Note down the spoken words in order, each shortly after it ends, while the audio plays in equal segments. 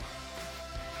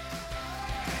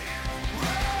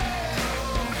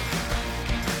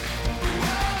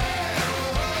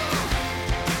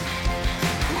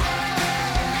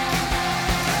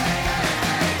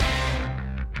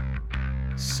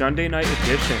Sunday night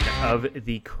edition of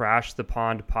the Crash the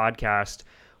Pond podcast.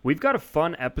 We've got a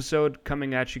fun episode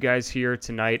coming at you guys here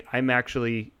tonight. I'm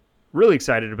actually really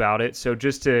excited about it. So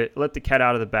just to let the cat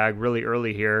out of the bag really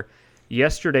early here,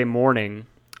 yesterday morning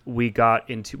we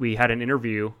had an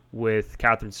interview with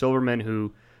Catherine Silverman,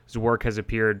 whose work has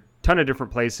appeared a ton of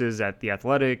different places at The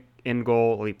Athletic, In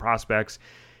Goal, Elite Prospects.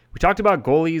 We talked about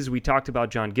goalies, we talked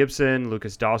about John Gibson,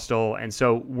 Lukas Dostal, and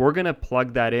so we're going to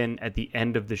plug that in at the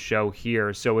end of the show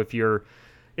here. So if you're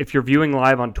viewing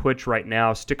live on Twitch right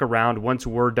now, stick around. Once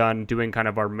we're done doing kind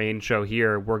of our main show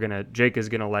here, Jake is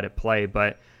going to let it play.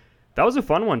 But that was a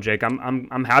fun one, Jake.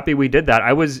 I'm happy we did that.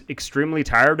 I was extremely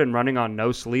tired and running on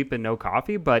no sleep and no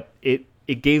coffee, but it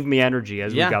gave me energy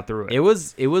as we got through it.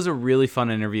 It was a really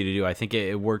fun interview to do. I think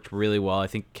it worked really well. I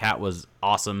think Kat was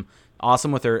awesome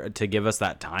with her to give us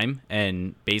that time.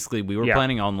 And basically we were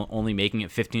planning on only making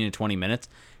it 15 to 20 minutes,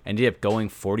 ended up going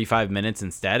 45 minutes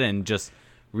instead, and just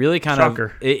really kind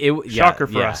Shocker. Shocker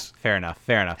for us. Fair enough.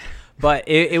 But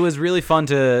it was really fun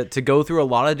to go through a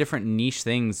lot of different niche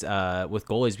things with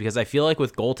goalies, because I feel like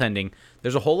with goaltending,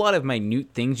 there's a whole lot of minute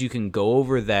things you can go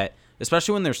over that,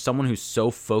 especially when there's someone who's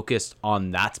so focused on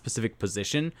that specific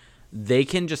position, they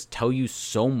can just tell you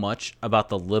so much about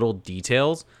the little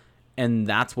details. And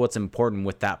that's what's important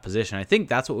with that position. I think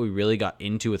that's what we really got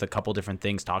into with a couple different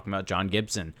things, talking about John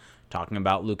Gibson, talking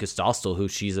about Lukas Dostal, who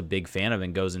she's a big fan of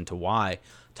and goes into why,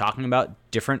 talking about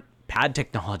different pad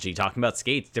technology, talking about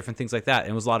skates, different things like that.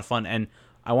 And it was a lot of fun. And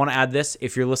I want to add this.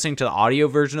 If you're listening to the audio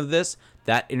version of this,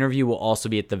 that interview will also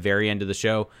be at the very end of the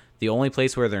show. The only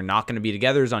place where they're not going to be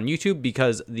together is on YouTube,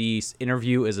 because the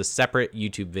interview is a separate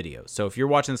YouTube video. So if you're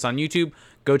watching this on YouTube,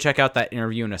 go check out that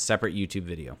interview in a separate YouTube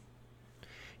video.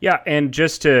 Yeah, and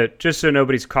just so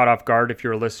nobody's caught off guard, if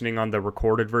you're listening on the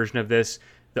recorded version of this,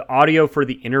 the audio for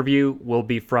the interview will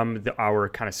be from our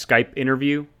kind of Skype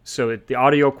interview. So the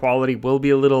audio quality will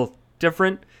be a little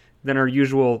different than our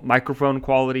usual microphone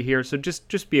quality here. So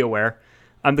just be aware.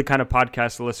 I'm the kind of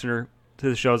podcast listener to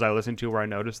the shows I listen to where I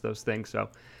notice those things. So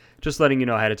just letting you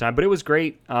know ahead of time. But it was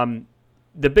great.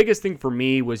 The biggest thing for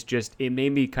me was just it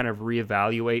made me kind of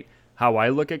reevaluate how I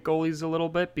look at goalies a little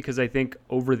bit, because I think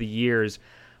over the years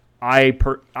I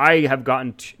have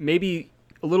gotten maybe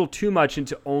a little too much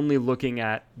into only looking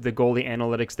at the goalie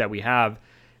analytics that we have.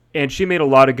 And she made a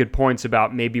lot of good points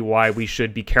about maybe why we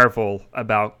should be careful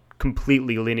about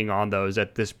completely leaning on those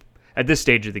at this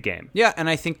stage of the game. Yeah, and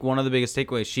I think one of the biggest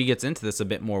takeaways, she gets into this a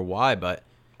bit more why, but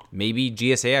maybe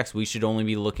GSAX, we should only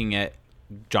be looking at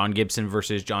John Gibson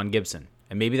versus John Gibson.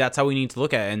 And maybe that's how we need to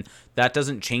look at it. And that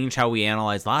doesn't change how we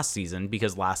analyze last season,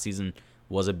 because last season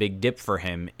was a big dip for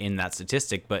him in that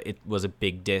statistic, but it was a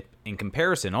big dip in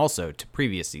comparison also to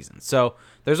previous seasons. So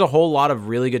there's a whole lot of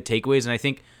really good takeaways, and I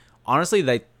think,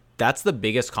 honestly, that's the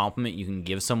biggest compliment you can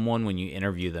give someone when you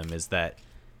interview them, is that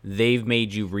they've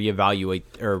made you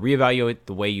reevaluate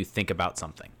the way you think about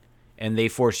something. And they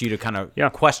force you to kind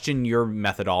of question your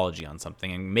methodology on something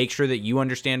and make sure that you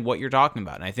understand what you're talking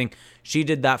about. And I think she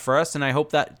did that for us, and I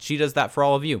hope that she does that for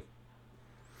all of you.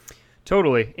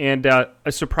 Totally. And a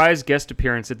surprise guest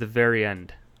appearance at the very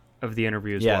end of the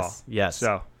interview as well. Yes.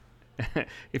 So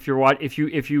if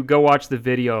you go watch the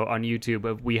video on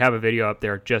YouTube, we have a video up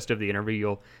there just of the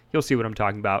interview. You'll see what I'm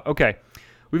talking about. Okay.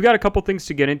 We've got a couple things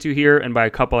to get into here, and by a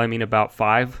couple I mean about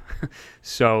 5.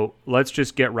 So let's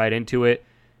just get right into it.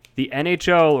 The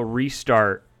NHL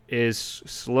restart is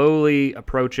slowly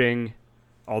approaching,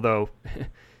 although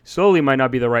slowly might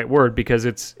not be the right word, because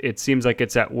it seems like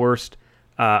it's at worst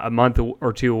a month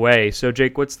or two away. So,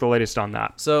 Jake, what's the latest on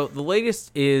that? So the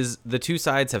latest is the two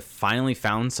sides have finally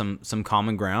found some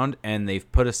common ground, and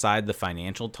they've put aside the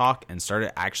financial talk and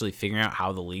started actually figuring out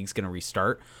how the league's going to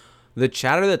restart. The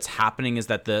chatter that's happening is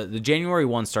that the January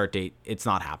 1 start date, it's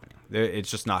not happening. It's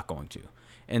just not going to.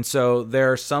 And so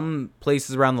there are some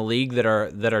places around the league that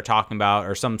are talking about,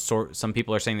 or some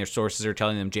people are saying their sources are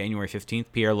telling them January 15th.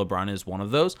 Pierre LeBrun is one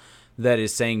of those that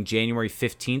is saying January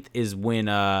 15th is when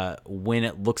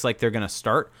it looks like they're going to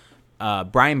start.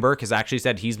 Brian Burke has actually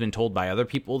said he's been told by other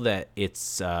people that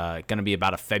it's going to be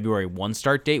about a February 1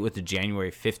 start date with the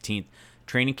January 15th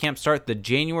training camp start. The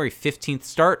January 15th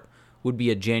start would be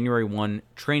a January 1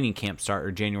 training camp start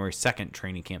or January 2nd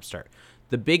training camp start.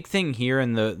 The big thing here,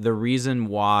 and the reason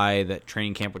why that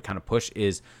training camp would kind of push,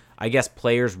 is I guess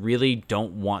players really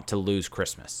don't want to lose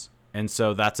Christmas. And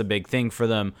so that's a big thing for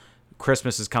them.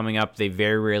 Christmas is coming up. They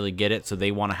very rarely get it, so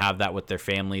they want to have that with their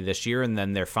family this year, and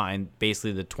then they're fine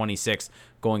basically the 26th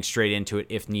going straight into it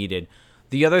if needed.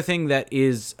 The other thing that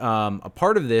is a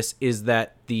part of this is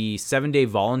that the 7-day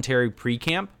voluntary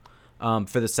pre-camp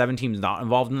for the 7 teams not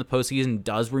involved in the postseason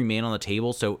does remain on the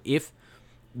table. So if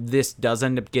this does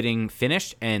end up getting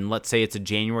finished, and let's say it's a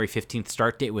January 15th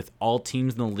start date with all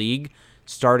teams in the league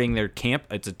starting their camp,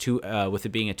 it's with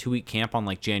it being a 2-week camp on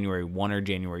like January 1 or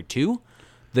January 2,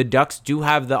 the Ducks do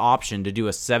have the option to do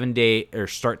a 7-day or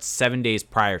start 7 days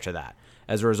prior to that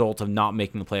as a result of not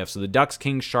making the playoffs. So the Ducks,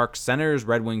 Kings, Sharks, Senators,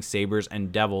 Red Wings, Sabres,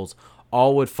 and Devils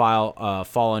all would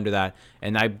fall under that,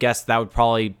 and I guess that would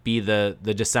probably be the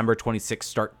December 26th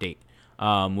start date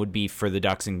would be for the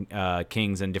Ducks and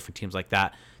Kings and different teams like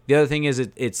that. The other thing is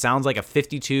it sounds like a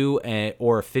 52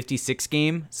 or a 56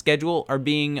 game schedule are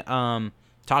being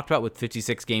talked about, with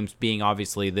 56 games being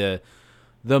obviously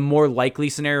the more likely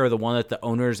scenario, or the one that the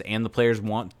owners and the players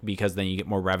want, because then you get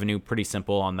more revenue. Pretty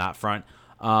simple on that front.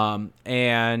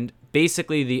 And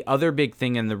basically the other big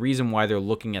thing, and the reason why they're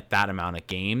looking at that amount of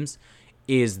games,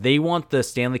 is they want the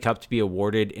Stanley Cup to be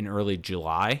awarded in early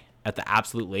July at the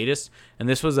absolute latest. And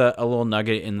this was a little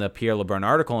nugget in the Pierre LeBrun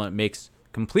article, and it makes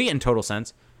complete and total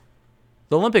sense.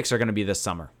 The Olympics are going to be this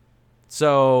summer.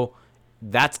 So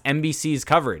that's NBC's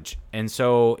coverage. And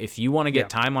so if you want to get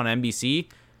time on NBC,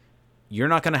 you're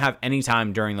not going to have any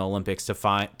time during the Olympics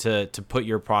to put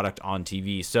your product on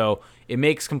TV. So it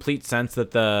makes complete sense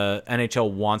that the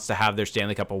NHL wants to have their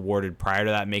Stanley Cup awarded prior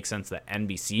to that. It makes sense that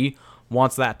NBC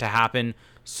wants that to happen.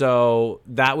 So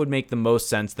that would make the most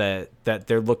sense that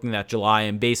they're looking at July.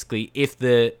 And basically, if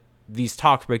these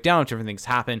talks break down, if different things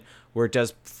happen where it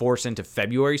does force into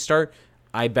February start,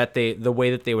 I bet the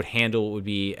way that they would handle it would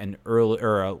be an early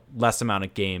or a less amount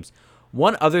of games.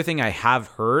 One other thing I have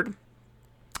heard,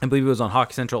 I believe it was on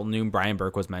Hockey Central at noon, Brian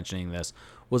Burke was mentioning this,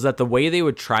 was that the way they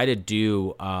would try to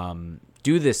do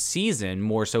this season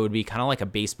more so would be kind of like a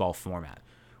baseball format,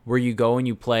 where you go and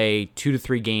you play 2 to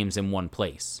 3 games in one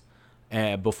place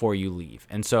before you leave.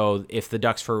 And so if the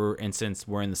Ducks, for instance,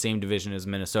 were in the same division as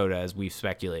Minnesota, as we've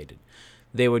speculated,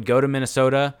 they would go to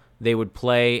Minnesota. They would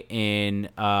play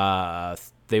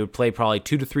probably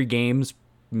 2 to 3 games,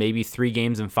 maybe 3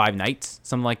 games in 5 nights,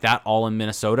 something like that, all in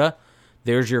Minnesota.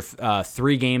 There's your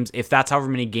 3 games. If that's however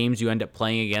many games you end up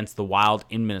playing against the Wild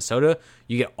in Minnesota,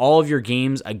 you get all of your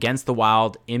games against the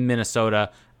Wild in Minnesota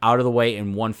out of the way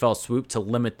in one fell swoop to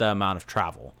limit the amount of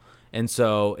travel. And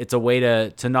so it's a way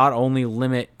to not only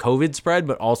limit COVID spread,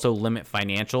 but also limit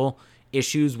financial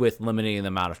issues with limiting the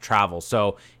amount of travel.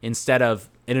 So instead of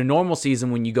in a normal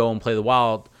season, when you go and play the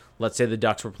Wild, let's say the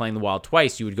Ducks were playing the Wild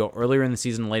twice, you would go earlier in the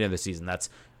season, later in the season. That's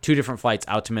 2 different flights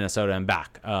out to Minnesota and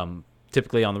back.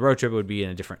 Typically on the road trip, it would be in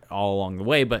a different all along the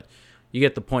way, but you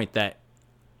get the point that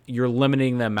you're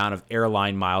limiting the amount of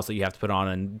airline miles that you have to put on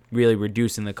and really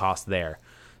reducing the cost there.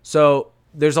 So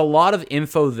there's a lot of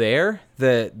info there,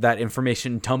 that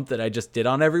information dump that I just did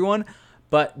on everyone.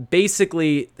 But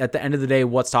basically, at the end of the day,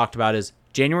 what's talked about is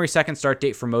January 2nd start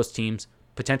date for most teams,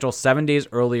 potential 7 days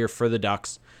earlier for the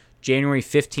Ducks. January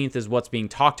 15th is what's being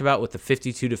talked about with the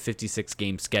 52 to 56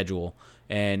 game schedule,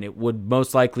 and it would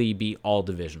most likely be all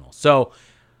divisional. So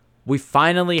we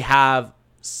finally have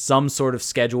some sort of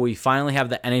schedule. We finally have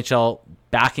the NHL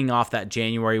backing off that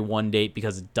January 1 date,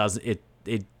 because it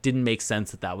didn't make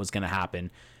sense that was going to happen.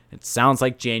 It sounds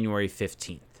like January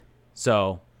 15th.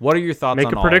 So what are your thoughts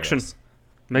on all prediction. of this?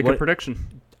 Make a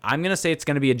prediction. I'm going to say it's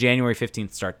going to be a January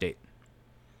 15th start date.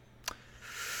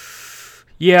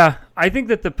 Yeah, I think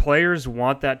that the players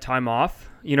want that time off,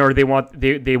 or they want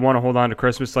to hold on to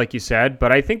Christmas, like you said.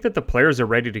 But I think that the players are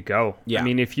ready to go. Yeah. I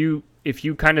mean, if you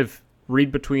kind of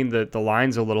read between the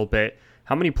lines a little bit,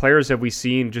 how many players have we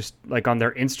seen just like on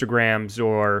their Instagrams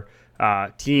or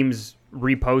teams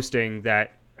reposting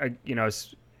that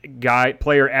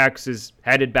player X is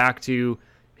headed back to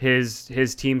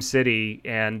his team city,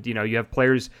 and you have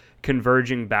players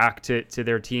converging back to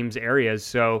their team's areas.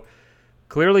 So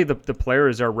clearly the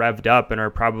players are revved up and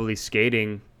are probably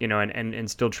skating,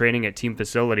 and still training at team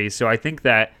facilities. So I think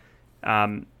that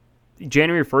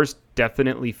January 1st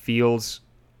definitely feels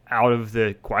out of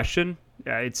the question.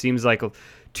 It seems like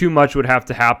too much would have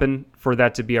to happen for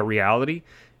that to be a reality.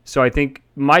 So I think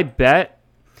my bet,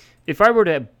 if I were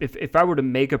to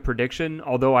make a prediction,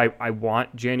 although I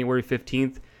want January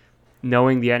 15th,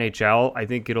 knowing the NHL, I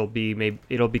think it'll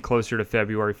be closer to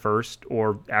February 1st,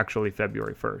 or actually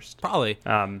February 1st. Probably.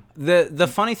 The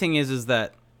funny thing is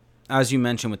that, as you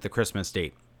mentioned with the Christmas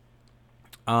date,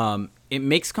 it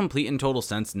makes complete and total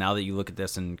sense now that you look at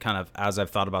this, and kind of as I've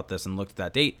thought about this and looked at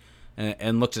that date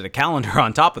and looked at a calendar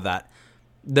on top of that,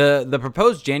 the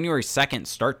proposed January 2nd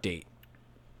start date,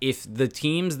 if the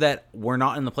teams that were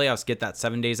not in the playoffs get that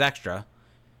 7 days extra,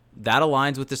 that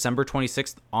aligns with December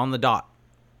 26th on the dot.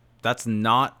 That's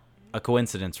not a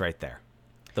coincidence right there.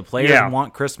 The players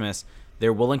want Christmas.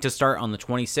 They're willing to start on the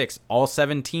 26th. All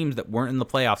 7 teams that weren't in the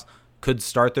playoffs could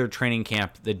start their training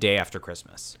camp the day after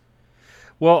Christmas.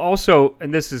 Well, also,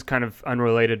 and this is kind of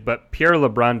unrelated, but Pierre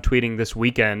LeBrun tweeting this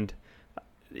weekend,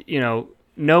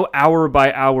 no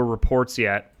hour-by-hour reports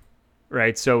yet,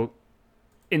 right? So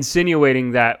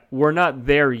insinuating that we're not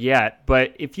there yet,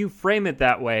 but if you frame it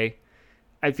that way,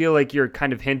 I feel like you're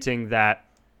kind of hinting that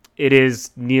it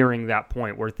is nearing that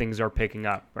point where things are picking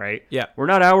up, right? Yeah. We're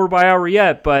not hour by hour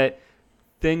yet, but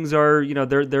things are,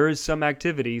 there is some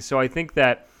activity. So I think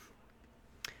that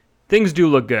things do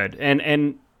look good.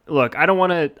 And look, I'm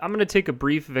going to take a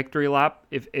brief victory lap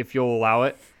if you'll allow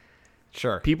it.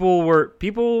 Sure. People were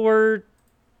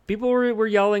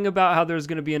yelling about how there's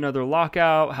going to be another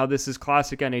lockout, how this is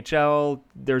classic NHL,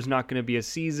 there's not going to be a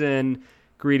season,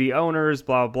 greedy owners,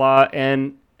 blah, blah,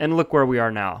 and look where we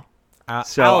are now.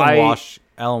 So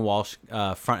Alan Walsh,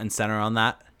 front and center on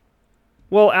that.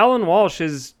 Well, Alan Walsh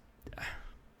is,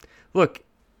 look,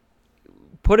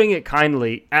 putting it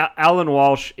kindly, Alan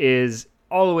Walsh is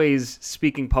always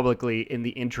speaking publicly in the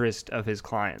interest of his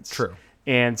clients. True.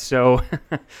 And so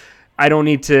I don't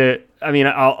need to,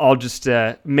 I'll just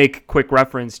make quick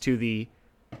reference to the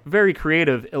very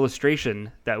creative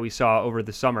illustration that we saw over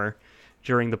the summer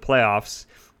during the playoffs.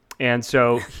 And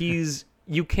so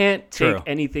you can't take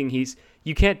anything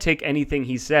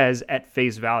he says at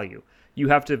face value. You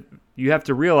have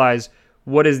to realize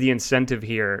what is the incentive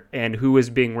here and who is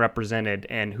being represented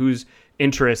and whose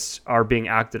interests are being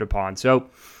acted upon. So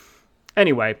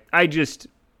anyway,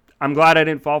 I'm glad I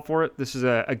didn't fall for it. This is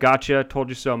a gotcha, told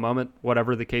you so moment,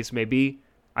 whatever the case may be.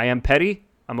 I am petty.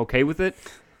 I'm okay with it.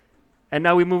 And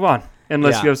now we move on.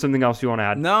 Unless you have something else you want to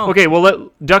add. No. Okay,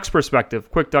 well, Ducks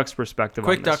perspective. Quick Ducks perspective.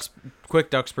 Quick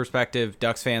Ducks perspective.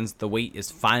 Ducks fans, the wait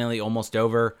is finally almost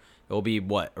over. It will be,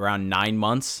 around 9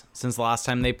 months since the last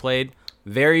time they played.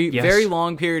 Very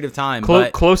long period of time.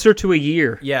 But closer to a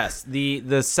year. Yes. The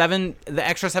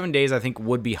extra 7 days, I think,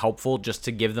 would be helpful just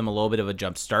to give them a little bit of a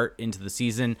jump start into the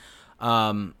season.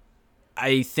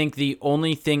 I think the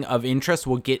only thing of interest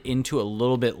we'll get into a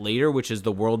little bit later, which is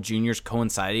the World Juniors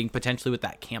coinciding potentially with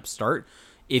that camp start.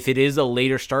 If it is a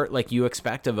later start like you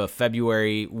expect of a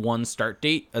February 1 start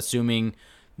date, assuming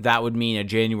that would mean a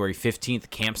January 15th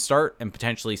camp start and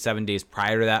potentially 7 days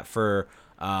prior to that for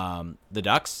the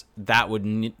Ducks, that would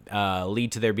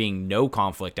lead to there being no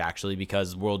conflict actually,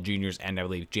 because World Juniors end, I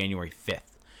believe, January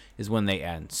 5th is when they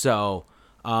end. So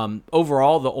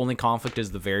overall, the only conflict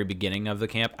is the very beginning of the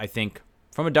camp. I think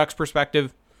from a Ducks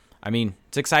perspective,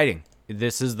 it's exciting.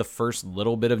 This is the first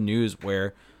little bit of news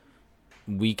where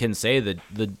we can say that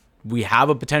we have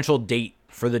a potential date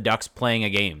for the Ducks playing a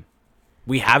game.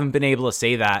 We haven't been able to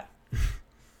say that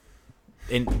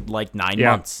in 9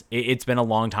 months. It's been a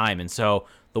long time. And so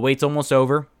the wait's almost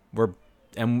over. We're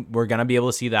going to be able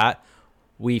to see that.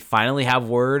 We finally have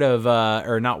word of,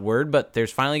 or not word, but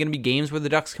there's finally going to be games where the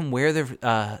Ducks can wear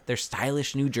their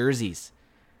stylish new jerseys.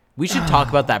 We should talk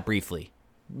about that briefly.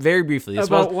 Very briefly.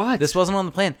 This wasn't on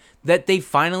the plan. That they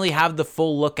finally have the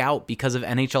full look out because of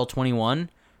NHL 21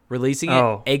 releasing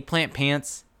it. Eggplant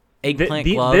pants, eggplant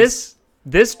gloves.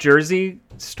 This jersey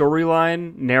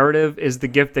storyline narrative is the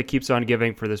gift that keeps on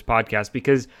giving for this podcast,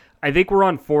 because I think we're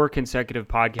on 4 consecutive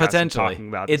podcasts talking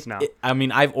about this now.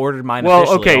 I've ordered mine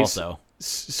officially also.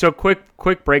 So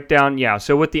quick breakdown. Yeah.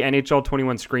 So with the NHL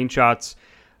 21 screenshots,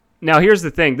 now here's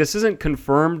the thing. This isn't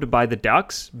confirmed by the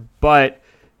Ducks, but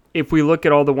if we look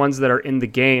at all the ones that are in the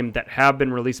game that have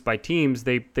been released by teams,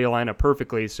 they line up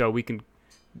perfectly. So we can,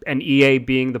 and EA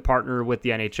being the partner with the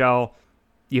NHL,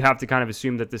 you have to kind of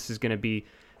assume that this is going to be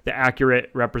the accurate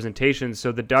representation.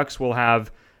 So the Ducks will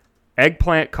have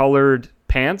eggplant colored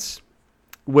pants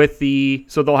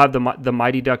so they'll have the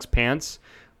Mighty Ducks pants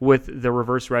with the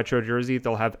reverse retro jersey.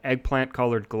 They'll have eggplant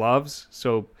colored gloves.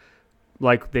 So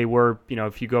like they were,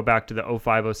 if you go back to the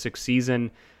 05-06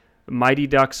 season, Mighty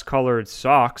Ducks colored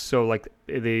socks. So like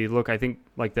they look, I think,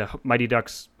 like the Mighty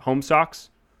Ducks home socks,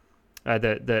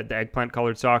 the eggplant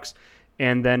colored socks.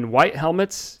 And then white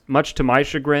helmets, much to my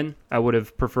chagrin. I would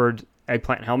have preferred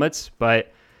eggplant helmets,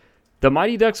 but the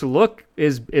Mighty Ducks look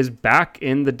is back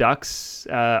in the Ducks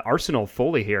arsenal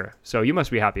fully here. So you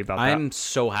must be happy about that. I'm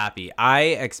so happy. I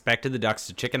expected the Ducks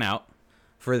to chicken out,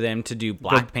 for them to do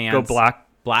black pants. Go black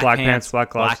pants, black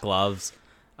gloves. Black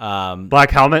gloves. Black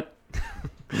helmet.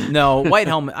 No, white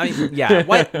helmet.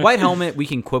 White helmet we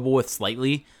can quibble with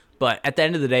slightly. But at the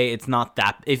end of the day, it's not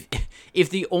that. If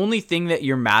the only thing that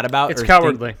you're mad about, it's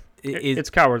cowardly.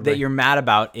 It's cowardly that you're mad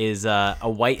about is a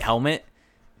white helmet,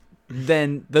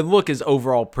 then the look is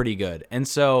overall pretty good. And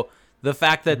so the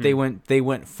fact that they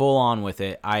went full on with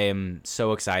it, I am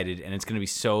so excited, and it's going to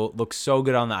be look so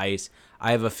good on the ice.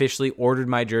 I have officially ordered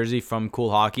my jersey from Cool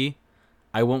Hockey.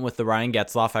 I went with the Ryan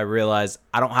Getzlaf. I realized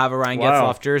I don't have a Ryan Wow.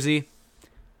 Getzlaf jersey.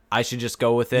 I should just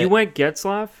go with it. You went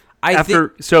Getzlaf?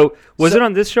 Was it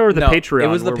on this show or the Patreon? It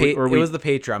was the it was the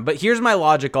Patreon. But here's my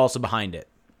logic also behind it.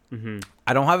 Mm-hmm.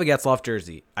 I don't have a Getzlaf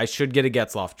jersey. I should get a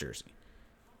Getzlaf jersey.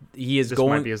 This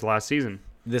might be his last season.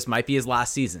 This might be his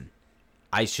last season.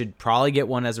 I should probably get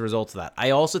one as a result of that. I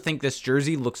also think this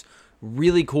jersey looks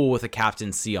really cool with a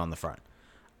Captain C on the front.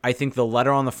 I think the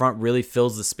letter on the front really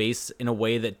fills the space in a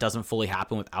way that doesn't fully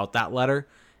happen without that letter.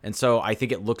 And so I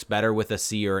think it looks better with a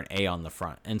C or an A on the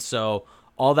front. And so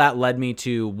all that led me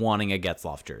to wanting a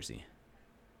Getzlaf jersey.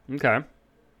 Okay.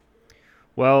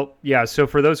 Well, yeah, so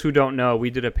for those who don't know, we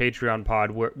did a Patreon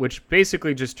pod which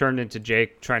basically just turned into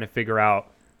Jake trying to figure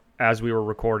out, as we were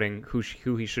recording,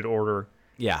 who he should order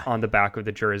on the back of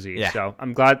the jersey. Yeah. So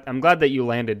I'm glad that you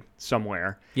landed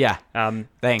somewhere. Yeah.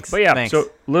 Thanks. But yeah, Thanks.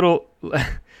 so little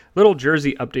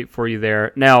jersey update for you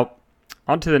there. Now,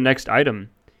 on to the next item.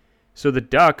 So the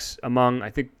Ducks, among I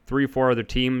think 3 or 4 other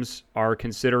teams, are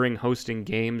considering hosting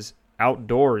games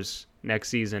outdoors next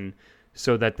season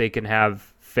so that they can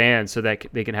have fans, so that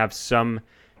they can have some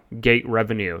gate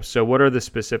revenue. So what are the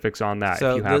specifics on that,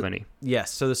 if you have any?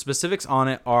 Yes. So the specifics on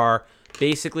it are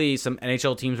basically some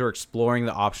NHL teams were exploring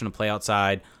the option to play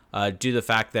outside due to the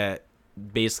fact that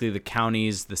basically the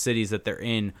counties, the cities that they're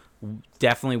in,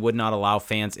 definitely would not allow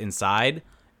fans inside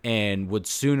and would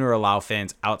sooner allow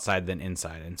fans outside than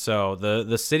inside. And so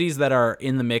the cities that are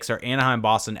in the mix are Anaheim,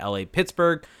 Boston, LA,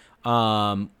 Pittsburgh.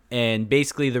 And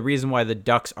basically the reason why the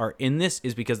Ducks are in this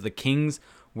is because the Kings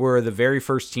were the very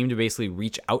first team to basically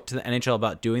reach out to the NHL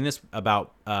about doing this,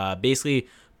 about basically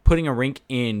putting a rink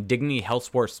in Dignity Health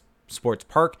Sports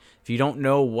Park. If you don't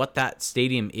know what that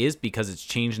stadium is, because it's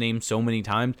changed names so many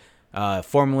times,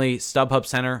 formerly StubHub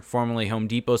Center, formerly Home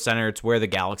Depot Center. It's where the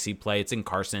Galaxy play. It's in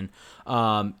Carson.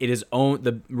 It is owned.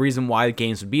 The reason why the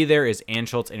games would be there is Ann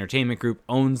Schultz Entertainment Group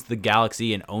owns the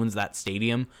Galaxy and owns that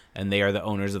stadium, and they are the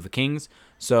owners of the Kings.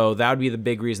 So that would be the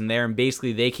big reason there. And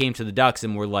basically, they came to the Ducks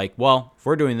and were like, "Well, if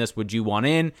we're doing this, would you want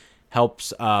in?"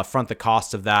 Helps front the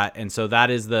cost of that, and so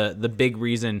that is the big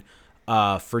reason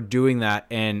for doing that.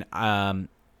 And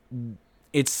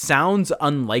it sounds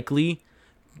unlikely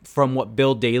from what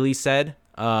Bill Daly said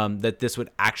that this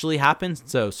would actually happen.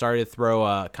 So sorry to throw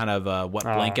a kind of a wet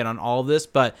blanket on all of this,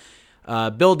 but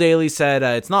Bill Daly said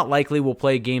it's not likely we'll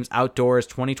play games outdoors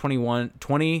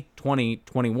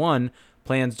 2020-21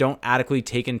 plans don't adequately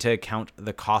take into account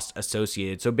the cost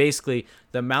associated. So basically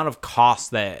the amount of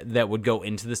cost that would go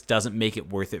into this doesn't make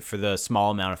it worth it for the small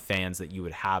amount of fans that you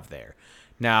would have there.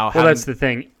 Now, that's the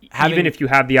thing. Even if you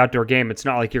have the outdoor game, it's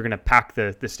not like you're going to pack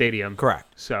the stadium.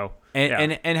 Correct. So,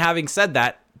 and having said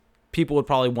that, people would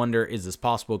probably wonder, is this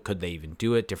possible? Could they even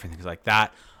do it? Different things like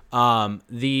that. I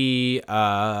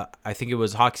think it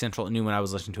was Hockey Central at noon when I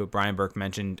was listening to it. Brian Burke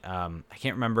mentioned, I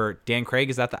can't remember, Dan Craig,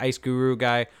 is that the Ice Guru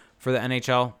guy for the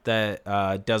NHL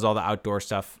that does all the outdoor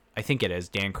stuff? I think it is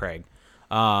Dan Craig.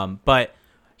 But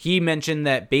he mentioned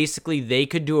that basically they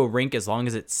could do a rink as long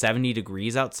as it's 70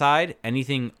 degrees outside.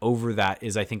 Anything over that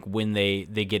is, I think, when they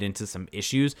get into some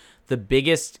issues. The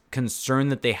biggest concern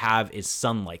that they have is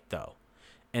sunlight, though.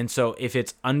 And so if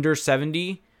it's under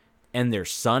 70 and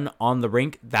there's sun on the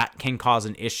rink, that can cause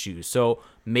an issue. So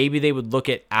maybe they would look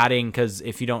at adding, because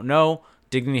if you don't know,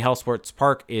 Dignity Health Sports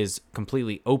Park is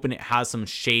completely open. It has some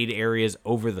shade areas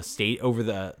over the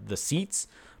seats,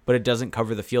 but it doesn't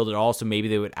cover the field at all. So maybe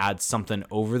they would add something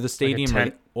over the stadium,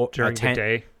 like during the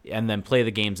day, and then play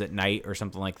the games at night or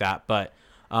something like that. But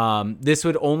this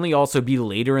would only also be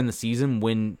later in the season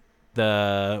when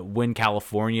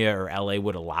California or LA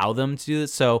would allow them to do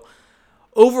this. So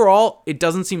overall, it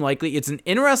doesn't seem likely. It's an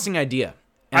interesting idea.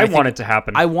 I want it to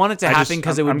happen. I want it to happen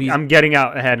because it would be... I'm getting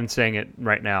out ahead and saying it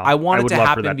right now. I want it to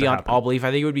happen beyond all belief.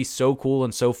 I think it would be so cool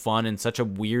and so fun and such a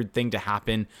weird thing to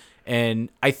happen. And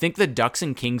I think the Ducks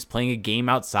and Kings playing a game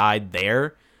outside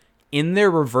there in their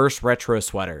reverse retro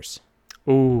sweaters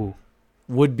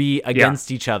would be against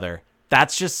each other.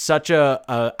 That's just such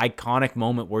a iconic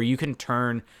moment where you can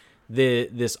turn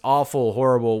this awful,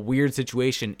 horrible, weird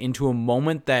situation into a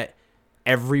moment that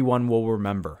everyone will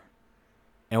remember.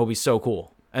 And it will be so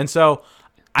cool. And so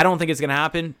I don't think it's going to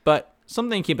happen, but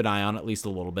something to keep an eye on at least a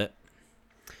little bit.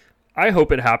 I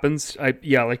hope it happens.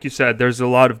 Like you said, there's a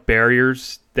lot of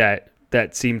barriers that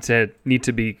seem to need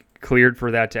to be cleared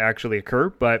for that to actually occur.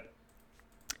 But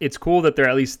it's cool that they're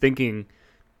at least thinking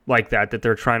like that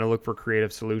they're trying to look for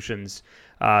creative solutions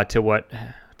to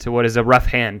what is a rough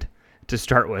hand to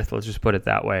start with. Let's just put it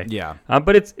that way. Yeah.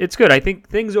 But it's good. I think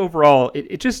things overall,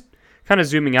 it just kind of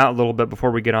zooming out a little bit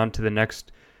before we get on to the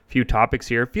next few topics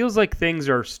here. It feels like things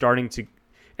are starting to,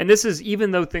 And this is,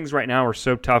 even though things right now are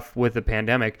so tough with the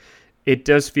pandemic, it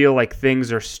does feel like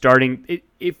things are starting.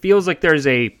 It feels like there's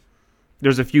a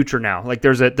future now. Like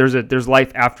there's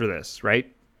life after this,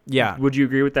 right? Yeah. Would you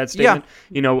agree with that statement?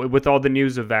 Yeah. With all the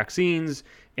news of vaccines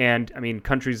and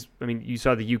countries, you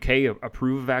saw the UK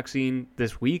approve a vaccine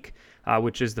this week,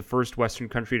 which is the first Western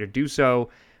country to do so.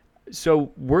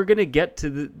 So we're going to get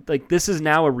to this is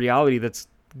now a reality that's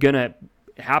going to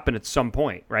happen at some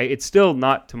point, right? It's still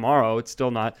not tomorrow. It's still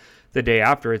not the day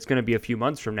after. It's going to be a few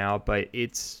months from now, but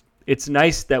it's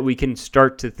nice that we can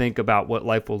start to think about what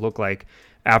life will look like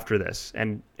after this.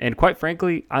 And quite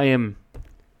frankly, I am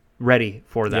ready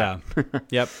for that. Yeah.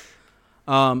 Yep.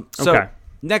 So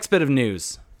next bit of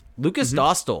news, Lukas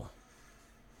Dostal.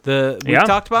 We've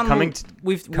talked about him.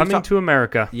 Coming to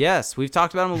America. Yes, we've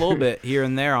talked about him a little bit here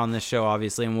and there on this show,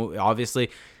 obviously, and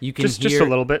obviously you can just a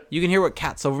little bit. You can hear what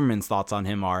Kat Silverman's thoughts on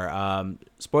him are.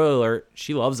 Spoiler alert: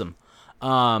 she loves him.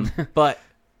 But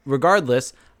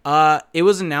regardless, it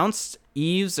was announced.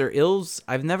 Yves or Ilves,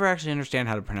 I've never actually understand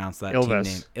how to pronounce that team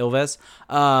name. Ilves.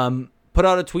 Put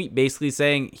out a tweet basically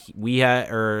saying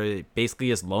basically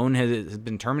his loan has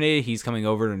been terminated. He's coming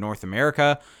over to North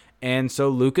America. And so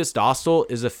Lukas Dostal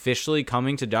is officially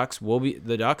coming to Ducks.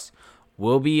 The Ducks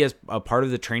will be as a part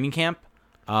of the training camp.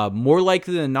 More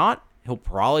likely than not, he'll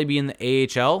probably be in the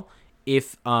AHL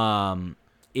if the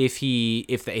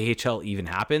AHL even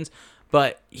happens.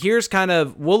 But here's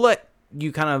we'll let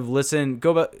you kind of listen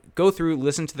to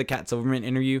the Kat Silverman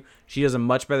interview. She does a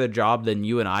much better job than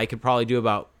you and I could probably do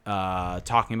about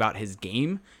talking about his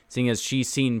game, seeing as she's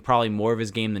seen probably more of his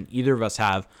game than either of us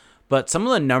have. But some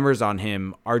of the numbers on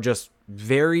him are just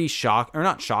very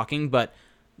not shocking, but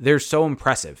they're so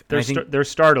impressive. They're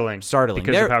startling.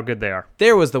 Because of how good they are.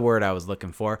 There was the word I was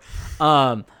looking for.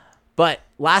 But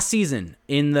last season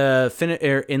in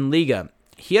in Liga,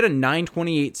 he had a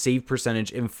 .928 save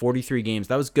percentage in 43 games.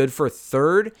 That was good for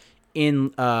third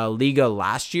in Liga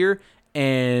last year.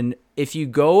 And if you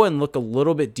go and look a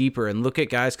little bit deeper and look at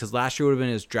guys, because last year would have been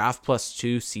his draft plus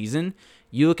 2 season,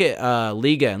 you look at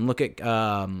Liga and look at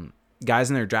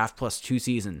guys in their draft plus 2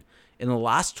 season. In the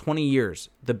last 20 years,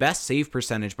 the best save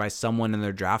percentage by someone in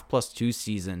their draft plus 2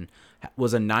 season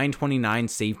was a .929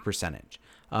 save percentage.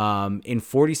 In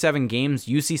 47 games,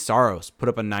 UC Saros put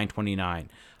up a .929.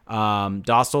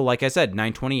 Dostal, like I said,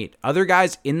 .928. Other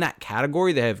guys in that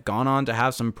category that have gone on to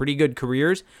have some pretty good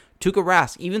careers, Tuukka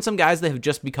Rask, even some guys that have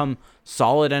just become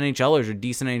solid NHLers or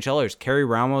decent NHLers. Kerry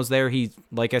Ramos there, he's,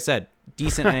 like I said,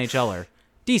 decent NHLer.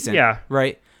 Decent, yeah,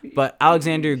 right? But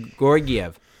Alexander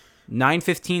Georgiev,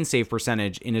 .915 save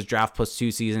percentage in his draft plus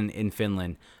 2 season in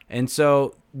Finland. And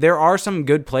so there are some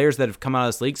good players that have come out of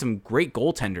this league, some great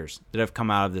goaltenders that have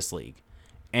come out of this league.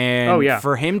 And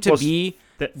for him to be...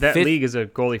 That fifth, league is a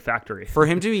goalie factory. For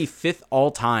him to be fifth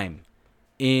all-time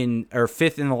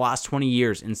fifth in the last 20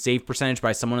 years in save percentage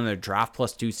by someone in their draft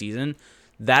plus 2 season,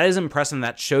 that is impressive.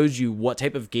 That shows you what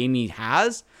type of game he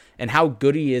has and how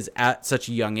good he is at such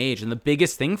a young age. And the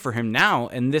biggest thing for him now,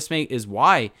 and this is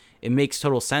why it makes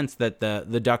total sense that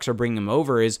the Ducks are bringing him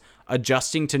over, is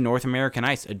adjusting to North American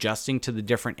ice, adjusting to the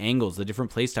different angles, the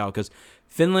different play style. Because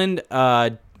Finland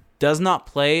does not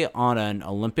play on an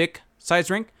Olympic-sized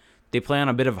rink. They play on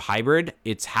a bit of a hybrid.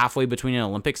 It's halfway between an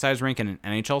Olympic-sized rink and an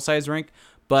NHL-sized rink.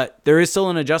 But there is still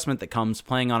an adjustment that comes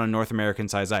playing on a North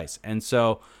American-sized ice. And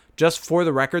so, just for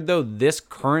the record, though, this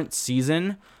current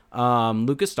season,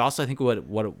 Lukas Dostal, I think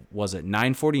what was it,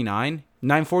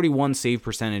 941 save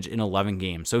percentage in 11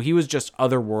 games. So he was just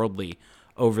otherworldly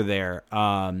over there.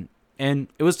 And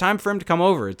it was time for him to come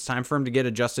over. It's time for him to get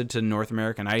adjusted to North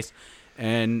American ice.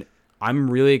 And I'm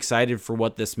really excited for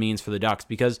what this means for the Ducks,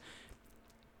 because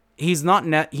he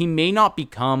may not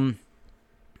become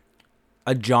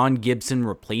a John Gibson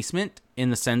replacement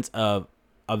in the sense of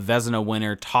a Vezina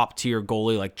winner, top tier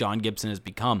goalie like John Gibson has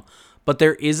become, but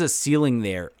there is a ceiling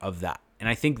there of that. And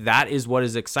I think that is what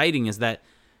is exciting, is that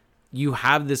you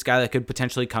have this guy that could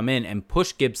potentially come in and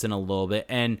push Gibson a little bit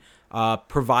and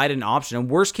provide an option. In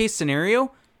worst case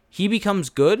scenario, he becomes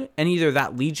good, and either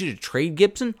that leads you to trade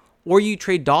Gibson or you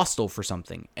trade Dostal for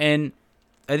something. And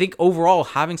I think overall,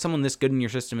 having someone this good in your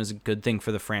system is a good thing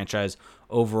for the franchise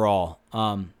overall.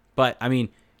 But, I mean,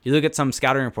 you look at some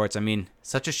scouting reports, I mean,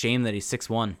 such a shame that he's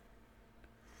 6'1".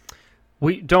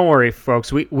 Don't worry,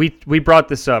 folks. We brought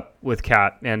this up with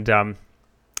Kat, and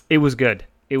it was good.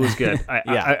 It was good.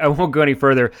 I won't go any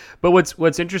further. But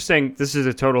what's interesting, this is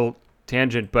a total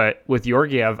tangent, but with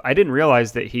Georgiev, I didn't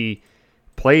realize that he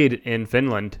played in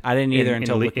Finland. I didn't either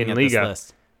until looking at this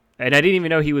list. And I didn't even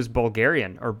know he was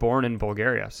Bulgarian or born in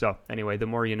Bulgaria. So anyway, the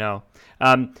more you know.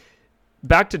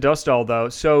 Back to Dostal, though.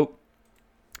 So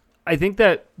I think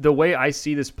that the way I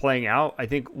see this playing out, I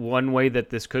think one way that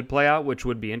this could play out, which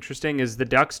would be interesting, is the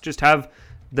Ducks just have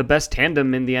the best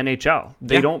tandem in the NHL.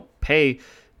 They don't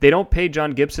pay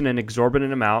John Gibson an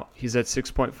exorbitant amount. He's at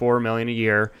 $6.4 million a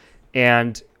year,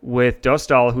 and with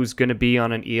Dostal, who's going to be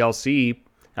on an ELC,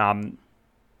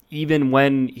 even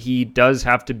when he does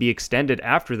have to be extended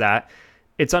after that,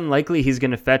 it's unlikely he's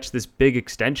going to fetch this big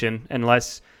extension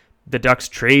unless the Ducks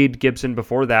trade Gibson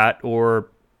before that, or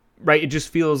right. It just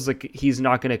feels like he's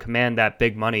not going to command that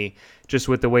big money just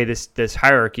with the way this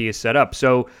hierarchy is set up.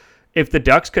 So if the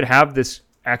Ducks could have this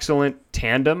excellent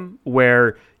tandem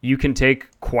where you can take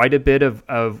quite a bit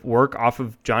of work off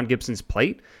of John Gibson's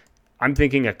plate, I'm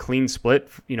thinking a clean split,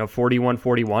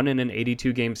 41-41 in an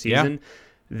 82 game season.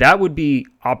 That would be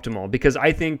optimal, because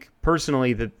I think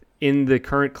personally that in the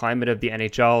current climate of the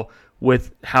NHL,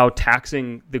 with how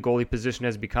taxing the goalie position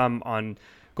has become on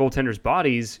goaltenders'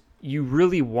 bodies, you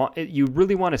really want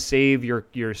to save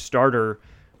your starter,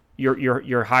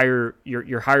 your higher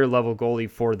level goalie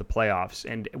for the playoffs,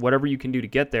 and whatever you can do to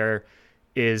get there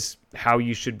is how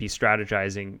you should be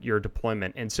strategizing your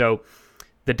deployment. And so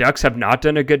the Ducks have not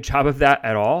done a good job of that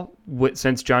at all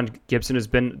since John Gibson has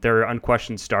been their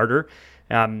unquestioned starter,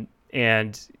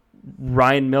 and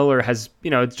Ryan Miller has,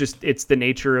 it's the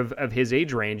nature of his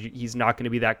age range. He's not going to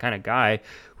be that kind of guy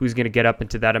who's going to get up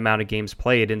into that amount of games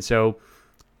played. And so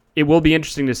it will be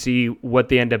interesting to see what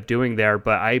they end up doing there.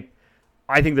 But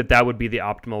I think that would be the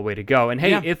optimal way to go. And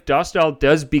hey, if Dostal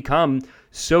does become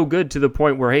so good to the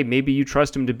point where, hey, maybe you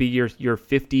trust him to be your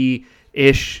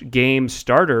 50-ish game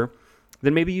starter,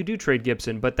 then maybe you do trade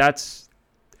Gibson. But that's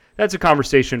a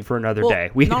conversation for another day.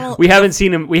 We haven't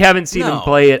seen him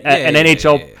play at an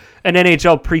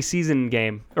NHL preseason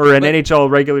game or an NHL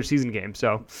regular season game.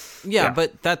 So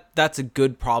but that's a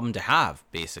good problem to have.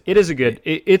 Basically, it is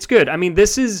it's good. I mean,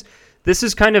 this is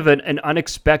kind of an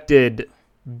unexpected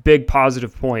big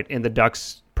positive point in the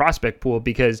Ducks prospect pool,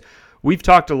 because we've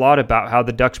talked a lot about how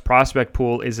the Ducks prospect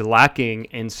pool is lacking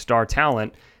in star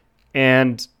talent,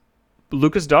 and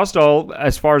Lukas Dostal,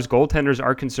 as far as goaltenders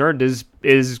are concerned, is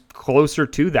closer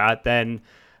to that than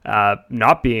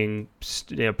not being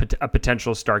a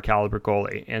potential star caliber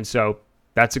goalie. And so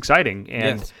that's exciting.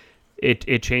 And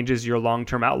it changes your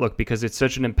long-term outlook, because it's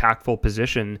such an impactful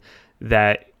position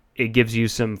that it gives you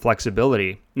some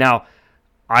flexibility. Now,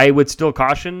 I would still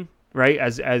caution, right,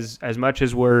 as much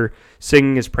as we're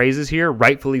singing his praises here,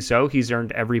 rightfully so, he's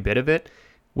earned every bit of it.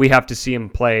 We have to see him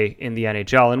play in the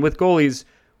NHL. And with goalies,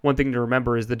 one thing to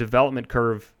remember is the development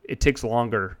curve, it takes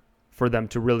longer for them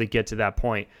to really get to that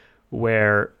point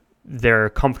where they're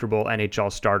comfortable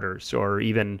NHL starters or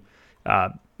even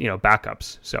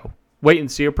backups. So wait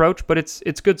and see approach, but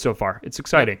it's good so far. It's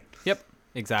exciting. Yep,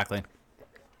 exactly.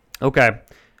 Okay.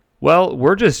 Well,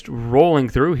 we're just rolling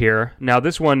through here. Now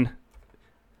this one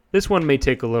may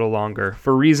take a little longer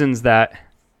for reasons that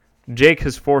Jake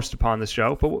has forced upon the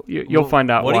show, but you'll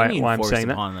find out why I'm saying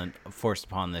that. Forced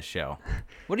upon this show.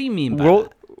 What do you mean by that?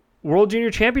 World Junior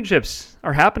Championships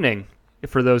are happening.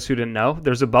 For those who didn't know,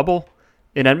 there's a bubble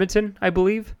in Edmonton, I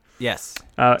believe. Yes.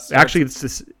 Actually, it's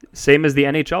the same as the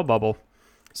NHL bubble.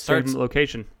 Same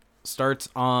location. Starts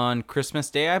on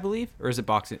Christmas Day, I believe, or is it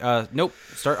Boxing? Nope.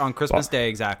 Start on Christmas Day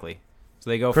exactly. So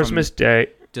they go Christmas from Day,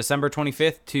 December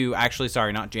 25th to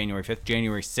not January 5th.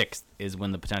 January 6th is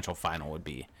when the potential final would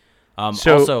be.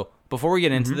 Also, before we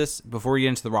get into before we get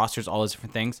into the rosters, all those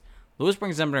different things, Lewis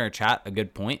brings up in our chat a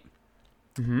good point.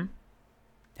 Mm-hmm.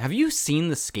 Have you seen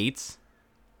the skates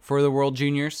for the World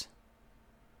Juniors?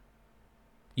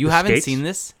 You haven't seen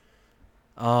this?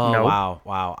 Oh, no.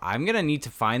 Wow. I'm going to need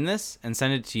to find this and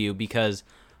send it to you, because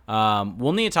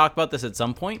we'll need to talk about this at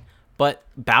some point. But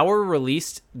Bauer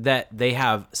released that they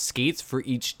have skates for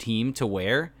each team to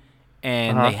wear,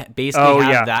 and they basically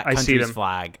have that country's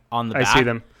flag on the back. I see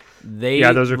them.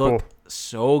 Those are cool.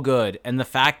 So good. And the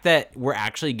fact that we're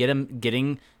actually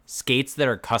getting skates that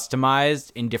are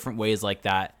customized in different ways like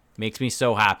that makes me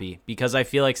so happy, because I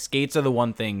feel like skates are the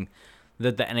one thing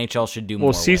that the NHL should do more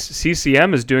with.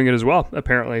 CCM is doing it as well,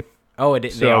 apparently. Oh,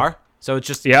 they are? So it's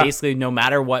just basically no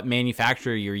matter what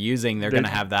manufacturer you're using, they're going to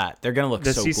have that. They're going to look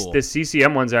so cool. The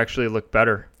CCM ones actually look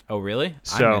better. Oh, really?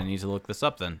 So, I'm going to need to look this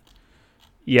up then.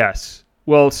 Yes.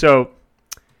 Well, so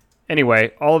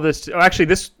anyway, all of this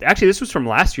this was from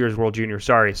last year's World Junior.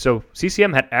 Sorry. So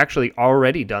CCM had actually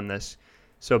already done this.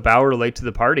 So Bauer late to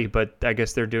the party, but I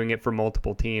guess they're doing it for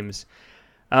multiple teams.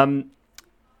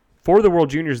 For the World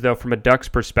Juniors, though, from a Ducks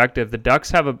perspective, the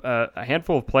Ducks have a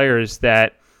handful of players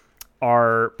that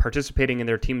are participating in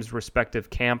their team's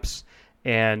respective camps,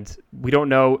 and we don't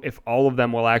know if all of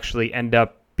them will actually end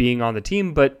up being on the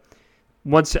team, but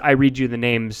once I read you the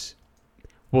names,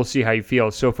 we'll see how you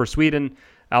feel. So for Sweden,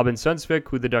 Albin Sundsvik,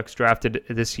 who the Ducks drafted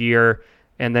this year.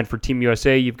 And then for Team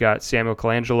USA, you've got Samuel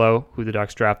Colangelo, who the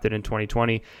Ducks drafted in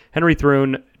 2020, Henry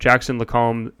Thrun, Jackson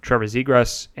Lacombe, Trevor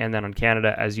Zegras, and then on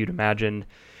Canada, as you'd imagine,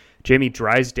 Jamie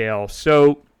Drysdale.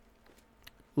 So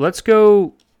let's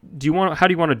go. How do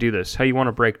you want to do this? How do you want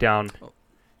to break down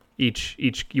each?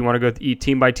 You want to go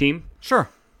team by team? Sure.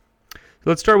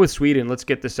 Let's start with Sweden. Let's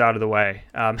get this out of the way.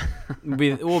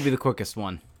 It will be the quickest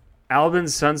one. Albin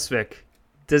Sundsvik,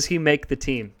 does he make the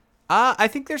team? I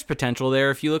think there's potential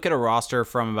there. If you look at a roster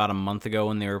from about a month ago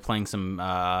when they were playing some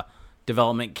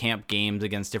development camp games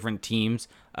against different teams,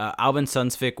 Albin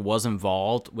Sundsvik was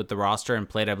involved with the roster and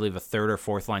played, I believe, a third or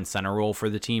fourth line center role for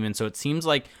the team. And so it seems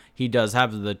like he does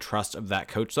have the trust of that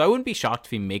coach. So I wouldn't be shocked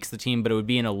if he makes the team, but it would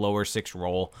be in a lower six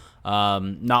role,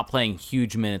 not playing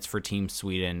huge minutes for Team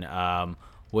Sweden.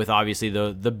 With obviously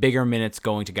the bigger minutes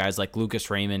going to guys like Lucas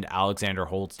Raymond, Alexander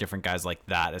Holtz, different guys like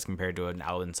that as compared to an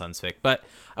Albin Sundsvik. But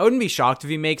I wouldn't be shocked if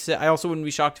he makes it. I also wouldn't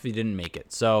be shocked if he didn't make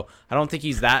it. So I don't think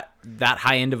he's that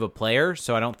high end of a player.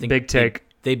 So I don't think big take.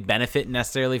 They benefit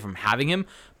necessarily from having him.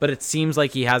 But it seems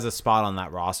like he has a spot on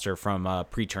that roster from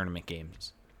pre-tournament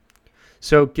games.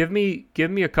 So give me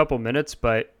a couple minutes,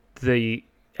 but the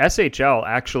SHL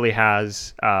actually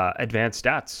has advanced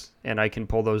stats, and I can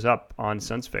pull those up on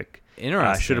Sundsvik.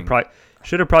 Interesting.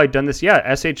 Should have probably done this. Yeah,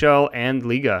 SHL and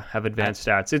Liga have advanced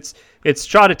stats. It's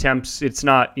shot attempts. It's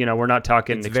not, we're not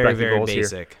talking it's expected very, very goals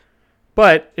basic. here.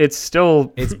 But it's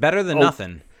still it's better than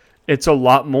nothing. It's a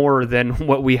lot more than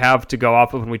what we have to go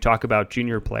off of when we talk about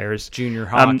junior players. Junior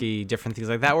hockey, different things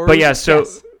like that. But yeah, so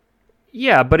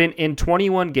yeah, but in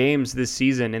 21 games this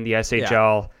season in the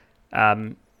SHL,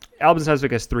 Albin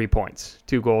Sundsvik has 3 points,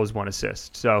 2 goals, 1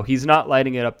 assist. So he's not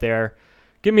lighting it up there.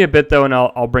 Give me a bit, though, and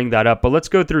I'll bring that up. But let's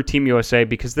go through Team USA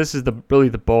because this is really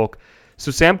the bulk. So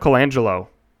Sam Colangelo,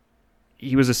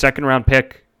 he was a second-round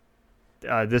pick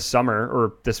this summer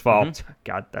or this fall. Mm-hmm.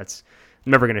 God, I'm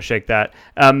never going to shake that.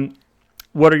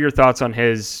 What are your thoughts on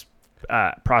his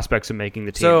prospects of making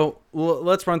the team? So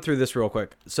let's run through this real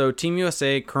quick. So Team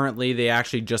USA, currently, they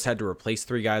actually just had to replace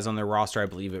 3 guys on their roster. I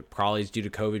believe it probably is due to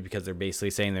COVID because they're basically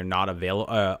saying they're not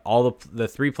available. All the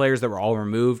 3 players that were all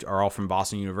removed are all from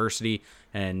Boston University,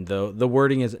 and the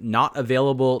wording is not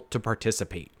available to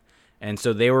participate. And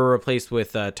so they were replaced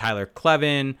with Tyler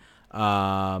Clevin,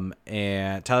 Hunter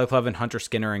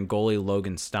Skinner, and goalie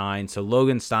Logan Stein. So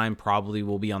Logan Stein probably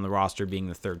will be on the roster being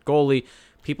the third goalie.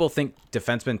 People think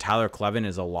defenseman Tyler Clevin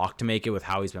is a lock to make it with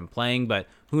how he's been playing, but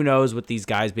who knows with these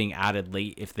guys being added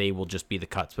late if they will just be the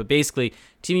cuts. But basically,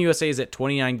 Team USA is at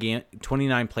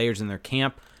 29 players in their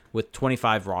camp with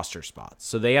 25 roster spots.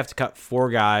 So they have to cut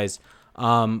 4 guys.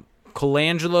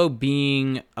 Colangelo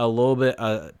being a little bit,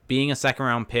 being a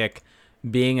second-round pick,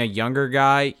 being a younger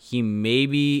guy, he may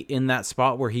be in that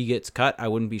spot where he gets cut. I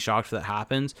wouldn't be shocked if that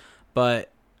happens,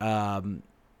 but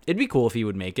it'd be cool if he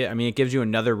would make it. I mean, it gives you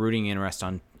another rooting interest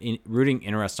on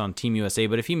Team USA,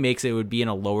 but if he makes it, it would be in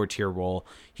a lower tier role.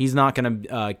 He's not going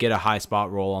to get a high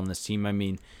spot role on this team. I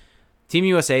mean, Team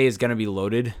USA is going to be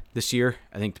loaded this year,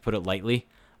 I think, to put it lightly.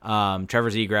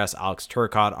 Trevor Zegras, Alex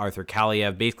Turcotte, Arthur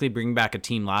Kaliev, basically bringing back a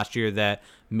team last year that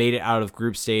made it out of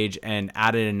group stage and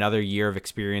added another year of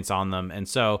experience on them. And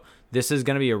so this is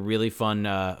going to be a really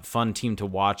fun team to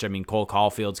watch. I mean, Cole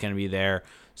Caulfield's going to be there.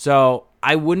 So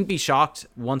I wouldn't be shocked.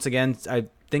 Once again, I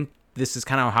think this is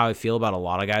kind of how I feel about a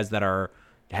lot of guys that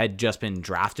had just been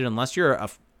drafted. Unless you're a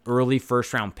early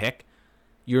first round pick,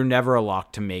 you're never a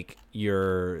lock to make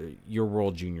your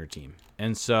World Junior team.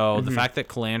 And so the fact that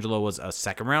Colangelo was a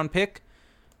second round pick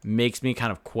makes me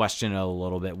kind of question a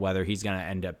little bit whether he's going to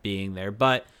end up being there.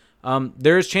 But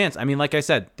there is chance. I mean, like I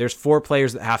said, there's 4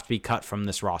 players that have to be cut from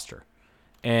this roster.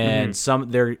 And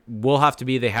some there will have to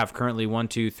be. They have currently 1,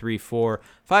 2, 3, 4,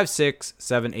 5, 6,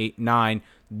 7, 8, 9.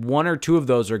 1 or 2 of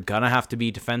those are going to have to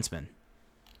be defensemen.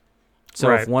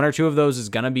 So if 1 or 2 of those is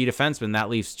going to be defensemen, that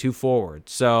leaves 2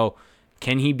 forwards. So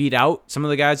can he beat out some of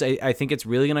the guys? I think it's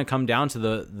really going to come down to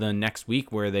the next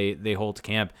week where they hold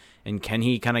camp. And can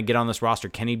he kind of get on this roster?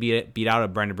 Can he beat out a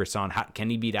Brendan Brisson? Can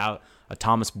he beat out a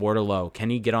Thomas Bordelot?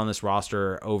 Can he get on this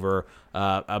roster over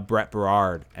a Brett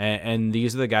Berard? And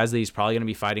these are the guys that he's probably going to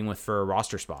be fighting with for a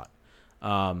roster spot.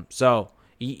 So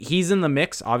he's in the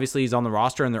mix. Obviously, he's on the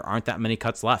roster, and there aren't that many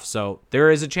cuts left. So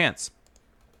there is a chance.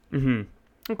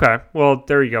 Okay. Well,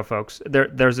 there you go, folks.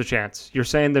 There's a chance. You're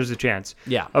saying there's a chance.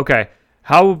 Yeah. Okay.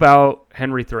 How about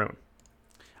Henry Thrun?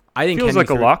 I think feels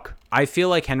like a lock. I feel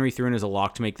like Henry Thrun is a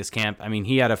lock to make this camp. I mean,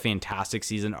 he had a fantastic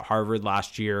season at Harvard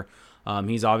last year.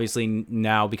 He's obviously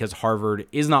now, because Harvard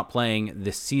is not playing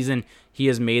this season, he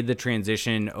has made the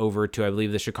transition over to, I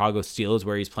believe, the Chicago Steelers,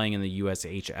 where he's playing in the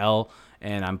USHL.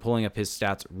 And I'm pulling up his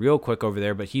stats real quick over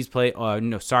there, but he's playing for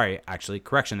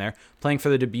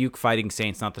the Dubuque Fighting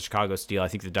Saints, not the Chicago Steel. I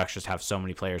think the Ducks just have so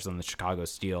many players on the Chicago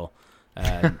Steel.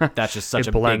 That's just such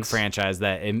a big franchise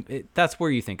that that's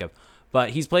where you think of. But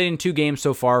he's played in 2 games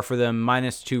so far for them,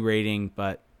 -2 rating,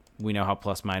 but we know how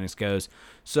plus minus goes.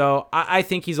 So I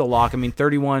think he's a lock. I mean,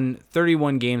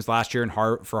 31 games last year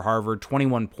for Harvard,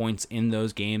 21 points in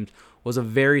those games, was a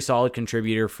very solid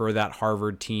contributor for that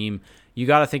Harvard team. You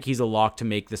got to think he's a lock to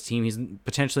make this team. He's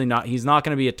not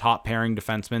going to be a top pairing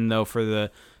defenseman, though, for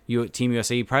the Team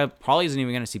USA. He probably isn't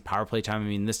even going to see power play time. I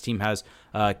mean, this team has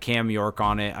Cam York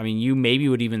on it. I mean, you maybe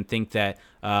would even think that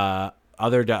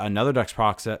another Ducks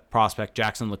prospect,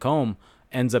 Jackson Lacombe,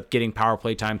 ends up getting power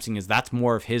play time, seeing as that's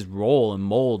more of his role and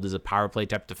mold as a power play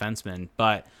type defenseman.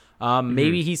 But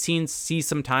maybe he sees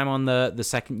some time on the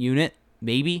second unit,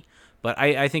 maybe. But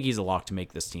I think he's a lock to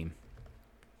make this team.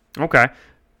 Okay.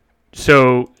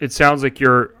 So it sounds like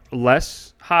you're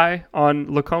less high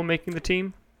on Lacombe making the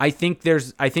team? I think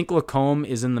Lacombe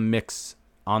is in the mix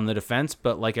on the defense,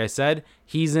 but like I said,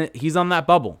 he's on that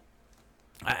bubble.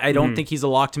 I don't think he's a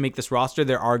lock to make this roster.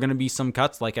 There are going to be some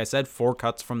cuts. Like I said, 4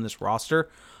 cuts from this roster.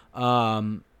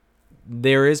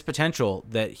 There is potential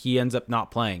that he ends up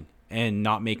not playing and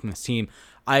not making this team.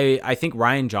 I think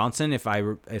Ryan Johnson,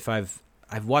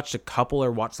 I've watched a couple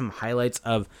or watched some highlights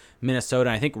of Minnesota,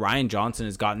 and I think Ryan Johnson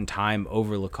has gotten time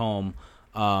over Lacombe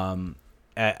on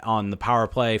the power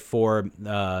play for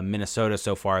Minnesota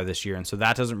so far this year. And so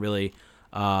that doesn't really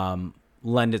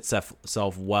lend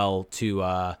itself well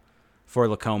to for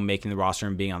Lacombe making the roster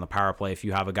and being on the power play if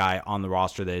you have a guy on the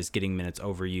roster that is getting minutes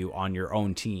over you on your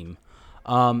own team.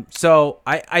 So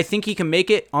I think he can make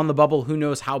it on the bubble. Who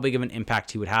knows how big of an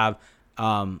impact he would have.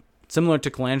 Similar to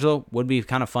Colangelo, would be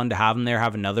kind of fun to have him there,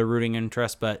 have another rooting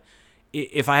interest. But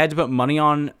if I had to put money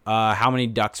on how many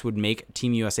Ducks would make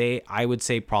Team USA, I would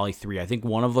say probably 3. I think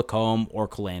one of Lacombe or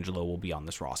Colangelo will be on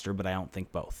this roster, but I don't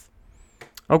think both.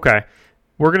 Okay.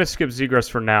 We're going to skip Zegras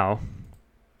for now.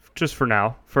 Just for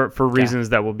now, for reasons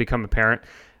that will become apparent.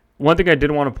 One thing I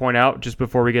did want to point out just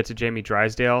before we get to Jamie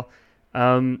Drysdale,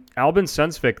 Albin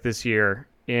Sunsvik this year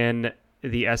in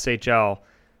the SHL,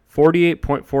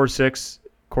 48.46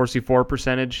 Corsi for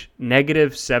percentage,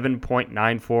 negative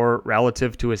 7.94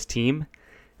 relative to his team,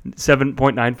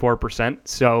 7.94%.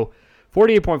 So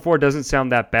 48.4 doesn't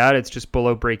sound that bad. It's just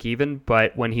below break even.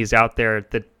 But when he's out there, I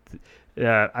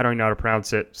don't even know how to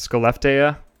pronounce it,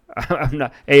 Skellefteå, I'm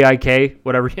not AIK,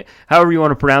 whatever, however you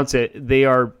want to pronounce it, they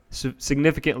are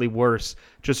significantly worse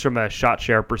just from a shot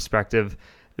share perspective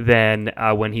than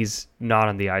when he's not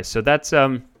on the ice. So that's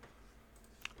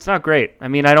it's not great. I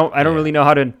mean, I don't really know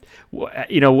how to,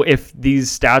 if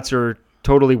these stats are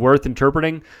totally worth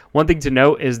interpreting. One thing to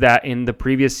note is that in the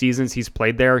previous seasons he's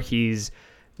played there, he's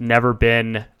never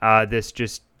been this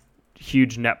just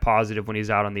huge net positive when he's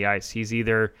out on the ice. He's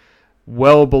either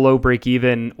well below break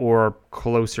even or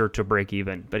closer to break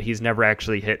even, but he's never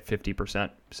actually hit 50%.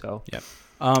 So yep.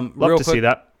 Love to see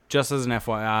that. Just as an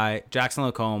FYI, Jackson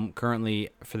Lacombe currently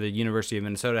for the University of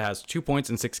Minnesota has 2 points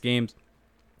in 6 games.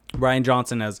 Ryan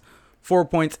Johnson has 4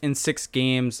 points in 6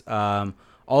 games.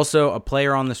 Also, a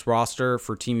player on this roster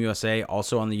for Team USA,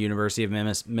 also on the University of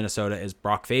Minnesota, is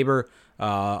Brock Faber.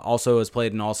 Also has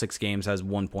played in all 6 games, has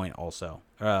 1 point also.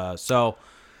 So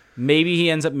maybe he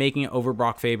ends up making it over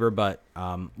Brock Faber, but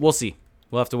we'll see.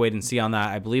 We'll have to wait and see on that.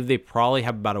 I believe they probably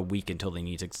have about a week until they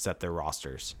need to set their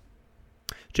rosters.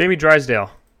 Jamie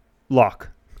Drysdale,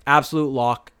 lock. Absolute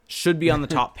lock. Should be on the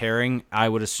top pairing, I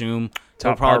would assume.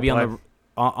 Top He'll probably be power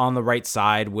on the right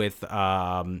side with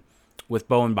Bowen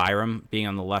Byram being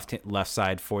on the left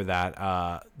side for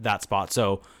that spot.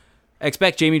 So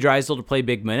expect Jamie Drysdale to play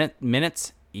big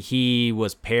minutes. He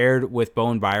was paired with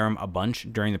Bowen Byram a bunch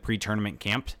during the pre-tournament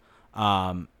camp.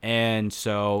 And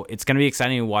so it's going to be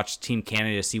exciting to watch Team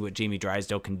Canada to see what Jamie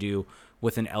Drysdale can do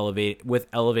with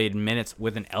elevated minutes,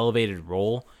 with an elevated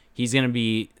role. He's going to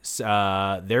be,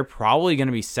 they're probably going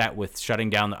to be set with shutting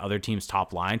down the other team's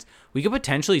top lines. We could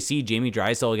potentially see Jamie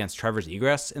Drysdale against Trevor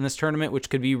Zegras in this tournament, which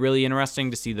could be really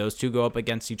interesting to see those two go up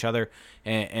against each other,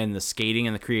 and the skating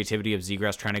and the creativity of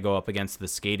Zegras trying to go up against the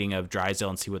skating of Drysdale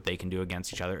and see what they can do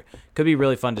against each other. Could be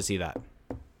really fun to see that.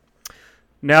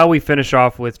 Now we finish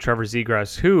off with Trevor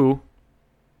Zegras, who,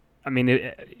 I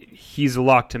mean, he's a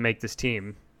lock to make this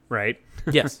team, right?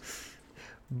 Yes.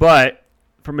 But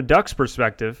from a Ducks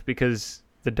perspective, because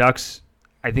the Ducks,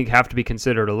 I think, have to be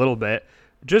considered a little bit,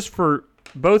 just from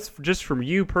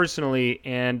you personally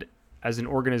and as an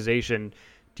organization,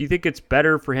 do you think it's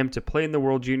better for him to play in the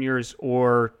World Juniors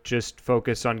or just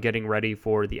focus on getting ready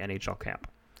for the NHL camp?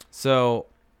 So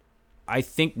I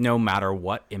think no matter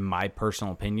what, in my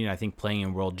personal opinion, I think playing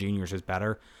in World Juniors is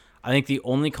better. I think the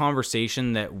only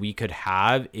conversation that we could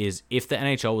have is if the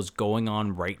NHL was going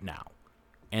on right now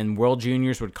and World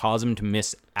Juniors would cause him to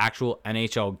miss actual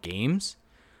NHL games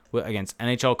against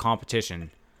NHL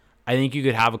competition, I think you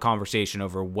could have a conversation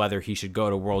over whether he should go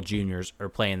to World Juniors or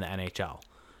play in the NHL.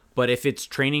 But if it's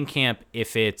training camp,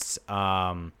 if it's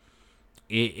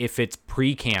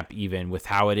pre-camp, even with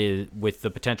how it is, with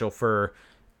the potential for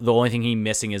the only thing he's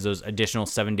missing is those additional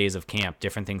 7 days of camp,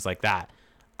 different things like that,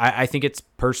 I think it's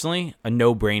personally a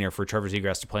no-brainer for Trevor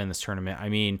Zegras to play in this tournament. I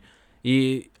mean,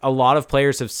 a lot of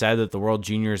players have said that the World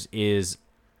Juniors is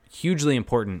hugely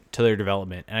important to their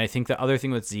development. And I think the other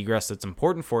thing with Zegras that's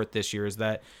important for it this year is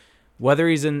that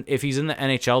if he's in the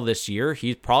NHL this year,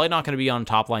 he's probably not going to be on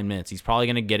top line minutes. He's probably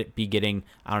going to be getting,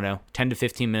 10 to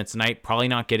 15 minutes a night, probably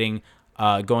not getting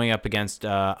going up against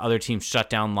other teams'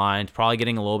 shutdown lines, probably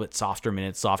getting a little bit softer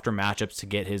minutes, softer matchups to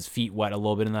get his feet wet a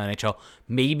little bit in the NHL.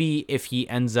 Maybe if he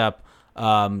ends up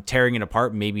tearing it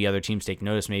apart, maybe other teams take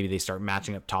notice. Maybe they start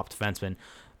matching up top defensemen.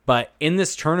 But in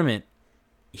this tournament,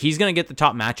 he's going to get the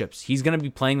top matchups. He's going to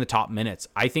be playing the top minutes.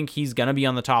 I think he's going to be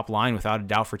on the top line without a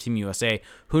doubt for Team USA.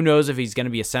 Who knows if he's going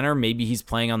to be a center? Maybe he's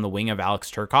playing on the wing of Alex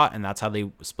Turcotte, and that's how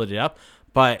they split it up.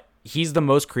 But he's the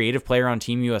most creative player on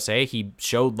Team USA. He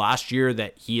showed last year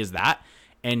that he is that,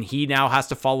 and he now has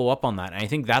to follow up on that. And I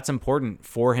think that's important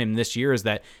for him this year, is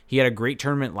that he had a great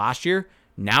tournament last year.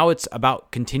 Now it's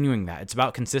about continuing that. It's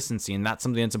about consistency, and that's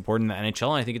something that's important in the NHL.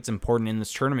 And I think it's important in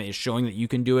this tournament, is showing that you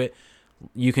can do it.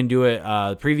 You can do it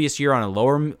the previous year on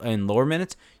lower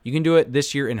minutes. You can do it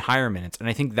this year in higher minutes. And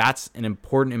I think that's an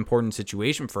important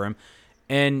situation for him.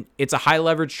 And it's a high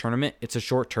leverage tournament. It's a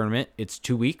short tournament. It's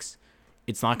 2 weeks.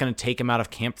 It's not going to take him out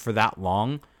of camp for that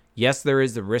long. Yes, there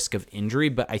is the risk of injury,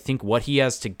 but I think what he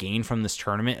has to gain from this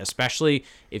tournament, especially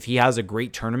if he has a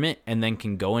great tournament and then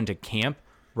can go into camp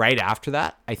right after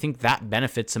that, I think that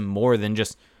benefits him more than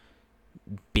just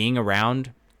being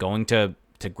around, going to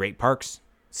great parks,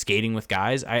 skating with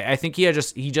guys. I think he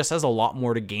just has a lot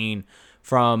more to gain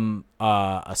from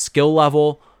a skill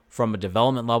level, from a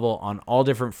development level on all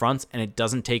different fronts, and it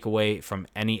doesn't take away from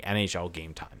any NHL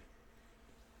game time.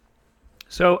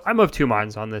 So I'm of two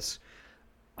minds on this.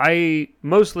 I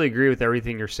mostly agree with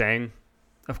everything you're saying.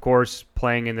 Of course,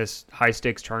 playing in this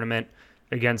high-stakes tournament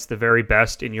against the very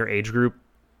best in your age group,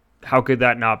 how could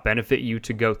that not benefit you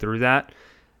to go through that?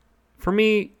 For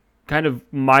me, kind of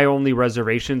my only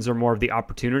reservations are more of the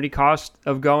opportunity cost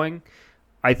of going.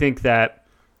 I think that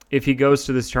if he goes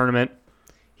to this tournament,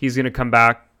 he's going to come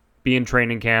back, be in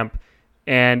training camp,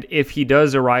 and if he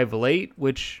does arrive late,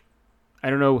 which I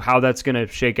don't know how that's going to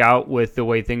shake out with the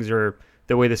way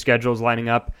the schedule is lining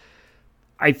up,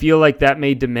 I feel like that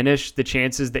may diminish the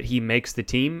chances that he makes the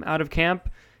team out of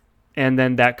camp, and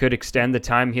then that could extend the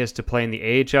time he has to play in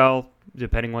the AHL,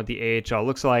 depending on what the AHL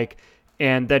looks like,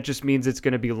 and that just means it's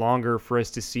going to be longer for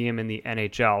us to see him in the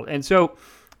NHL. And so,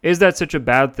 is that such a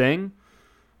bad thing?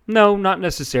 No, not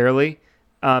necessarily.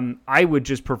 I would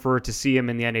just prefer to see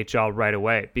him in the NHL right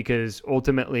away, because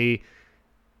ultimately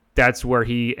that's where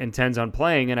he intends on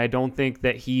playing, and I don't think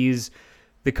that he's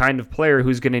the kind of player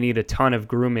who's going to need a ton of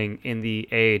grooming in the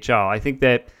AHL. I think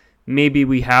that maybe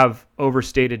we have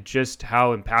overstated just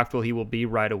how impactful he will be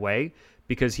right away,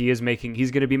 because he's going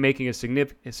to be making a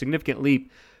significant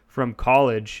leap from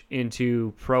college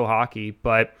into pro hockey.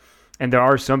 And there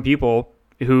are some people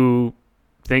who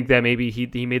think that maybe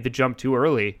he made the jump too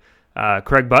early.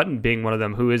 Craig Button being one of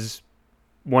them, who is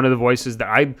one of the voices that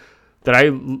I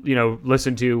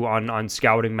listen to on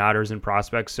scouting matters and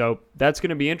prospects. So that's going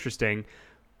to be interesting.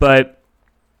 But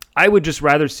I would just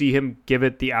rather see him give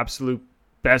it the absolute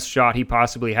best shot he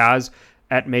possibly has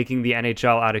at making the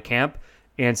NHL out of camp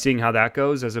and seeing how that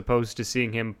goes, as opposed to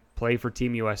seeing him play for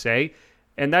Team USA.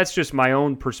 And that's just my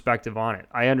own perspective on it.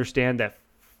 I understand that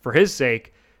for his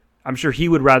sake, I'm sure he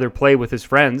would rather play with his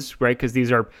friends, right? Because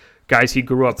these are guys he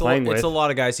grew up playing with. It's a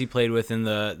lot of guys he played with in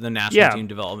the national team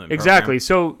development program. Exactly.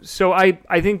 So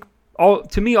I think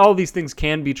all these things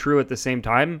can be true at the same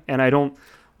time, and I don't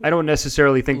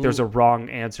necessarily think there's a wrong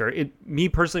answer. Me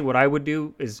personally, what I would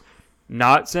do is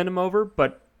not send him over,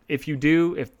 but if you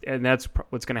do, and that's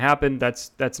what's going to happen,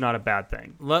 that's not a bad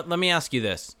thing. Let me ask you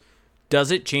this. Does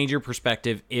it change your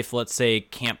perspective if, let's say,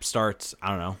 camp starts, I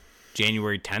don't know,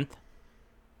 January 10th?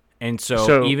 And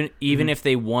so even if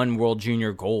they won World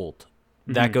Junior Gold,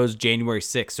 that goes January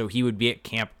 6th, so he would be at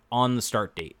camp on the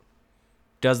start date.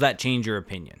 Does that change your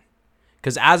opinion?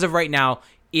 Because as of right now,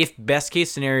 if best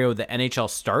case scenario, the NHL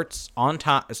starts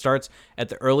starts at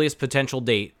the earliest potential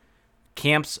date,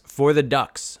 camps for the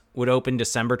Ducks would open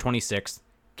December 26th.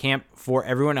 Camp for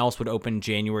everyone else would open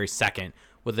January 2nd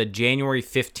with a January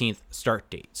 15th start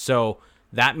date. So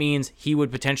that means he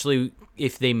would potentially,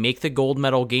 if they make the gold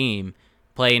medal game,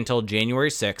 play until January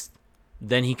 6th.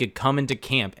 Then he could come into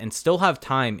camp and still have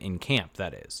time in camp,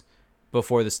 that is,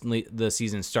 before the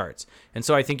season starts. And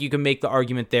so I think you can make the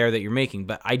argument there that you're making,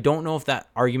 but I don't know if that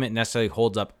argument necessarily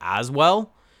holds up as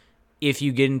well if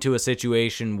you get into a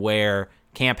situation where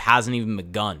camp hasn't even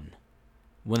begun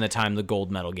when the time the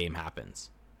gold medal game happens.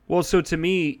 Well, so to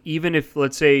me, even if,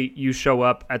 let's say, you show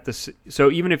up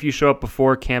even if you show up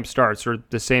before camp starts or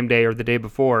the same day or the day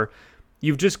before,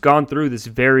 you've just gone through this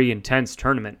very intense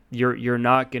tournament. You're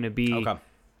not going to be... Okay.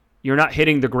 You're not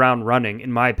hitting the ground running,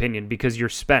 in my opinion, because you're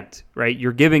spent, right?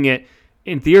 You're giving it,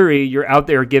 in theory, you're out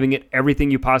there giving it everything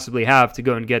you possibly have to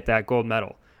go and get that gold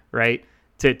medal, right?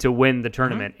 To win the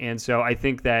tournament. Mm-hmm. And so I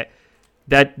think that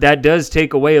does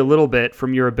take away a little bit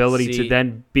from your ability to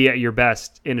then be at your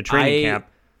best in a training camp.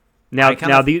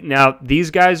 Now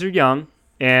these guys are young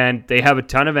and they have a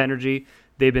ton of energy.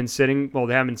 They haven't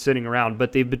been sitting around,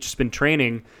 but they've just been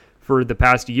training for the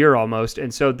past year almost.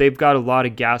 And so they've got a lot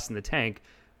of gas in the tank.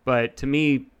 But to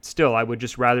me, still, I would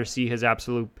just rather see his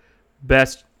absolute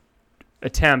best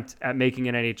attempt at making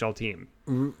an NHL team.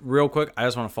 Real quick, I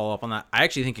just want to follow up on that. I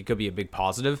actually think it could be a big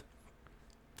positive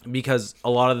because a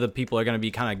lot of the people are going to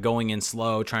be kind of going in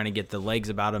slow, trying to get the legs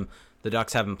about him. The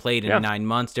Ducks haven't played in 9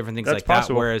 months, different things like that.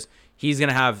 Whereas he's going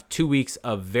to have 2 weeks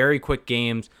of very quick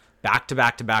games, back to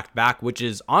back to back to back, which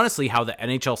is honestly how the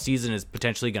NHL season is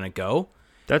potentially going to go.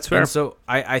 That's fair. And so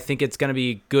I think it's going to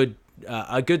be good.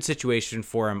 A good situation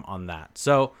for him on that.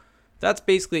 So that's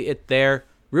basically it there.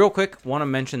 Real quick, want to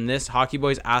mention this. Hockey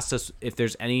Boys asked us if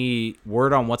there's any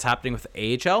word on what's happening with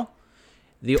the AHL.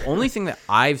 The only thing that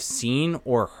I've seen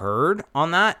or heard on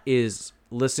that is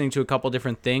listening to a couple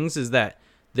different things is that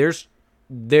there's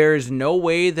no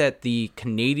way that the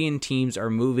Canadian teams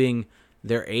are moving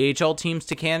their AHL teams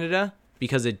to Canada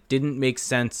because it didn't make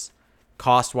sense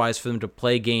cost-wise for them to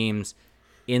play games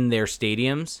in their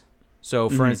stadiums. So,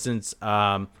 for instance,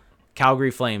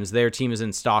 Calgary Flames, their team is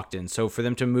in Stockton. So, for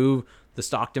them to move the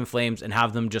Stockton Flames and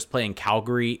have them just play in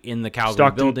Calgary in the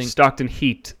Calgary building. Stockton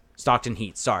Heat. Stockton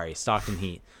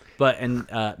Heat. But,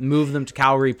 move them to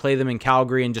Calgary, play them in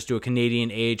Calgary, and just do a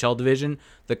Canadian AHL division.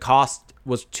 The cost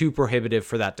was too prohibitive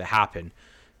for that to happen.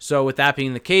 So, with that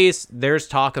being the case, there's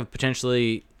talk of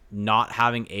potentially not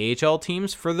having AHL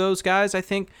teams for those guys, I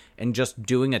think, and just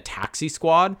doing a taxi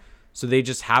squad. So they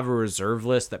just have a reserve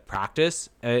list that practice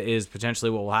is potentially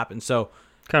what will happen. So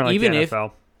kind of like even the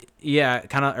NFL.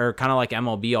 kind of like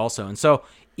MLB also. And so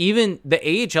even the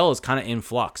AHL is kind of in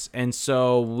flux. And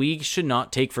so we should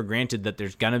not take for granted that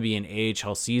there's going to be an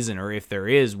AHL season, or if there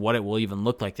is, what it will even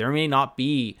look like. There may not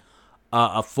be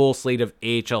a full slate of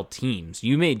AHL teams.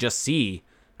 You may just see,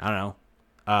 I don't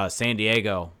know, San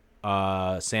Diego,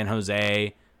 San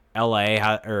Jose, LA,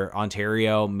 or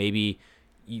Ontario, maybe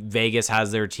Vegas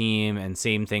has their team, and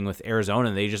same thing with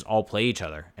Arizona. They just all play each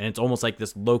other, and it's almost like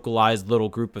this localized little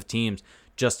group of teams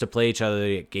just to play each other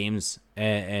at games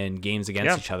and games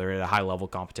against each other at a high level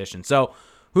competition. So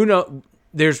who knows?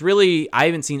 I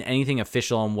haven't seen anything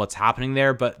official on what's happening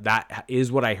there, but that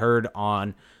is what I heard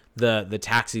on the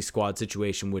taxi squad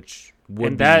situation, which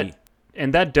would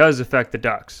and that does affect the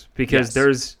Ducks because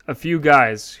there's a few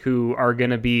guys who are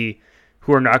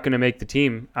not going to make the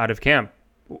team out of camp.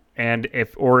 And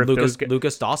if Lucas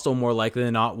Dostal more likely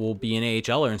than not will be an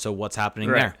AHLer, and so what's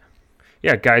happening there?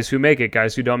 Yeah, guys who make it,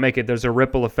 guys who don't make it. There's a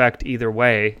ripple effect either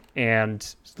way,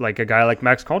 and like a guy like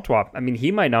Max Comtois, I mean,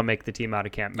 he might not make the team out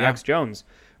of camp. Max Jones,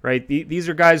 right? These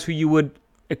are guys who you would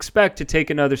expect to take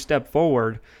another step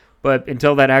forward, but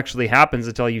until that actually happens,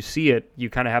 until you see it, you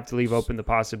kind of have to leave open the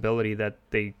possibility that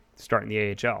they start in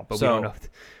the AHL. But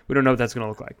we don't know what that's going to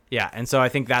look like. Yeah, and so I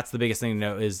think that's the biggest thing to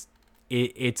know is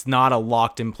it's not a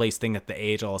locked-in-place thing that the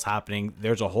AHL is happening.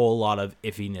 There's a whole lot of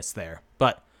iffiness there.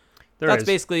 But that's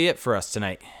basically it for us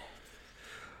tonight.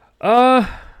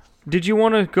 Did you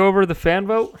want to go over the fan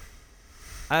vote?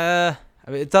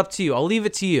 It's up to you. I'll leave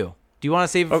it to you. Do you want to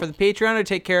save it for the Patreon or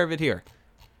take care of it here?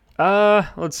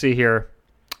 Let's see here.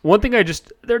 One thing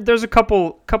there's a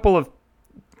couple of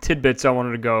tidbits I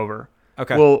wanted to go over.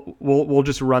 Okay. We'll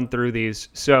just run through these.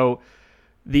 So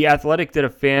The Athletic did a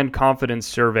fan confidence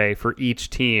survey for each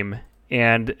team,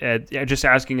 and just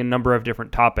asking a number of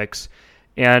different topics.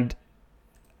 And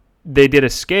they did a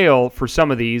scale for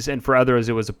some of these, and for others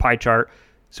it was a pie chart.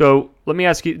 So let me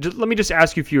just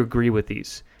ask you if you agree with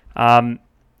these.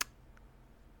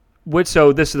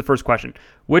 So this is the first question.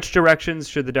 Which directions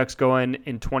should the Ducks go in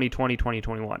 2020,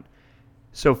 2021?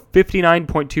 So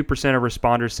 59.2% of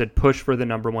responders said push for the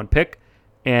number one pick,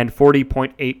 and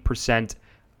 40.8%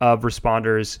 of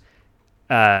responders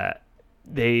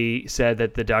they said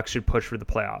that the Ducks should push for the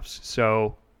playoffs.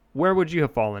 So where would you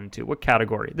have fallen into? What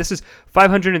category? This is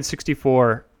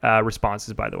 564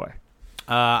 responses, by the way.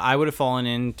 I would have fallen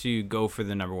in to go for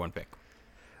the number one pick.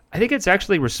 I think it's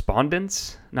actually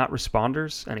respondents, not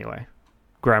responders. Anyway,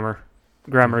 grammar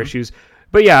issues.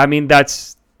 But yeah, I mean,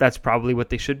 that's probably what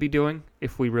they should be doing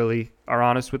if we really are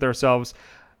honest with ourselves.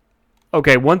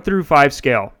 Okay, 1 through 5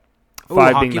 scale.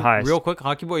 5 being the highest. Real quick,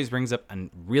 Hockey Boys brings up a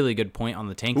really good point on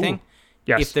the tank thing.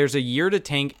 Yes. If there's a year to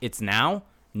tank, it's now.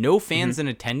 No fans in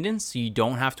attendance, so you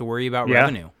don't have to worry about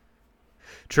revenue.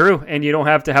 True, and you don't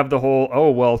have to have the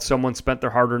whole, someone spent their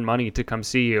hard-earned money to come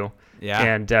see you,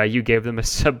 and you gave them a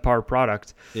subpar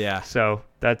product. Yeah. So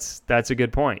that's a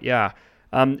good point, yeah.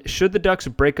 Should the Ducks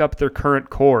break up their current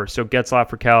core, so Getzlaf,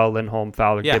 Rakell, Lindholm,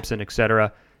 Fowler, Gibson,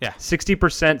 etc.? Yeah.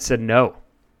 60% said no.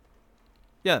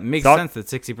 Yeah, it makes sense that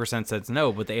 60% says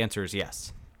no, but the answer is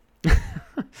yes.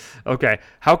 Okay.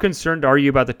 How concerned are you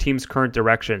about the team's current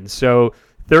direction? So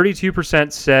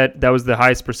 32% said that was the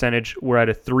highest percentage. We're at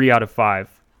a 3 out of 5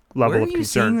 level of concern. Where are you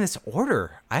seeing this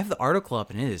order? I have the article up,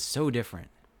 and it is so different.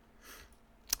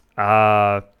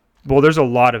 Well, there's a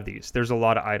lot of these. There's a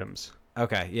lot of items.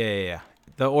 Okay, yeah.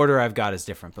 The order I've got is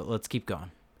different, but let's keep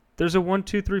going. There's a 1,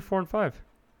 2, 3, 4, and 5.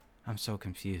 I'm so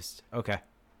confused. Okay.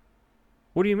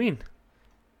 What do you mean?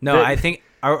 No, I think...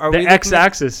 Are the we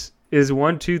x-axis is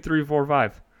 1, 2, 3, 4,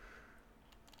 5.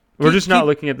 We're just not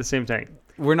looking at the same thing.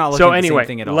 We're not looking at the same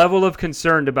thing at all. Level of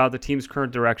concern about the team's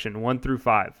current direction, 1 through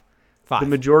 5. 5. The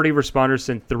majority of responders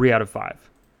said 3 out of 5.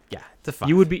 Yeah, it's a 5.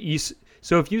 You would be...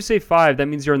 So if you say 5, that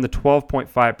means you're in the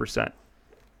 12.5%.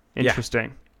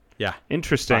 Interesting. Yeah.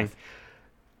 Interesting. 5.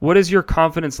 What is your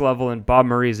confidence level in Bob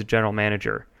Murray as a general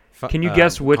manager? Can you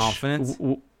guess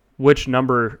which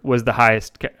number was the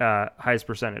highest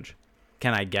percentage?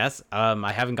 Can I guess?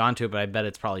 I haven't gone to it, but I bet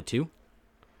it's probably 2.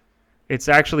 It's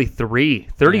actually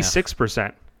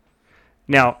 36%.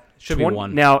 Now, should be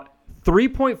 1. Now,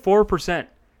 3.4%,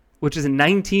 which is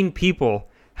 19 people,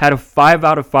 had a 5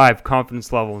 out of 5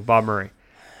 confidence level in Bob Murray.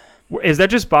 Is that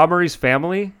just Bob Murray's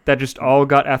family that just all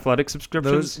got athletic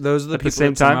subscriptions? Those are the at people the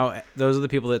same time. Those are the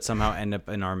people that somehow end up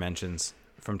in our mentions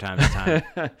from time to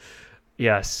time.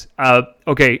 Yes.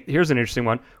 Okay. Here's an interesting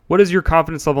one. What is your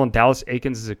confidence level in Dallas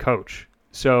Eakins as a coach?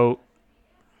 So,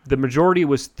 the majority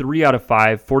was 3 out of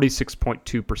 5,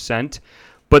 46.2%,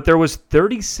 but there was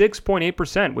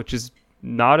 36.8%, which is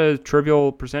not a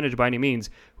trivial percentage by any means,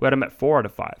 who had him at 4 out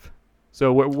of 5.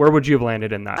 So, where would you have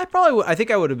landed in that? I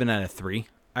think I would have been at a 3.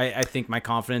 I think my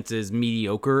confidence is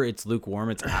mediocre. It's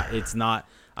lukewarm. It's not.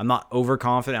 I'm not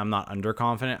overconfident. I'm not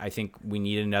underconfident. I think we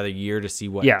need another year to see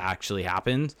what actually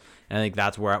happens, and I think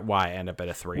that's why I end up at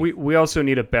a 3. We also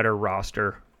need a better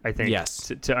roster, I think,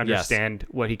 to understand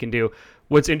what he can do.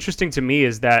 What's interesting to me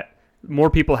is that more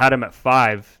people had him at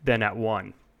 5 than at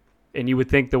 1, and you would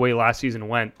think the way last season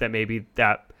went that maybe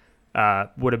that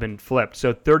would have been flipped.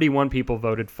 So 31 people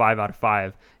voted 5 out of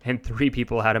 5, and 3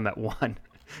 people had him at 1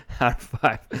 out of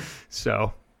 5.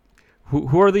 So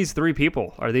who are these 3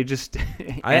 people? Are they just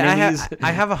enemies?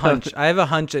 I have a hunch. I have a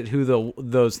hunch at who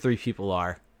those 3 people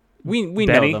are. We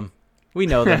know them. We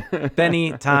know them.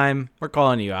 Benny, Time, we're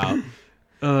calling you out.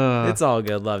 It's all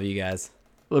good. Love you guys.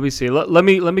 Let me see. Let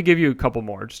me give you a couple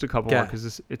more, just a couple more,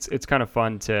 because it's kind of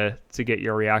fun to get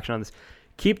your reaction on this.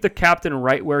 Keep the captain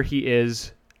right where he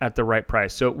is at the right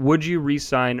price. So would you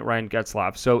re-sign Ryan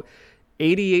Getzlaf? So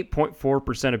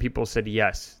 88.4% of people said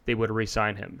yes, they would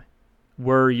re-sign him.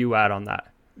 Where are you at on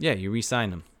that? Yeah, you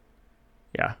re-sign him.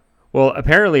 Yeah. Well,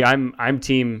 apparently I'm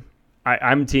team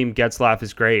Getzlaf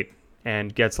is great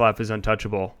and Getzlaf is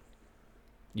untouchable.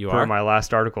 You per are? my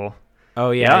last article.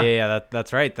 Oh yeah.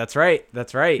 That's right.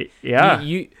 Yeah.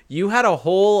 You had a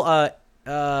whole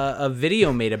a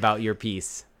video made about your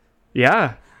piece.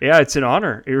 Yeah, it's an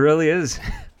honor. It really is.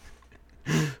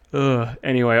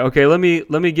 Anyway, okay, let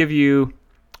me give you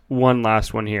one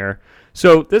last one here.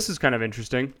 So this is kind of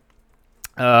interesting.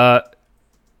 Let's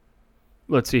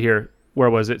see here. Where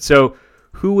was it? So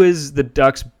who is the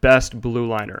Ducks' best blue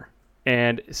liner?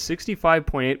 And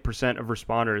 65.8% of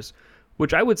responders,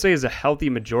 which I would say is a healthy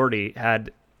majority,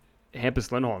 had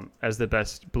Hampus Lindholm as the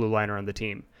best blue liner on the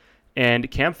team. And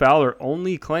Cam Fowler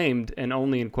only claimed, and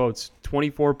only in quotes,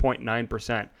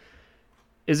 24.9%.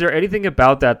 Is there anything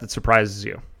about that surprises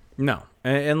you? No,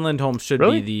 and Lindholm should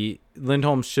be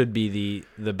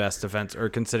the best defense, or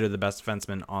considered the best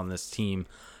defenseman on this team.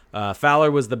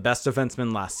 Fowler was the best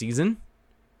defenseman last season.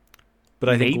 But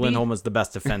I think Maybe? Lindholm was the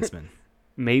best defenseman.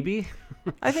 Maybe.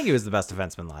 I think he was the best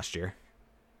defenseman last year.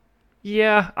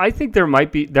 Yeah, I think there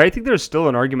might be. I think there's still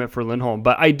an argument for Lindholm,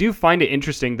 but I do find it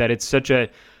interesting that it's such a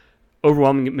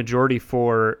overwhelming majority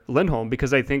for Lindholm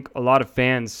because I think a lot of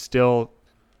fans still,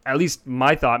 at least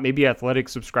my thought, maybe Athletic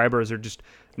subscribers are just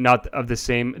not of the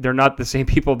same. They're not the same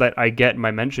people that I get in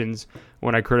my mentions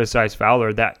when I criticize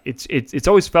Fowler. That it's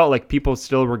always felt like people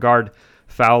still regard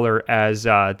Fowler as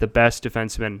the best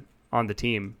defenseman on the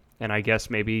team, and I guess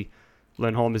maybe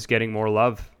Lindholm is getting more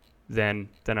love than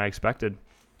I expected.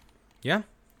 Yeah,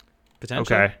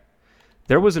 potentially. Okay.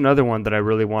 There was another one that I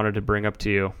really wanted to bring up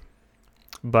to you,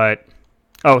 but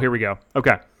here we go.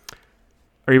 Okay.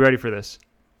 Are you ready for this?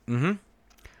 Mm-hmm.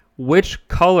 Which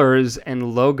colors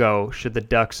and logo should the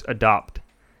Ducks adopt?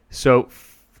 So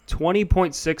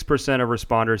 20.6% of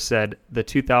responders said the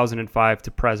 2005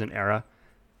 to present era,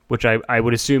 which I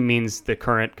would assume means the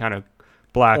current kind of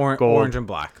black, gold. Orange and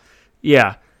black.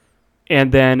 Yeah.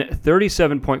 And then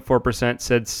 37.4%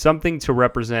 said something to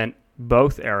represent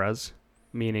both eras,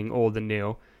 meaning old and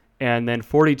new. And then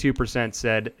 42%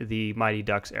 said the Mighty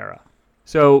Ducks era.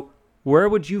 So where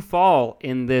would you fall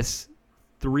in this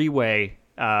three-way,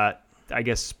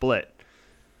 split?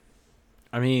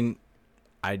 I mean,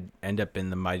 I'd end up in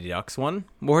the Mighty Ducks one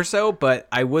more so, but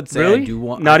I would say Really? I do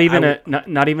want not even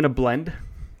a blend.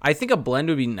 I think a blend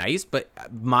would be nice, but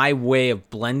my way of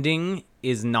blending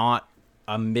is not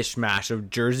a mishmash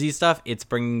of jersey stuff. It's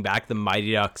bringing back the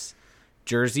Mighty Ducks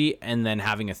jersey and then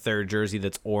having a third jersey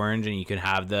that's orange, and you can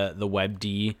have the Web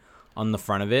D on the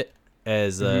front of it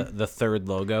as the third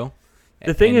logo.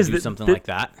 The thing is do that something like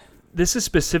that. This is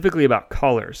specifically about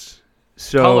colors.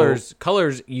 So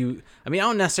colors. I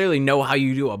don't necessarily know how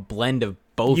you do a blend of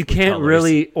both. You can't colors.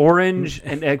 really orange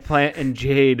and eggplant and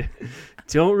jade.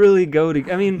 Don't really go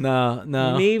to. I mean, no.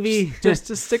 Maybe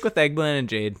just stick with eggplant and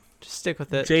jade. Just stick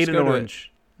with it. Jade and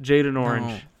orange. Jade and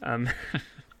orange.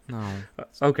 No.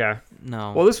 Okay.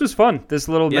 No. Well, this was fun. This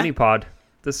little mini pod.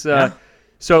 This.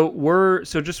 So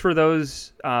just for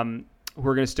those who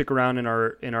are going to stick around in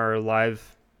our live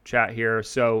chat here.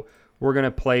 So we're going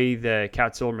to play the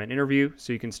Cat Silverman interview.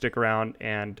 So you can stick around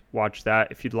and watch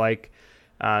that if you'd like.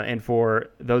 And for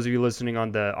those of you listening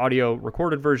on the audio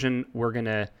recorded version, we're going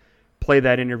to play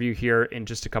that interview here in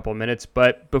just a couple of minutes.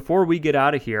 But before we get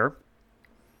out of here,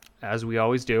 as we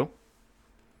always do, a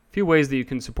few ways that you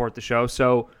can support the show.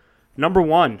 So number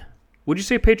one, would you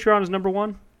say Patreon is number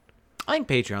one? I think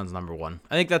Patreon's number one.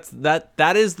 I think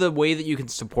that is the way that you can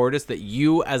support us, that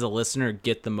you as a listener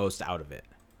get the most out of it.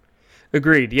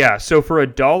 Agreed. Yeah. So for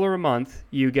 $1 a month,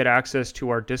 you get access to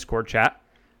our Discord chat,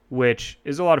 which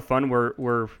is a lot of fun.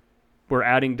 We're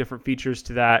adding different features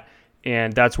to that,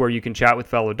 and that's where you can chat with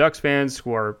fellow Ducks fans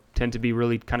who tend to be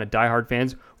really kind of diehard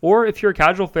fans, or if you're a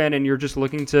casual fan and you're just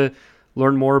looking to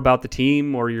learn more about the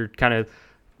team, or you're kind of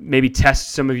maybe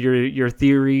test some of your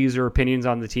theories or opinions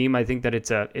on the team. I think that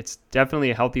it's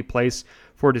definitely a healthy place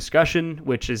for discussion,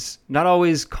 which is not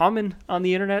always common on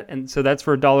the internet. And so that's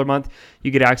for $1 a month.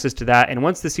 You get access to that. And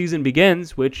once the season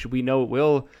begins, which we know it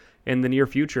will in the near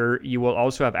future, you will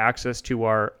also have access to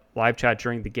our live chat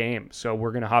during the game. So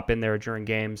we're going to hop in there during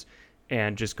games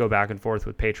and just go back and forth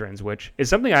with patrons, which is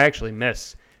something I actually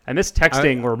miss. I miss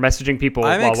texting or messaging people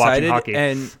while watching hockey.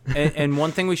 And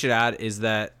one thing we should add is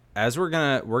that as we're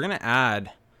gonna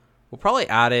add, we'll probably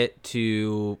add it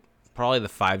to probably the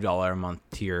 $5 a month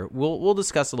tier. We'll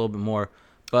discuss a little bit more,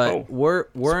 but we're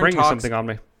in talks. Something on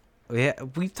me. Yeah,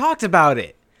 we've talked about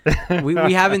it.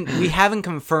 we haven't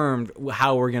confirmed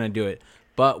how we're gonna do it,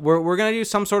 but we're gonna do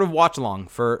some sort of watch along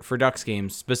for Ducks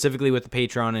games, specifically with the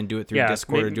Patreon, and do it through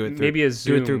Discord, or do it through maybe a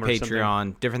Zoom, do it through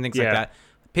Patreon, different things like that.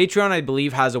 Patreon, I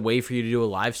believe, has a way for you to do a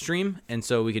live stream, and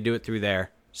so we could do it through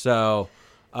there. So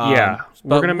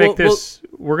we're gonna make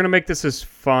this as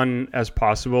fun as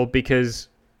possible, because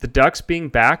the Ducks being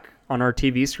back on our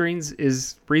TV screens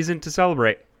is reason to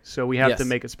celebrate. So we have to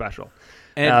make it special.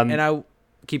 And I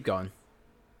keep going.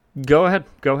 Go ahead.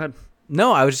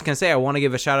 No, I was just gonna say I want to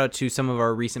give a shout out to some of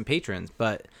our recent patrons,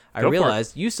 but I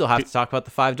realized you still have to talk about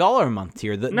the $5 a month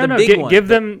tier. The big one.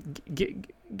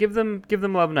 Give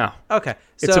them love now. Okay,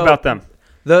 it's about them.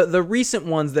 The recent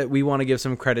ones that we want to give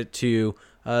some credit to,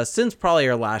 since probably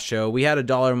our last show, we had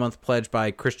 $1 a month pledge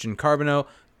by Christian Carbonneau.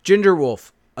 Ginger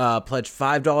Wolf pledged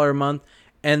 $5 a month.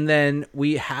 And then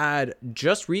we had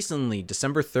just recently,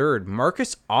 December 3rd,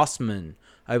 Marcus Osman,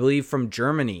 I believe from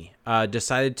Germany,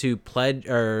 decided to pledge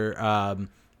or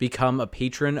become a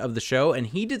patron of the show. And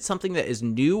he did something that is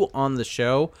new on the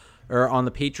show, or on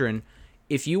the Patreon.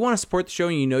 If you want to support the show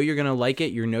and you know you're going to like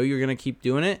it, you know you're going to keep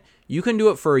doing it, you can do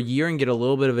it for a year and get a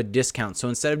little bit of a discount. So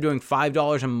instead of doing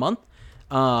 $5 a month,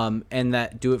 and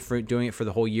that doing it for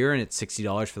the whole year, and it's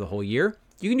 $60 for the whole year.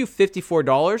 You can do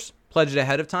 $54, pledge it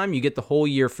ahead of time. You get the whole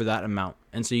year for that amount,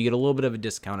 and so you get a little bit of a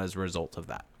discount as a result of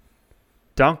that.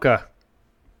 Danke.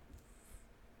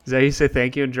 Is that how you say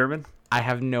thank you in German? I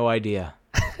have no idea.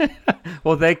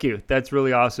 Well, thank you. That's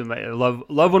really awesome. I love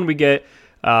when we get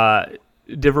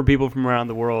different people from around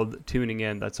the world tuning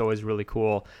in. That's always really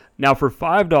cool. Now, for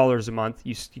 $5 a month,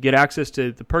 you get access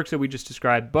to the perks that we just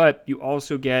described, but you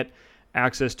also get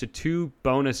access to 2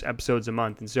 bonus episodes a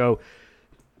month. And so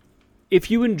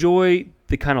if you enjoy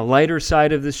the kind of lighter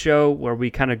side of the show where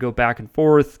we kind of go back and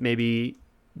forth, maybe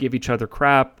give each other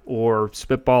crap or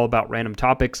spitball about random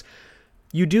topics,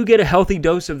 you do get a healthy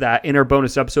dose of that in our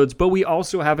bonus episodes, but we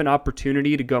also have an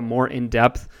opportunity to go more in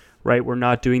depth, right? We're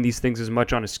not doing these things as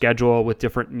much on a schedule with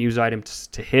different news items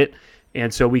to hit.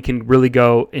 And so we can really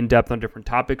go in depth on different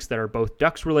topics that are both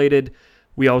Ducks related.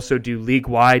 We also do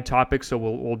league-wide topics. So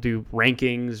we'll do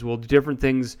rankings. We'll do different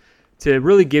things to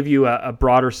really give you a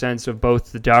broader sense of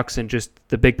both the Ducks and just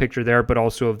the big picture there, but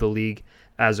also of the league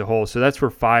as a whole. So that's for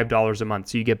 $5 a month.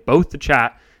 So you get both the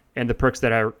chat and the perks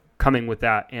that are coming with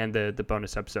that and the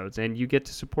bonus episodes. And you get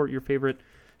to support your favorite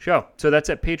show. So that's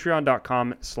at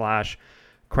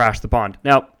patreon.com/crashthepond.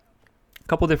 Now, a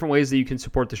couple different ways that you can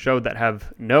support the show that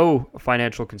have no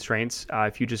financial constraints.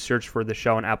 If you just search for the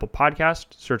show on Apple Podcast,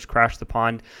 search Crash the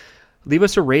Pond, leave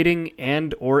us a rating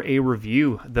and or a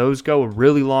review. Those go a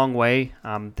really long way.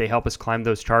 They help us climb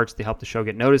those charts. They help the show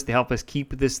get noticed. They help us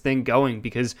keep this thing going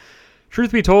because,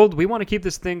 truth be told, we want to keep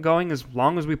this thing going as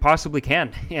long as we possibly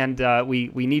can. And we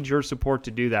need your support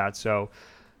to do that. So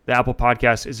the Apple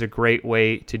Podcast is a great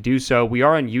way to do so. We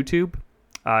are on YouTube,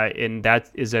 and that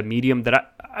is a medium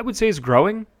that I would say is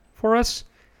growing for us.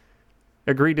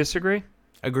 Agree, disagree?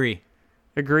 Agree.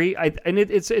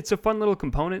 It's a fun little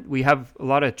component. We have a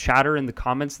lot of chatter in the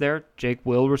comments there. Jake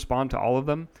will respond to all of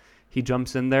them. He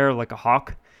jumps in there like a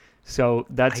hawk. So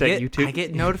that's at YouTube. I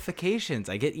get notifications.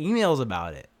 I get emails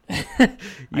about it.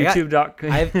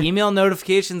 YouTube.com. I have email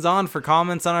notifications on for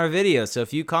comments on our videos. So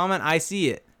if you comment, I see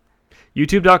it.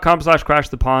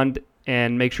 YouTube.com/crashthepond,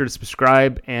 and make sure to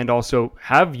subscribe and also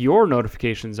have your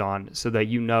notifications on so that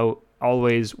you know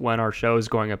always when our show is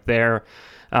going up there.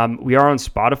 We are on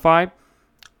Spotify.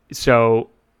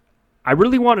 So I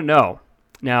really want to know,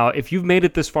 now, if you've made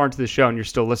it this far into the show and you're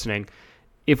still listening,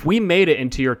 if we made it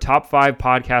into your top 5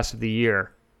 podcasts of the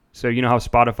year, so you know how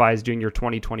Spotify is doing your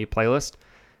 2020 playlist,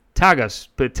 tag us.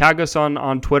 But tag us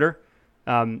on Twitter,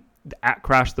 at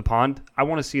Crash the Pond. I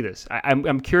want to see this.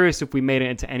 I'm curious if we made it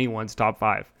into anyone's top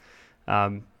 5.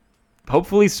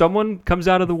 Hopefully someone comes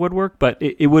out of the woodwork, but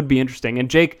it would be interesting. And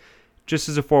Jake, just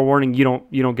as a forewarning, you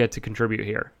don't get to contribute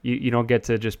here. You don't get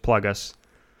to just plug us.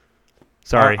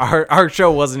 Sorry. Our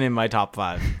show wasn't in my top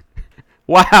 5.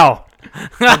 Wow.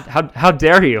 How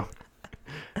dare you?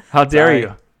 How dare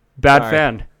you? Bad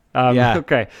fan. Yeah.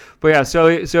 Okay. But yeah, so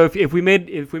if we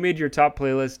made your top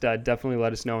playlist, definitely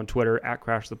let us know on Twitter at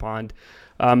Crash the Pond.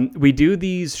 We do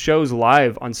these shows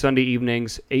live on Sunday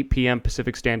evenings, 8 p.m.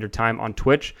 Pacific Standard Time on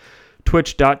Twitch,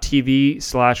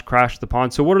 twitch.tv/Crash the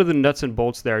Pond. So what are the nuts and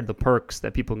bolts there, the perks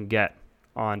that people can get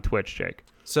on Twitch, Jake?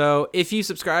 So if you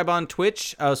subscribe on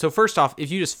Twitch, so first off,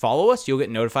 if you just follow us, you'll get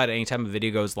notified anytime a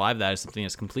video goes live. That is something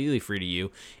that's completely free to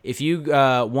you. If you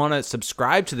want to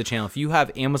subscribe to the channel, if you have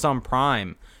Amazon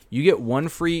Prime, you get one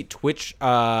free Twitch,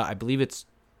 I believe it's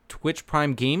Twitch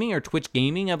Prime Gaming or Twitch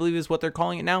Gaming, I believe is what they're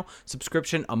calling it now,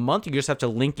 subscription a month. You just have to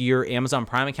link your Amazon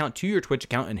Prime account to your Twitch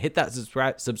account and hit that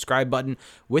subscribe button.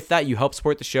 With that, you help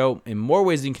support the show in more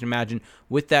ways than you can imagine.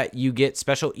 With that, you get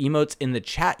special emotes in the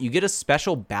chat. You get a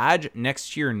special badge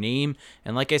next to your name.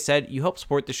 And like I said, you help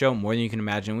support the show more than you can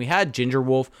imagine. We had Ginger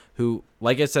Wolf, who,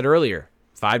 like I said earlier,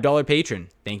 $5 patron.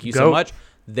 Thank you so much.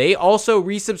 They also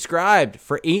resubscribed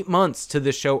for 8 months to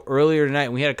the show earlier tonight.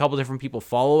 And we had a couple different people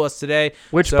follow us today.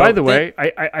 Which, by the way,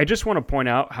 I just want to point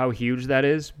out how huge that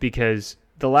is, because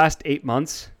the last 8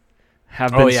 months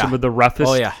have been some of the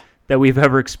roughest that we've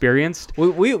ever experienced.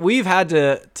 We've had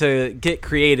to get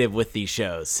creative with these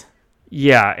shows.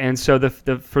 Yeah, and so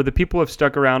for the people who have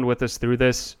stuck around with us through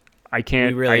this, I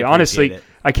can't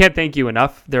thank you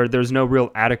enough. There's no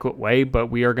real adequate way, but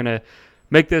we are going to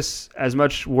make this as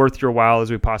much worth your while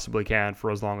as we possibly can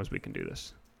for as long as we can do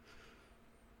this.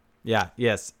 Yeah,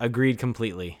 yes, agreed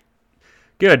completely.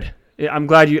 Good. I'm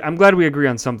glad we agree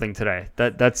on something today.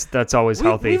 That's always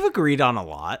healthy. We've agreed on a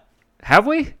lot. Have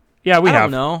we? Yeah, we have. I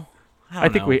don't know. I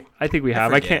think we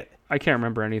have. I can't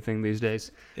remember anything these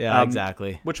days. Yeah,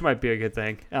 exactly. Which might be a good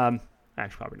thing. Actually,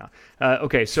 probably not.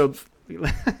 Okay, so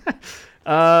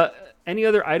any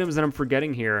other items that I'm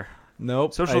forgetting here?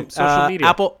 Nope. Social media.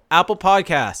 Apple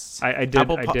Podcasts. I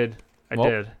did. I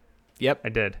did. Yep. I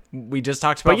did. We just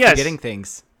talked about yes. forgetting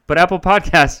things. But Apple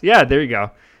Podcasts, yeah, there you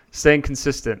go. Staying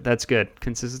consistent. That's good.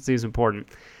 Consistency is important.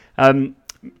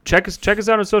 Check us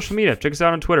out on social media. Check us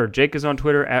out on Twitter. Jake is on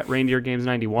Twitter at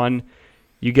ReindeerGames91.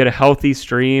 You get a healthy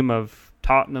stream of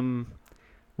Tottenham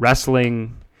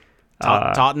wrestling.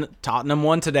 Tottenham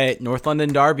won today. North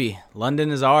London Derby. London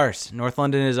is ours. North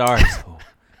London is ours. Oh,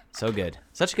 so good.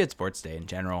 Such a good sports day in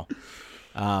general.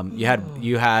 You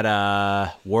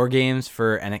had War Games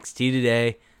for NXT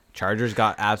today. Chargers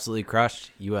got absolutely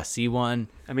crushed. USC won.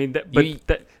 I mean,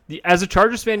 as a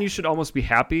Chargers fan, you should almost be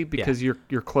happy because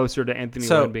you're closer to Anthony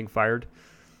Lynn being fired.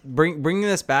 Bringing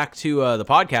this back to the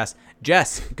podcast,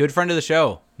 Jess, good friend of the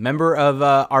show, member of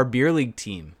our beer league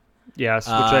team. Yes,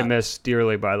 which I miss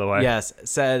dearly, by the way. Yes,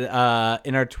 said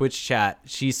in our Twitch chat,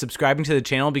 she's subscribing to the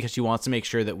channel because she wants to make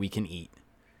sure that we can eat.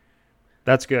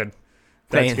 That's good.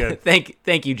 That's good.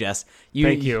 Thank you, Jess.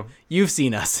 Thank you. You've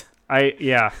seen us.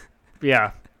 Yeah.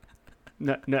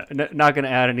 No, not going to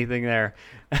add anything there.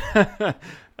 I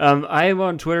am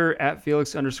on Twitter at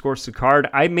Felix_Sicard.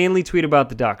 I mainly tweet about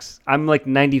the Ducks. I'm like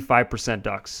 95%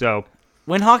 Ducks. So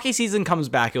when hockey season comes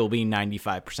back, it will be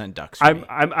 95% Ducks.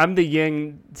 I'm the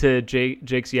yin to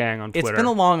Jake's yang on Twitter. It's been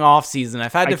a long off season.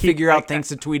 I've had to figure out things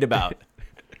to tweet about.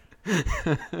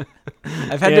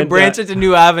 I've had to branch into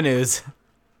new avenues.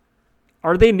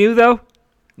 Are they new though?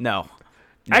 No.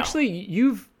 Actually,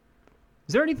 is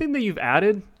there anything that you've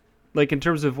added? Like in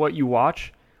terms of what you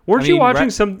watch, weren't you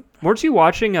watching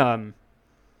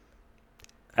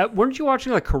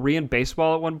like Korean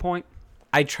baseball at one point?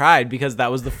 I tried because that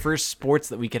was the first sports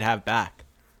that we could have back.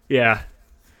 Yeah.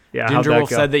 Ginger Wolf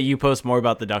said that you post more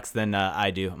about the Ducks than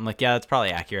I do. I'm like, yeah, that's probably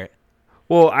accurate.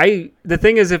 Well, the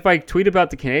thing is, if I tweet about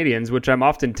the Canadians, which I'm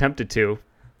often tempted to,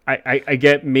 I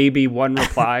get maybe one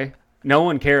reply. No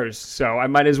one cares, so I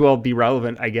might as well be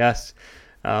relevant, I guess.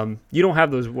 You don't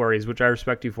have those worries, which I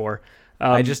respect you for.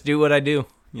 I just do what I do,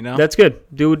 you know? That's good.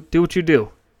 Do what you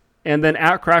do. And then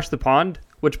at Crash the Pond,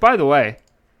 which, by the way,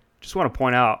 just want to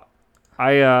point out,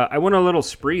 I went a little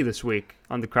spree this week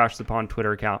on the Crash the Pond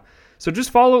Twitter account. So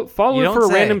just follow for a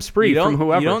random spree from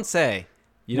whoever. You don't say.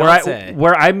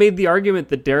 Where I made the argument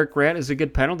that Derek Grant is a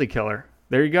good penalty killer.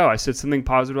 There you go. I said something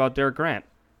positive about Derek Grant.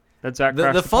 That's at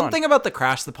Crash the Pond. The fun thing about the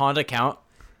Crash the Pond account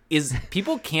is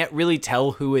people can't really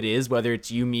tell who it is, whether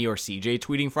it's you, me, or CJ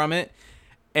tweeting from it.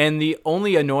 And the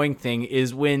only annoying thing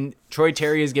is when Troy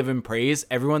Terry is given praise,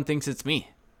 everyone thinks it's me.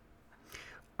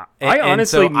 I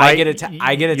get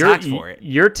attacked for it.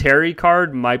 Your Terry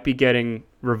card might be getting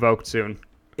revoked soon.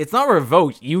 It's not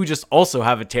revoked. You just also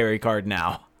have a Terry card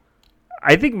now.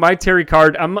 I think my Terry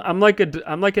card. I'm like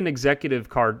an executive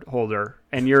card holder,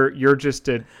 and you're just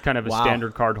a kind of a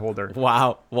standard card holder.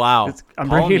 Wow. I'm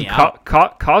bringing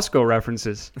Costco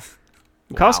references.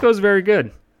 Wow. Costco is very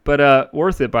good, but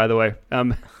worth it, by the way.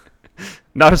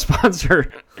 Not a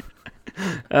sponsor.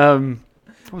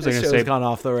 What was I going to say? Gone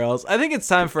off the rails. I think it's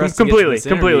time for us completely, to get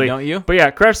to this interview, don't you? But yeah,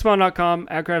 CrashSpawn.com,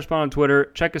 at CrashSpawn on Twitter.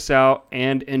 Check us out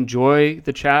and enjoy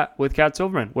the chat with Kat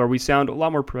Silverman, where we sound a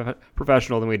lot more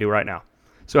professional than we do right now.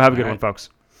 So have a good one, folks.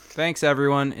 Thanks,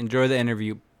 everyone. Enjoy the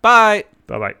interview. Bye.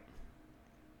 Bye-bye.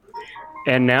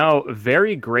 And now,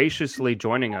 very graciously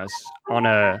joining us on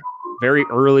a very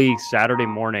early Saturday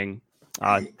morning,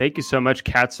 thank you so much,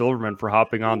 Kat Silverman, for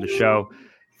hopping on the show.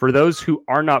 For those who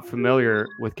are not familiar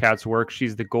with Kat's work,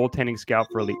 she's the goaltending scout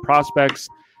for Elite Prospects.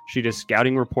 She does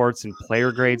scouting reports and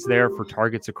player grades there for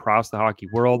targets across the hockey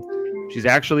world. She's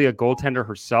actually a goaltender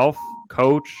herself,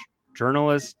 coach,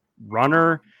 journalist,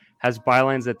 runner, has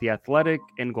bylines at The Athletic,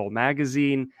 In Goal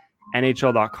Magazine,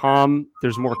 NHL.com.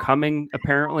 There's more coming,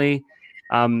 apparently.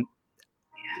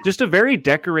 Just a very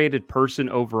decorated person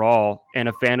overall and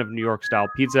a fan of New York-style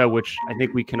pizza, which I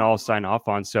think we can all sign off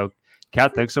on. So,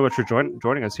 Kat, thanks so much for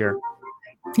joining us here.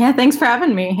 Yeah, thanks for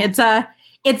having me.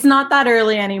 It's not that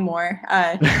early anymore.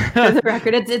 For the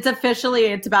record, it's officially,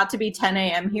 it's about to be 10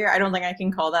 a.m. here. I don't think I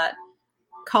can call that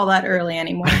early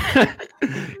anymore.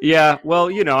 Yeah, well,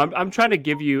 I'm trying to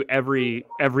give you every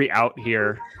out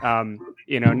here,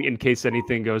 in case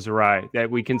anything goes awry, that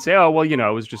we can say, oh, well,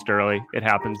 it was just early. It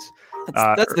happens.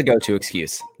 That's the go-to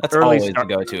excuse. That's always the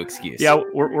go-to excuse. Yeah,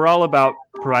 we're all about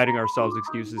providing ourselves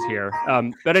excuses here.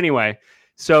 But anyway,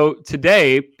 so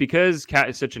today, because Kat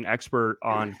is such an expert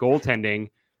on goaltending,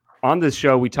 on this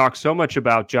show, we talk so much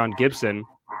about John Gibson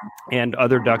and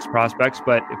other Ducks prospects,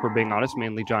 but if we're being honest,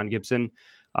 mainly John Gibson,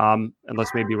 unless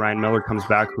maybe Ryan Miller comes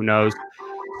back, who knows.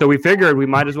 So we figured we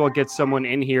might as well get someone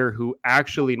in here who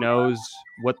actually knows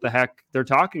what the heck they're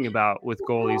talking about with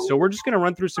goalies. So we're just going to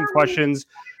run through some questions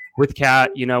with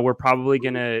Kat. We're probably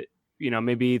going to,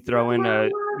 maybe throw in a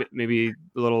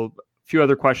little few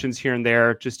other questions here and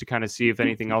there just to kind of see if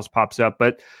anything else pops up.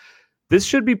 But this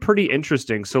should be pretty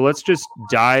interesting. So let's just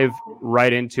dive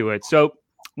right into it. So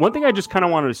one thing I just kind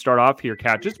of wanted to start off here,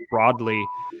 Kat, just broadly,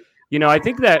 I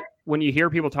think that when you hear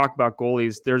people talk about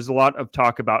goalies, there's a lot of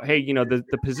talk about, hey,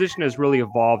 the position has really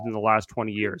evolved in the last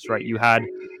 20 years, right? You had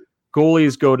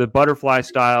goalies go to butterfly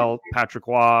style, Patrick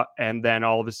Roy, and then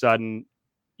all of a sudden,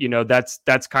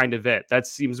 that's kind of it. That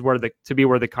seems where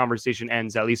the conversation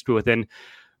ends, at least within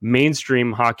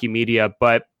mainstream hockey media.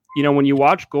 But, when you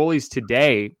watch goalies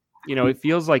today, it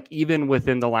feels like even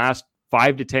within the last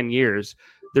 5 to 10 years,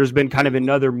 there's been kind of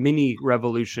another mini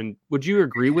revolution. Would you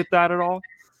agree with that at all?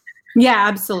 Yeah,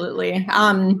 absolutely.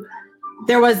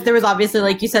 There was obviously,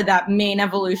 like you said, that main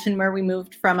evolution where we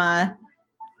moved from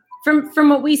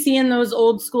what we see in those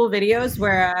old school videos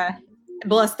where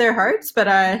bless their hearts, but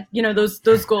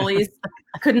those goalies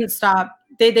couldn't stop.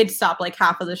 They'd stop like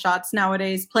half of the shots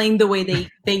nowadays, playing the way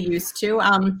they used to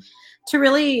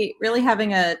really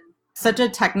having such a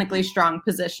technically strong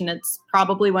position. It's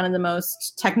probably one of the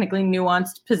most technically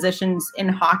nuanced positions in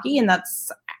hockey, and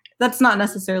that's not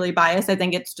necessarily biased. I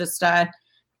think it's just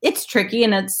it's tricky,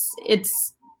 and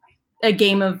it's a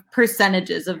game of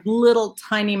percentages, of little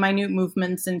tiny minute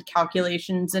movements and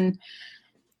calculations,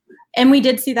 and we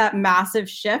did see that massive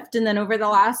shift. And then over the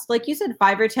last, like you said,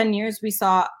 5 or 10 years, we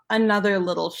saw another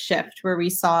little shift where we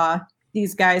saw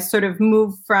these guys sort of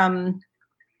move from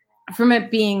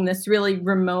it being this really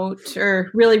remote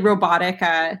or really robotic,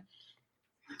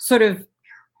 sort of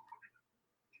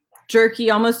jerky,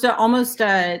 almost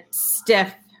a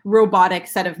stiff robotic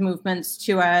set of movements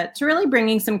to really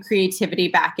bringing some creativity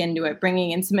back into it,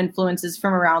 bringing in some influences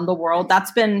from around the world.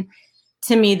 That's been,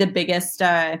 to me, the biggest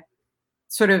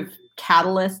sort of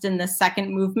catalyst in the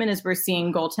second movement, is we're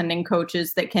seeing goaltending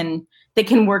coaches that can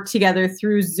work together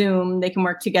through Zoom. They can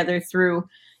work together through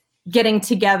getting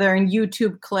together and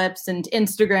YouTube clips and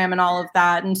Instagram and all of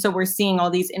that. And so we're seeing all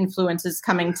these influences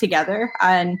coming together,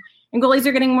 and goalies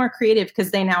are getting more creative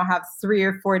because they now have 3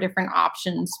 or 4 different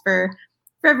options for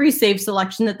every save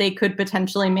selection that they could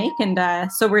potentially make.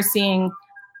 And so we're seeing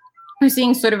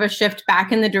sort of a shift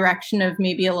back in the direction of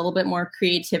maybe a little bit more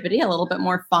creativity, a little bit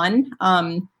more fun.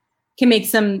 Can make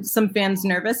some fans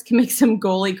nervous, can make some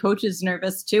goalie coaches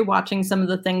nervous too, watching some of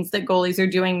the things that goalies are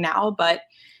doing now. But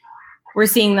we're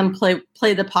seeing them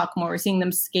play the puck more. We're seeing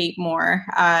them skate more.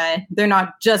 They're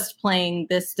not just playing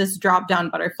this drop down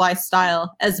butterfly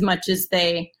style as much as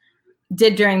they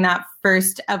did during that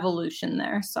first evolution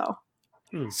there.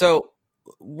 So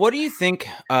what do you think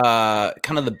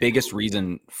kind of the biggest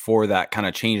reason for that kind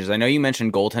of changes? I know you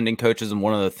mentioned goaltending coaches, and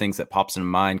one of the things that pops in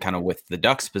mind kind of with the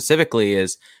Ducks specifically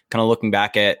is kind of looking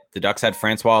back at the Ducks had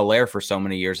Francois Allaire for so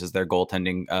many years as their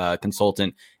goaltending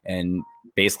consultant, and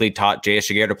basically taught J.S.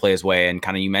 Giguère to play his way. And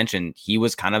kind of, you mentioned he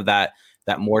was kind of that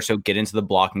more so get into the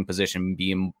blocking position,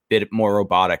 be a bit more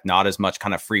robotic, not as much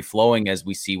kind of free flowing as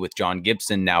we see with John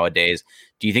Gibson nowadays.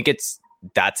 Do you think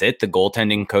that's it, the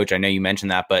goaltending coach? I know you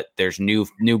mentioned that, but there's new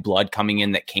blood coming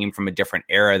in that came from a different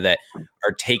era that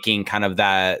are taking kind of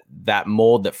that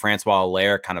mold that Francois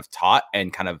Allaire kind of taught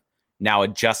and kind of now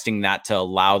adjusting that to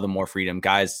allow the more freedom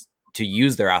guys to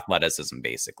use their athleticism,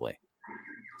 basically.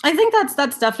 I think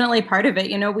that's definitely part of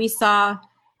it. We saw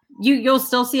you'll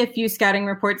still see a few scouting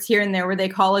reports here and there where they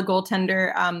call a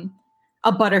goaltender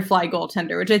a butterfly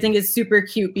goaltender, which I think is super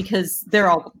cute because they're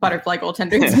all butterfly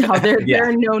goaltenders now. There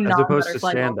are no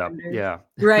non-butterfly goaltenders. Yeah.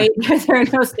 Right. There are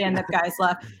no stand-up guys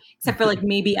left, except for like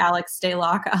maybe Alex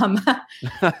Stalock.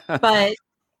 But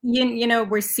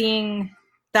we're seeing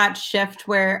that shift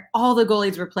where all the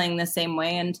goalies were playing the same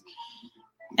way,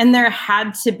 and there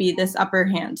had to be this upper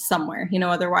hand somewhere.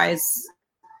 Otherwise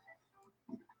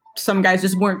some guys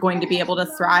just weren't going to be able to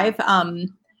thrive.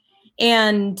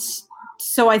 And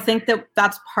so I think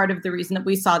that's part of the reason that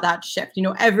we saw that shift.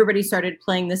 Everybody started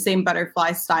playing the same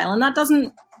butterfly style, and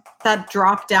that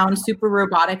drop down super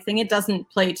robotic thing, it doesn't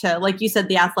play to, like you said,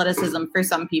 the athleticism for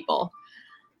some people.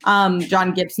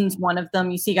 John Gibson's one of them.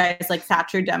 You see guys like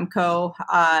Thatcher Demko,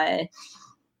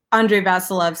 Andrei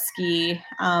Vasilevsky,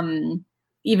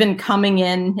 even coming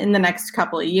in the next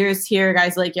couple of years here,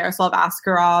 guys like Yaroslav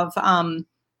Askarov,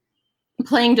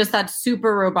 playing just that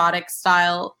super robotic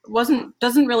style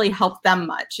doesn't really help them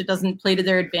much. It doesn't play to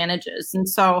their advantages. And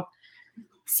so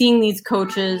seeing these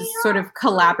coaches sort of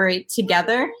collaborate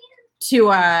together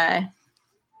to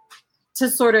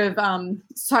sort of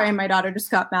sorry, my daughter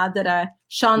just got mad that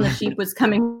Shaun the Sheep was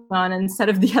coming on instead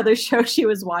of the other show she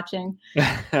was watching.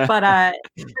 But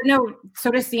no,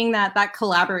 sort of seeing that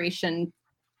collaboration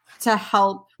to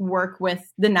help work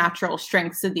with the natural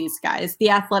strengths of these guys, the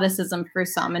athleticism for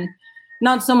some, and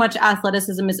not so much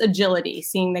athleticism as agility,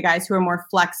 seeing the guys who are more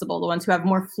flexible, the ones who have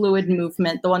more fluid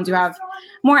movement, the ones who have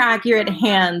more accurate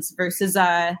hands versus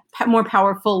more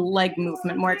powerful leg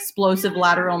movement, more explosive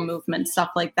lateral movement, stuff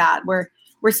like that. We're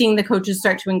seeing the coaches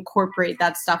start to incorporate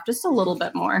that stuff just a little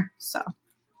bit more. So,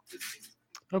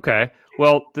 okay.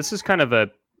 Well, this is kind of a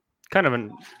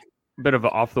bit of an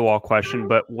off the wall question,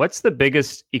 but what's the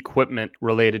biggest equipment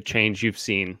related change you've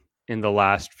seen in the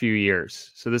last few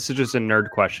years? So this is just a nerd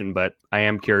question, but I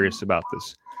am curious about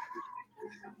this.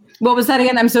 What was that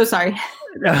again? I'm so sorry.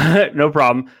 No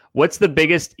problem. What's the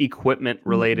biggest equipment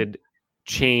related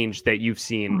change that you've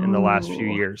seen in the last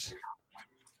few years?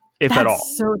 If at all.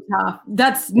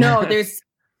 That's so tough. There's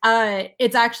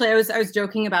it's actually, I was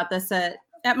joking about this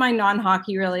at my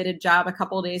non-hockey related job a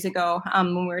couple of days ago,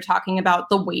 when we were talking about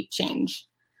the weight change.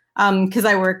 Because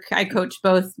I coach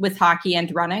both with hockey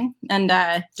and running, and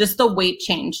just the weight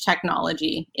change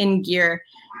technology in gear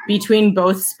between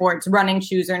both sports. Running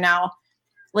shoes are now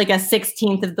like a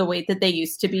 16th of the weight that they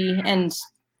used to be, and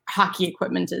hockey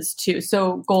equipment is too.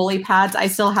 So goalie pads, I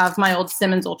still have my old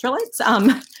Simmons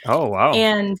Ultralights. Oh wow!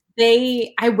 And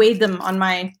I weighed them on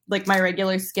my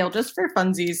regular scale just for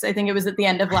funsies. I think it was at the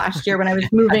end of last year when I was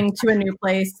moving to a new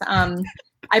place.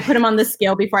 I put them on the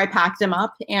scale before I packed them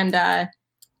up, and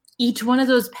each one of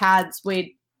those pads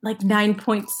weighed like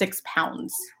 9.6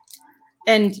 pounds.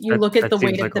 And you look at the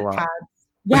weight of the pads.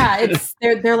 Yeah,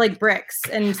 they're like bricks.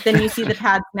 And then you see the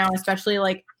pads now, especially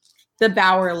like the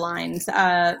Bauer lines.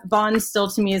 Bond still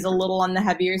to me is a little on the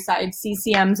heavier side.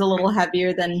 CCM's a little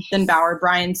heavier than Bauer.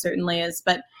 Brian certainly is,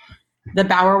 but the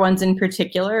Bauer ones in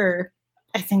particular,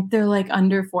 I think they're like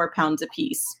under 4 pounds a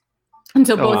piece. And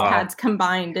so both pads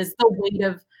combined is the weight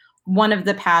of one of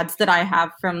the pads that I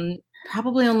have from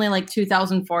probably only like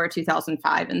 2004 or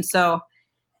 2005. And so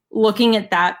looking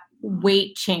at that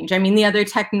weight change, I mean, the other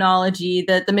technology,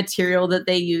 the material that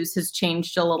they use has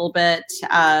changed a little bit.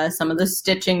 Some of the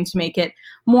stitching to make it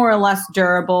more or less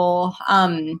durable.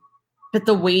 But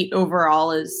the weight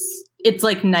overall it's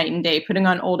like night and day, putting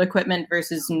on old equipment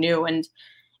versus new. And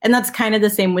that's kind of the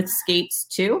same with skates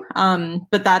too.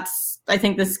 But I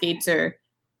think the skates are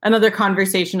another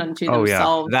conversation unto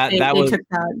themselves. Yeah. They took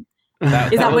that.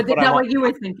 Is that what you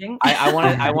were thinking?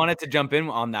 I wanted to jump in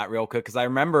on that real quick because I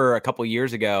remember a couple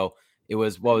years ago, it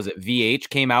was VH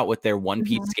came out with their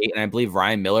one-piece skate, and I believe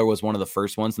Ryan Miller was one of the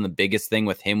first ones. And the biggest thing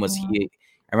with him was I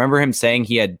remember him saying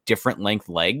he had different length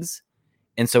legs,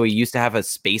 and so he used to have a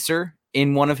spacer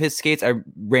in one of his skates. I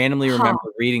randomly remember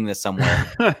reading this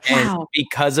somewhere, and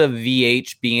because of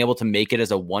VH being able to make it as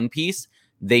a one-piece,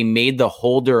 they made the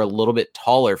holder a little bit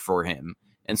taller for him.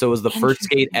 And so it was the first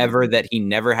skate ever that he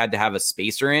never had to have a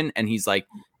spacer in. And he's like,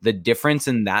 the difference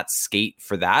in that skate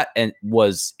for that and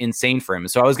was insane for him.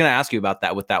 So I was going to ask you about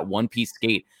that with that one piece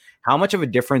skate. How much of a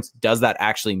difference does that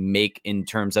actually make in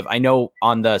terms of, I know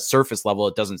on the surface level,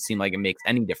 it doesn't seem like it makes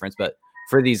any difference, but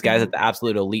for these guys at the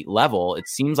absolute elite level, it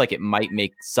seems like it might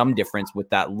make some difference with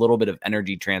that little bit of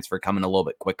energy transfer coming a little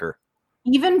bit quicker.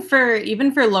 Even for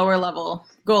lower level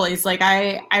goalies, like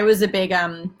I was a big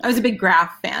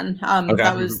Graf fan.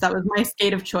 That was my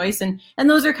skate of choice, and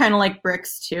those are kind of like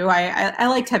bricks too. I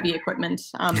liked heavy equipment.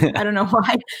 I don't know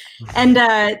why. And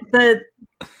the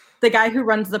guy who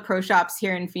runs the pro shops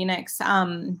here in Phoenix,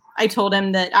 I told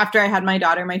him that after I had my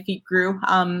daughter, my feet grew.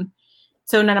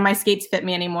 So none of my skates fit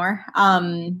me anymore.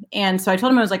 And so I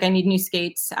told him, I was like, I need new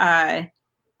skates.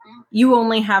 You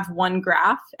only have one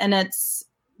Graf, and it's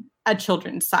a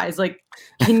children's size. Like,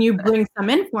 can you bring some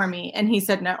in for me? And he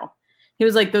said no. He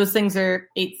was like, those things are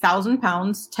 8,000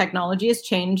 pounds. Technology has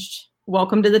changed.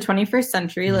 Welcome to the 21st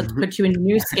century. Let's put you in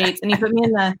new skates. And he put me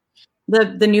in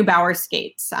the new Bauer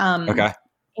skates.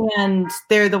 And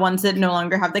they're the ones that no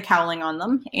longer have the cowling on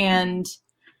them. And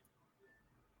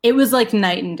it was like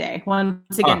night and day.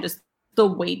 Once again, just the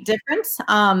weight difference.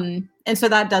 And so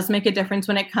that does make a difference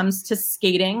when it comes to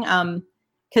skating.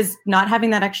 Because not having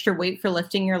that extra weight for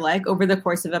lifting your leg over the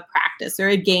course of a practice or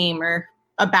a game or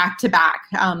a back-to-back,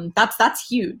 that's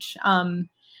huge.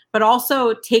 But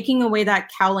also taking away that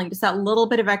cowling, just that little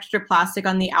bit of extra plastic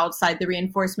on the outside, the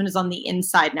reinforcement is on the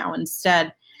inside now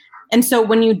instead. And so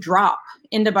when you drop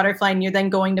into butterfly and you're then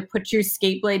going to put your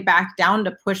skate blade back down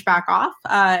to push back off,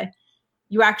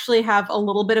 you actually have a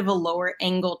little bit of a lower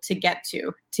angle to get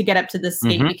up to the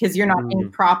skate because you're not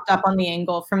being propped up on the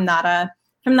angle from that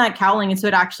cowling. And so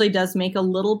it actually does make a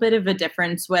little bit of a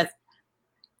difference with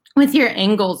your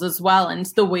angles as well, and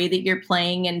the way that you're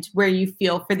playing and where you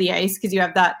feel for the ice, because you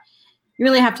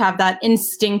really have to have that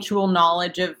instinctual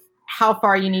knowledge of how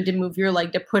far you need to move your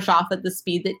leg to push off at the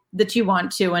speed that you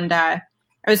want to. And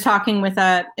I was talking with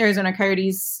Arizona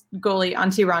Coyotes goalie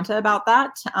Antti Ranta about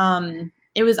that.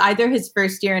 It was either his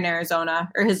first year in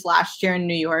Arizona or his last year in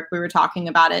New York. We were talking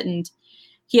about it, and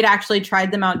he had actually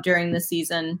tried them out during the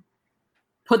season,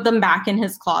 put them back in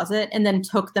his closet, and then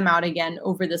took them out again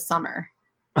over the summer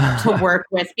to work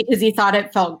with, because he thought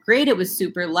it felt great. It was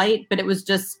super light, but it was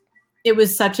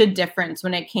such a difference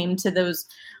when it came to those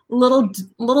little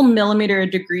millimeter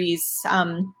degrees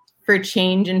for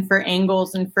change and for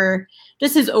angles and for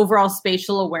just his overall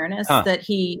spatial awareness, that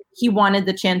he wanted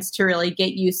the chance to really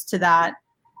get used to that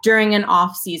during an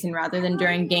off season rather than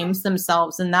during games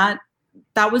themselves. And that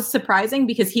was surprising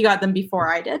because he got them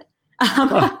before I did.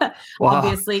 Wow.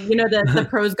 Obviously, the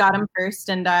pros got him first,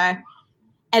 and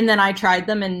then I tried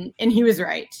them, and he was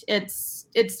right. It's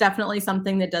definitely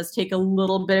something that does take a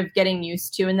little bit of getting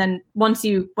used to. And then once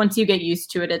you get used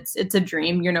to it, it's a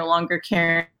dream. You're no longer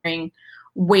carrying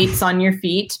weights on your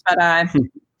feet, but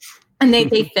and they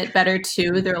fit better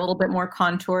too. They're a little bit more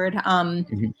contoured.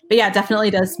 But yeah, it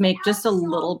definitely does make just a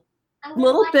little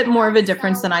bit more of a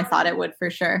difference than I thought it would, for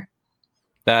sure.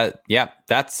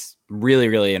 That's really,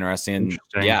 really interesting.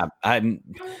 Yeah,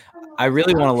 I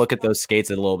really want to look at those skates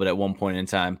a little bit at one point in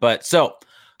time. But so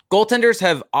goaltenders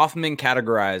have often been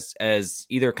categorized as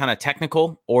either kind of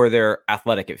technical or they're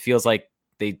athletic. It feels like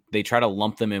they try to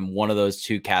lump them in one of those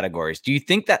two categories. Do you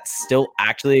think that still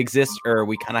actually exists, or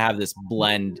we kind of have this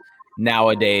blend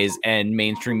nowadays and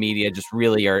mainstream media just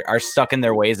really are stuck in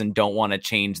their ways and don't want to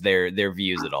change their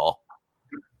views at all?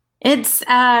 It's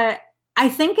I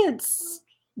think it's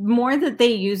more that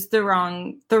they use the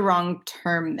wrong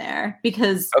term there,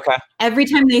 because every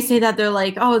time they say that, they're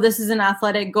like, oh, this is an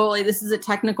athletic goalie, this is a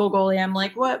technical goalie. I'm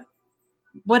like, what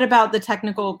about the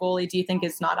technical goalie do you think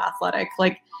is not athletic?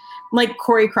 Like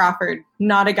Corey Crawford,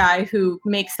 not a guy who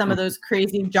makes some of those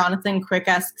crazy Jonathan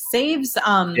Quick-esque saves,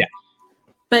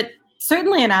 but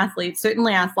certainly an athlete,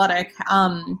 certainly athletic.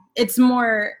 It's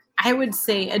more, I would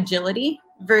say, agility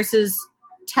versus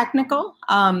technical,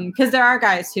 because there are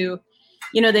guys who,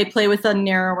 they play with a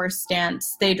narrower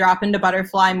stance. They drop into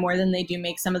butterfly more than they do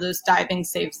make some of those diving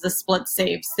saves, the split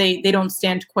saves. They don't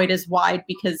stand quite as wide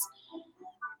because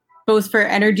both for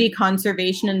energy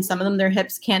conservation, and some of them, their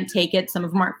hips can't take it. Some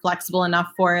of them aren't flexible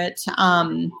enough for it.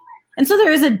 And so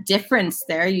there is a difference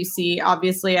there. You see,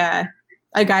 obviously, a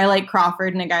guy like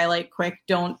Crawford and a guy like Quick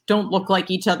don't look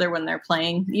like each other when they're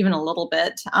playing, even a little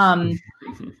bit.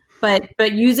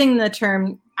 But using the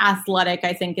term athletic,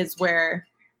 I think, is where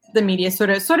the media sort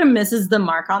of misses the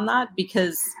mark on that,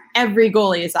 because every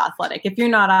goalie is athletic. If you're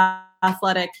not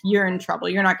athletic, you're in trouble.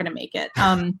 You're not going to make it.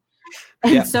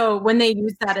 So when they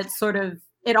use that,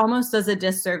 it almost does a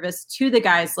disservice to the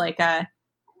guys like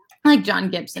John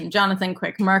Gibson, Jonathan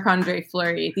Quick, Marc-Andre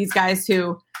Fleury, these guys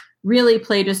who really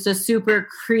play just a super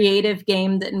creative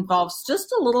game that involves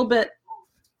just a little bit,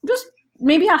 just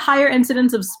maybe a higher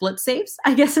incidence of split saves,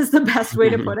 I guess is the best way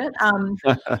to put it.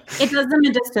 It does them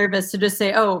a disservice to just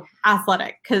say, oh,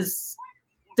 athletic, because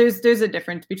there's a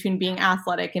difference between being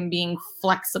athletic and being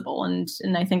flexible. And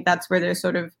I think that's where they're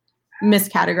sort of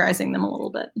miscategorizing them a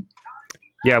little bit.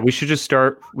 Yeah, we should just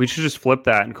flip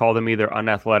that and call them either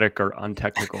unathletic or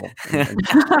untechnical and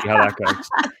see how that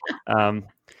goes.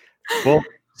 Well,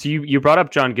 so you brought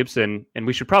up John Gibson, and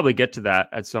we should probably get to that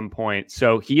at some point.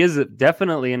 So he is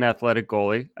definitely an athletic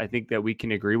goalie. I think that we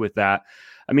can agree with that.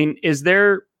 I mean, is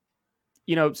there,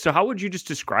 so how would you just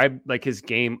describe like his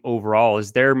game overall?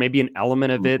 Is there maybe an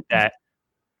element of it that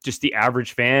just the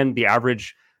average fan, the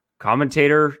average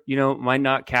commentator, might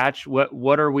not catch?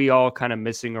 What are we all kind of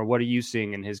missing, or what are you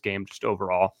seeing in his game just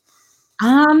overall?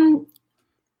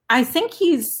 I think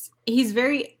he's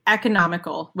very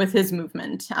economical with his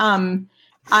movement.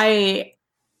 I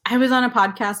was on a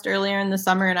podcast earlier in the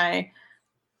summer, and I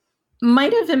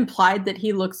might have implied that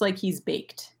he looks like he's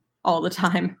baked all the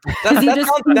time.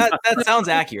 That sounds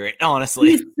accurate,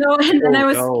 honestly. As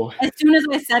soon as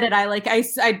I said it,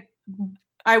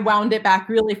 I wound it back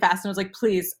really fast and was like,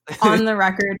 please, on the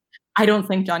record, I don't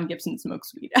think John Gibson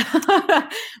smokes weed. I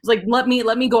was like, let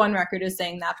me go on record as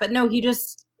saying that. But no, he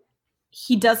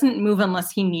doesn't move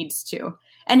unless he needs to.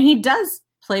 And he does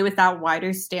play with that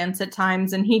wider stance at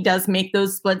times, and he does make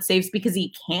those split saves because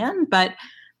he can, but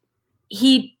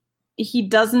he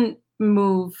doesn't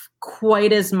move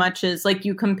quite as much as, like,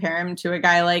 you compare him to a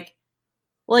guy like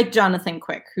Jonathan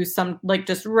Quick, who's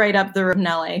just right up the road in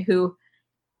LA, who,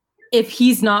 if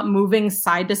he's not moving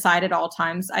side to side at all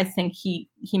times, I think he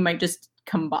might just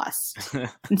combust.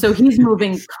 And so he's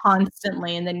moving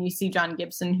constantly. And then you see John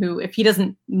Gibson, who, if he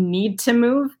doesn't need to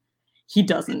move, he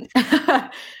doesn't.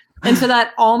 And so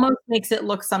that almost makes it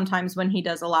look sometimes, when he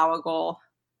does allow a goal,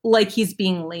 like he's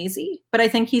being lazy, but I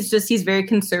think he's very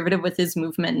conservative with his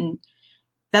movement. And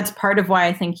that's part of why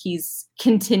I think he's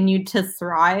continued to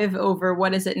thrive over,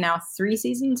 what is it now, 3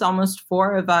 seasons, almost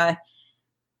 4 of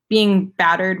being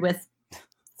battered with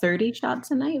 30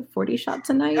 shots a night, 40 shots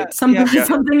a night, something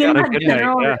in that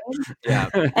general range.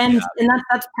 And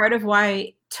that's part of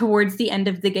why towards the end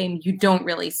of the game, you don't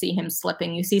really see him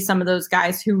slipping. You see some of those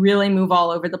guys who really move all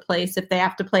over the place if they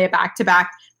have to play a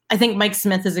back-to-back. I think Mike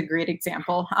Smith is a great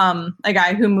example. A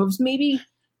guy who moves maybe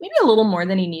a little more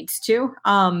than he needs to.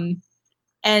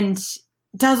 And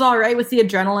does all right with the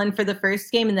adrenaline for the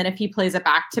first game. And then if he plays a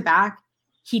back-to-back,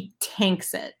 he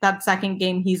tanks it. That second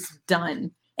game, he's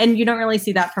done. And you don't really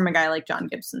see that from a guy like John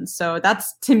Gibson. So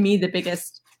that's, to me, the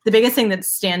biggest thing that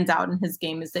stands out in his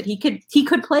game is that he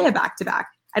could play a back-to-back.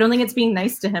 I don't think it's being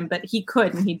nice to him, but he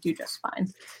could, and he'd do just fine.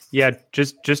 Yeah,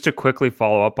 just to quickly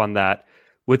follow up on that,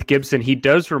 with Gibson, he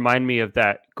does remind me of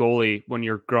that goalie when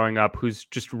you're growing up who's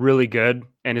just really good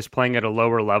and is playing at a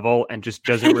lower level and just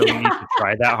doesn't really need to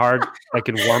try that hard, like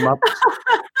in warm-ups.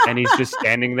 And he's just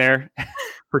standing there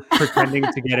pretending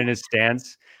to get in his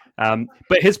stance.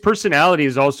 But his personality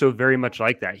is also very much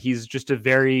like that. He's just a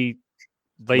very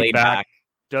laid back,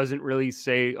 doesn't really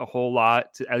say a whole lot,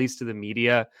 at least to the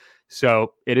media.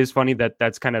 So it is funny that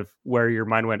that's kind of where your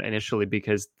mind went initially,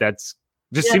 because that's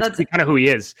just seems to be kind of who he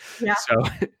is. Yeah. So,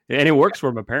 and it works for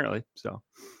him apparently. So.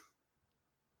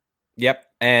 Yep.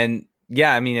 And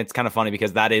yeah, I mean, it's kind of funny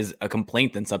because that is a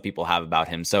complaint that some people have about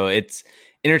him. So it's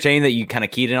entertaining that you kind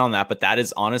of keyed in on that, but that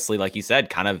is honestly, like you said,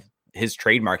 kind of his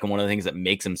trademark. And one of the things that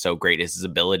makes him so great is his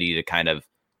ability to kind of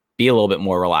be a little bit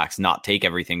more relaxed, not take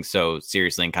everything so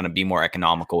seriously, and kind of be more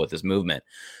economical with his movement.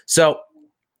 So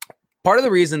part of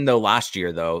the reason though, last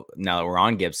year though, now that we're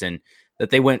on Gibson, that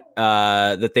they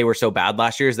were so bad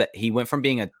last year is that he went from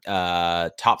being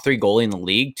a top 3 goalie in the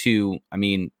league to, I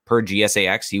mean, per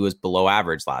GSAX, he was below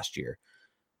average last year.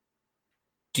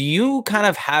 Do you kind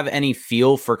of have any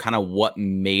feel for kind of what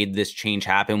made this change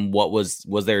happen? Was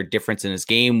there a difference in his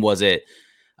game? Was it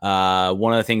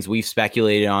one of the things we've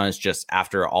speculated on is just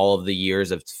after all of the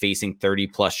years of facing 30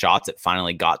 plus shots, it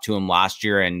finally got to him last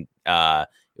year, and it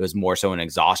was more so an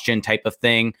exhaustion type of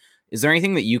thing. Is there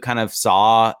anything that you kind of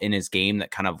saw in his game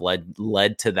that kind of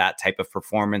led to that type of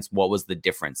performance? What was the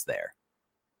difference there?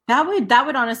 That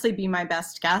would honestly be my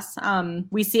best guess.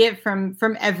 We see it from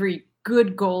every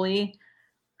good goalie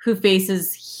who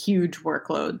faces huge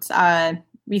workloads.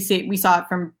 We saw it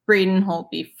from Braden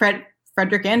Holtby,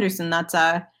 Frederick Anderson.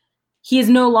 He is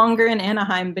no longer in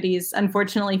Anaheim, but he's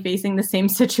unfortunately facing the same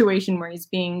situation where he's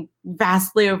being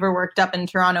vastly overworked up in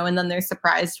Toronto, and then they're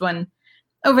surprised when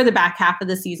over the back half of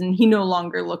the season, he no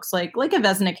longer looks like a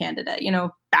Vezina candidate.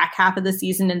 Back half of the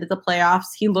season into the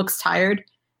playoffs, he looks tired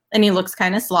and he looks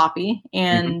kind of sloppy,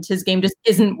 and his game just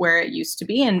isn't where it used to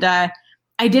be. And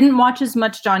I didn't watch as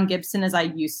much John Gibson as I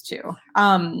used to.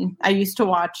 I used to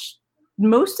watch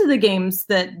most of the games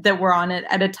that were on it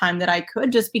at a time that I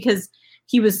could, just because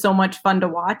he was so much fun to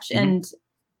watch. And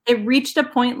it reached a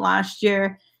point last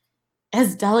year,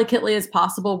 as delicately as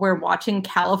possible, where watching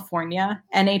California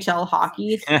NHL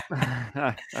hockey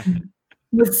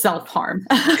was self-harm.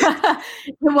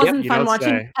 It wasn't fun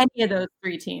watching any of those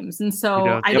 3 teams. And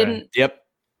so I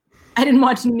didn't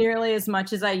watch nearly as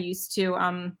much as I used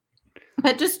to.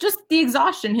 But just the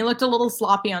exhaustion. He looked a little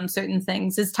sloppy on certain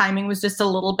things. His timing was just a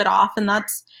little bit off. And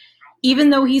that's,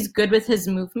 even though he's good with his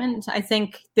movement, I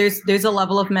think there's a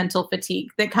level of mental fatigue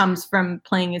that comes from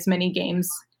playing as many games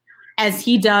as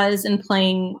he does, and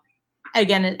playing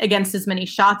again against as many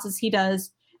shots as he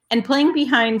does, and playing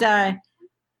behind the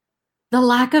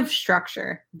lack of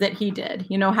structure that he did.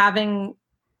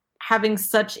 Having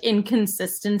such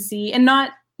inconsistency, and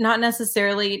not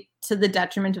necessarily to the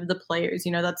detriment of the players.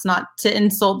 That's not to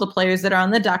insult the players that are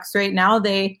on the Ducks right now.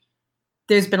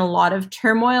 There's been a lot of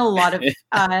turmoil,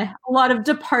 a lot of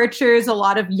departures, a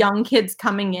lot of young kids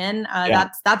coming in.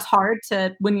 That's hard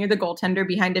to, when you're the goaltender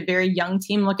behind a very young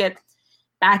team. Look at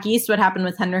back east, what happened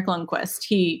with Henrik Lundqvist.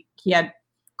 He had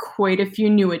quite a few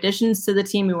new additions to the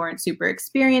team who weren't super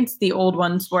experienced. The old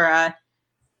ones were a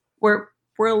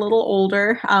little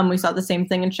older. We saw the same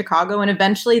thing in Chicago, and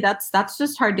eventually that's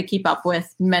just hard to keep up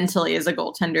with mentally as a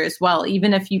goaltender as well.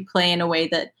 Even if you play in a way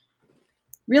that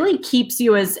really keeps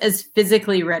you as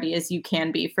physically ready as you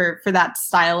can be for that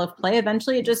style of play,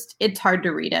 eventually it's hard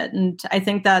to read it. And I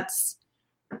think that's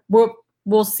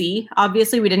we'll see.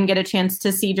 Obviously, we didn't get a chance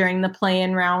to see during the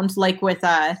play-in round, like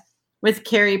with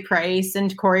Carey Price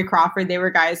and Corey Crawford. They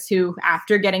were guys who,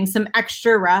 after getting some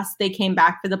extra rest, they came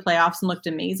back for the playoffs and looked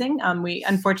amazing. We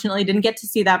unfortunately didn't get to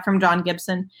see that from John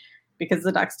Gibson because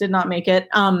the Ducks did not make it.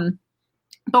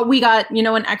 But we got,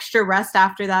 an extra rest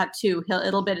after that too.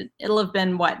 It'll have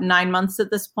been 9 months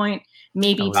at this point,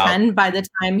 maybe 10 by the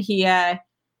time he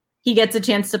gets a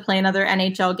chance to play another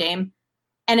NHL game.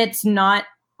 And it's not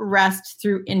rest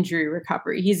through injury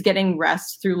recovery. He's getting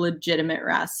rest through legitimate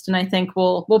rest. And I think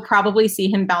we'll probably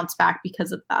see him bounce back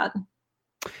because of that.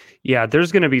 Yeah,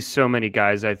 there's going to be so many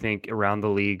guys, I think, around the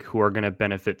league who are going to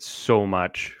benefit so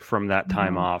much from that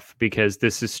time off, because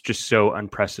this is just so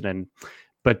unprecedented.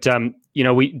 But,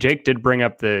 Jake did bring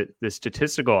up the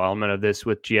statistical element of this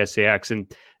with GSAX,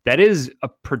 and that is a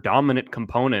predominant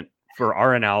component for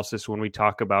our analysis when we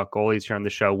talk about goalies here on the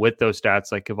show, with those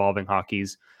stats like Evolving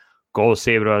Hockey's goals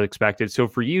saved or expected. So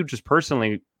for you, just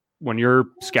personally, when you're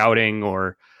scouting,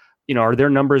 or are there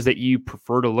numbers that you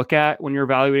prefer to look at when you're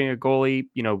evaluating a goalie,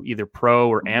 either pro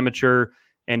or amateur?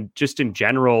 And just in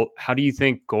general, how do you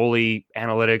think goalie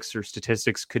analytics or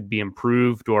statistics could be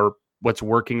improved, or what's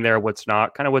working there, what's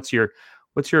not? Kind of what's your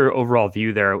overall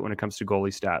view there when it comes to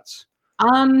goalie stats?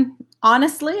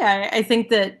 Honestly, I think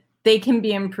that they can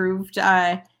be improved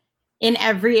in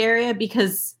every area,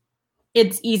 because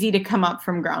it's easy to come up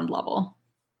from ground level.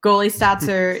 Goalie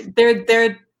stats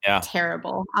they're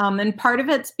terrible. And part of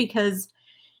it's because,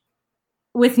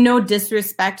 with no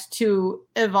disrespect to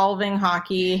Evolving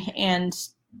Hockey and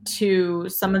to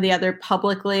some of the other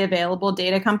publicly available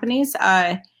data companies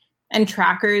and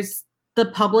trackers, the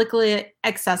publicly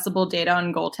accessible data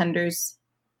on goaltenders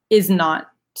is not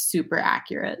super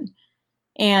accurate.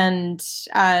 And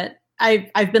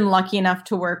I've been lucky enough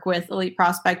to work with Elite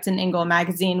Prospects and Ingoal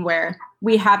Magazine, where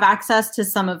we have access to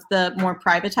some of the more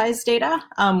privatized data.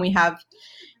 We have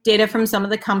data from some of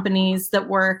the companies that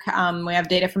work. We have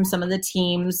data from some of the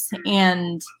teams,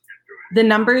 and the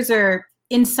numbers are,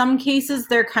 in some cases,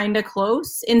 they're kind of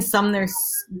close. In some,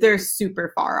 they're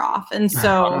super far off. And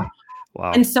so,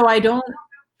 wow. And so I don't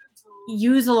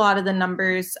use a lot of the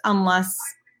numbers unless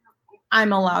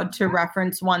I'm allowed to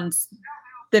reference ones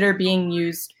that are being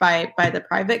used by the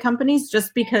private companies,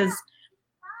 just because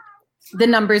the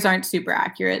numbers aren't super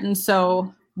accurate. And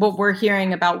so what we're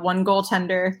hearing about one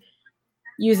goaltender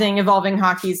using Evolving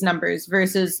Hockey's numbers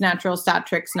versus Natural Stat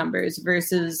Trick's numbers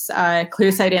versus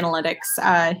Clearsight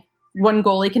Analytics, one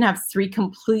goalie can have 3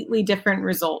 completely different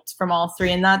results from all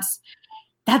 3. And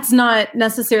that's not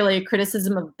necessarily a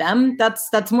criticism of them.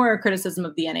 That's more a criticism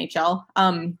of the NHL,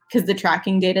 because the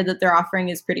tracking data that they're offering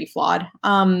is pretty flawed.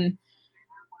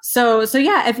 So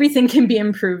yeah, everything can be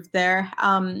improved there.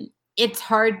 It's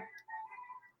hard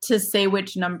to say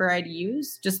which number I'd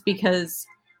use, just because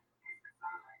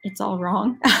it's all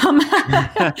wrong.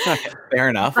 Fair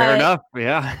enough.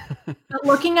 Yeah. But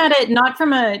looking at it,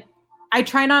 I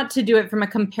try not to do it from a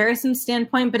comparison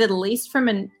standpoint, but at least from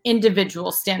an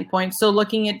individual standpoint. So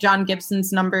looking at John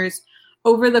Gibson's numbers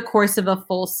over the course of a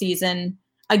full season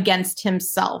against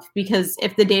himself, because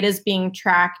if the data is being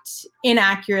tracked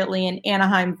inaccurately in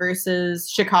Anaheim versus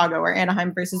Chicago or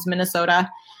Anaheim versus Minnesota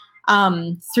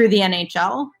through the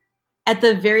NHL, at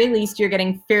the very least, you're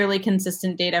getting fairly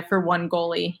consistent data for one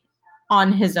goalie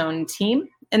on his own team.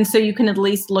 And so you can at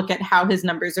least look at how his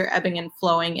numbers are ebbing and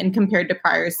flowing and compared to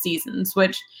prior seasons,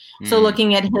 so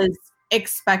looking at his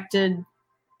expected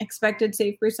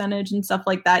save percentage and stuff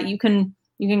like that, you can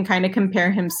kind of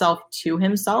compare himself to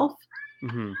himself.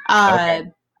 Mm-hmm.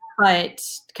 But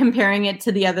comparing it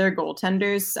to the other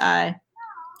goaltenders,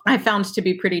 I found to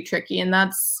be pretty tricky. And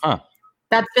that's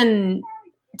been,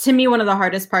 to me, one of the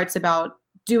hardest parts about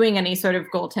doing any sort of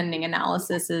goaltending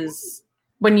analysis is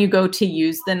when you go to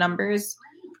use the numbers,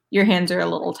 your hands are a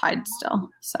little tied still.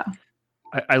 So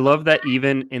I love that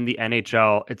even in the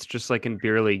NHL, it's just like in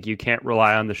beer league, you can't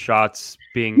rely on the shots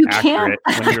being accurate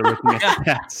when you're looking at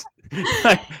stats.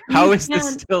 Like, how is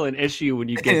this still an issue when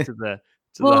you get to the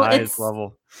highest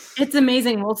level? It's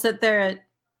amazing. We'll sit there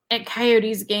at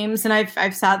Coyotes games, and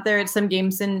I've sat there at some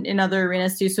games in other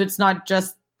arenas too. So it's not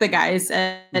just the guys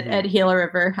at Gila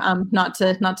River, not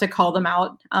to call them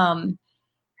out.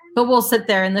 But we'll sit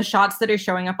there, and the shots that are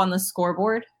showing up on the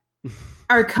scoreboard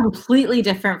are completely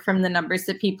different from the numbers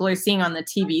that people are seeing on the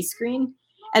TV screen.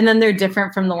 And then they're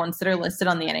different from the ones that are listed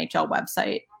on the NHL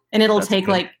website. And it'll take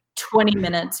like 20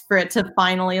 minutes for it to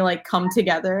finally like come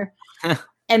together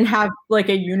and have like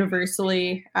a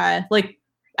universally, I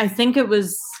think it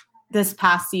was this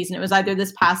past season. It was either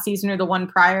this past season or the one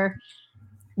prior.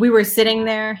 We were sitting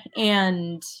there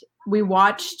and we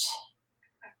watched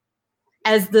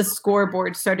as the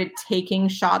scoreboard started taking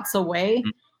shots away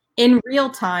in real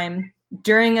time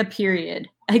during a period.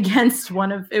 against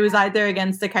it was either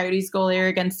against the Coyotes goalie or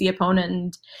against the opponent.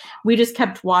 And we just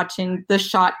kept watching the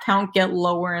shot count get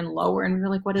lower and lower. And we were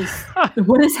like, what is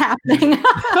happening?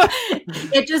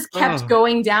 It just kept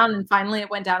going down. And finally it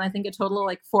went down, I think a total of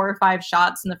like 4 or 5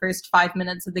 shots in the first 5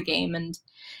 minutes of the game. And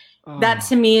that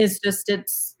to me is just,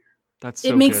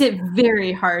 it makes it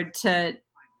very hard to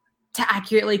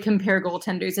accurately compare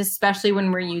goaltenders, especially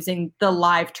when we're using the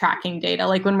live tracking data.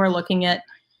 Like when we're looking at,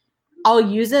 I'll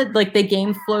use it like the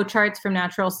game flow charts from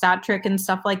Natural Stat Trick and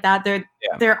stuff like that.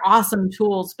 They're awesome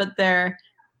tools, but they're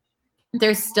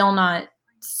still not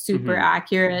super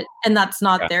accurate, and that's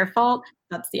not their fault.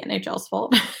 That's the NHL's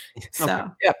fault. So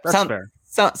yeah, that's fair.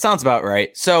 Sounds about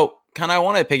right. So kind of I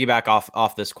want to piggyback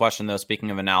off this question though.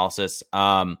 Speaking of analysis,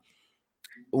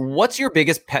 what's your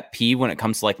biggest pet peeve when it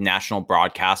comes to like national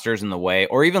broadcasters in the way,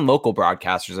 or even local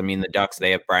broadcasters? I mean, the Ducks,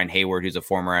 they have Brian Hayward, who's a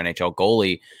former NHL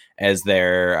goalie, as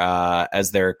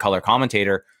their color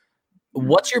commentator.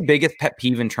 What's your biggest pet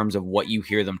peeve in terms of what you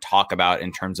hear them talk about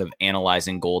in terms of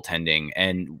analyzing goaltending,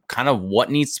 and kind of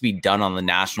what needs to be done on the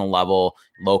national level,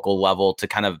 local level to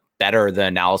kind of better the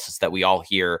analysis that we all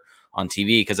hear on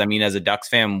TV? Because I mean, as a Ducks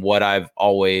fan,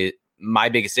 my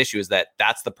biggest issue is that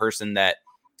that's the person that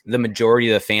the majority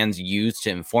of the fans use to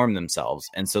inform themselves.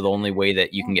 And so the only way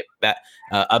that you can get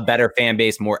a better fan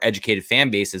base, more educated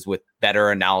fan base, is with better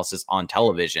analysis on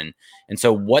television. And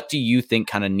so what do you think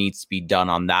kind of needs to be done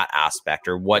on that aspect,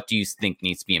 or what do you think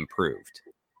needs to be improved?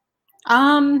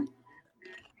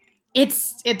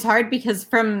 It's hard because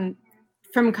from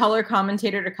color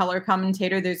commentator to color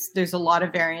commentator, there's a lot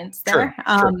of variance there.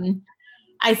 Sure.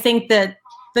 I think that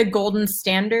the golden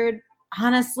standard,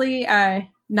 honestly,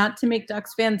 not to make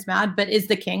Ducks fans mad, but is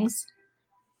the Kings.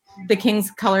 The Kings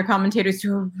color commentators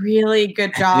do a really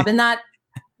good job. And that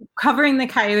covering the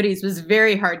Coyotes was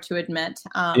very hard to admit.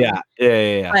 Yeah.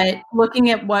 But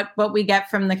looking at what we get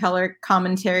from the color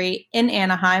commentary in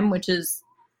Anaheim, which is,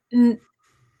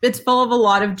 it's full of a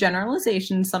lot of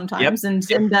generalizations sometimes, and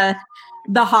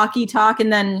the hockey talk.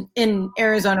 And then in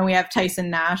Arizona, we have Tyson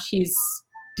Nash.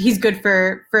 He's good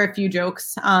for a few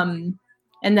jokes. And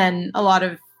then a lot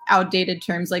of outdated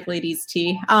terms like ladies'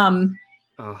 tea.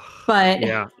 But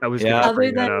yeah, I was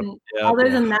other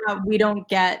than that, we don't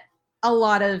get a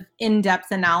lot of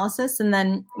in-depth analysis. And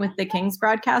then with the Kings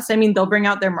broadcast, I mean, they'll bring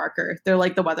out their marker. They're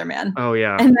like the weatherman. Oh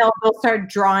yeah. And they'll start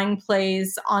drawing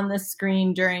plays on the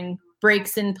screen during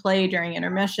breaks in play, during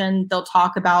intermission. They'll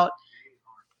talk about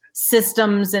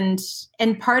systems, and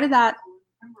part of that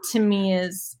to me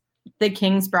is the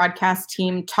Kings broadcast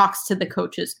team talks to the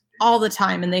coaches all the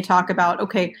time, and they talk about,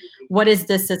 okay, what is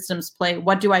this systems play?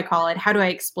 What do I call it? How do I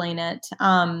explain it?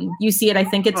 You see it, I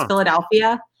think it's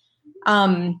Philadelphia,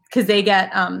 because they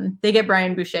get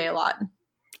Brian Boucher a lot.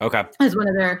 Okay, as one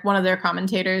of their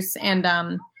commentators, and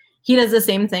he does the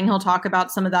same thing. He'll talk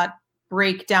about some of that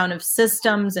breakdown of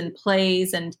systems and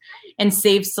plays and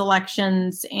save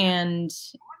selections, and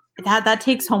that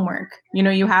takes homework. You know,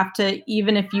 you have to,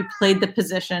 even if you played the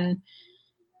position.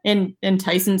 In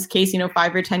Tyson's case,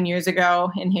 5 or 10 years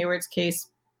ago. In Hayward's case,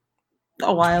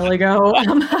 a while ago.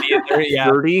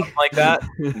 30, like that.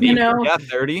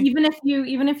 30.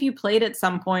 Even if you played at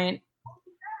some point,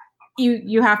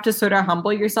 you have to sort of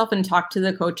humble yourself and talk to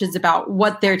the coaches about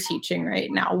what they're teaching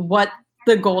right now, what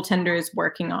the goaltender is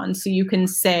working on, so you can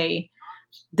say,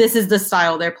 this is the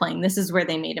style they're playing. This is where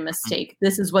they made a mistake.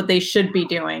 This is what they should be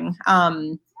doing.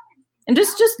 And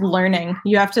just learning.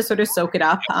 You have to sort of soak it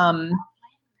up.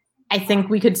 I think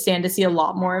we could stand to see a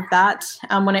lot more of that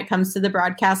when it comes to the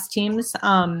broadcast teams.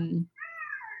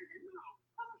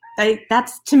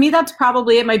 That's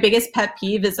probably it. My biggest pet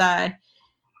peeve is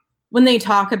when they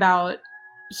talk about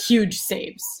huge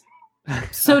saves.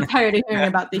 So tired of hearing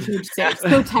about the huge saves.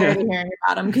 So tired of hearing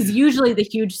about them, because usually the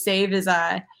huge save is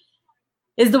the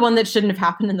one that shouldn't have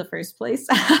happened in the first place.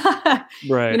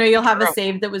 Right. You'll have a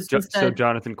save that was just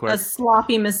Jonathan Quick, a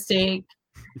sloppy mistake.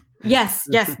 Yes,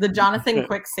 the Jonathan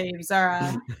Quick saves are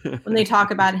when they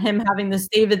talk about him having the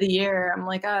save of the year. I'm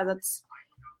like, that's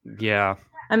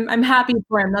I'm happy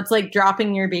for him. That's like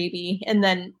dropping your baby and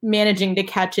then managing to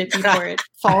catch it before it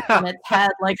falls on its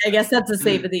head. Like, I guess that's a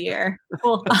save of the year.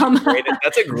 Well,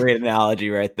 that's a great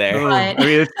analogy right there. I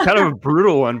mean, it's kind of a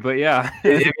brutal one, but yeah,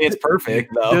 it's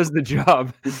perfect though. It does the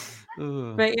job.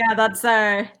 But yeah,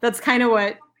 that's kind of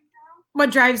what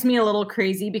drives me a little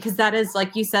crazy, because that is,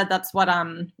 like you said, that's what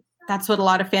a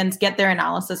lot of fans get their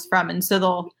analysis from. And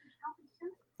so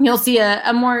you'll see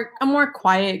a more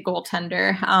quiet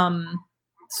goaltender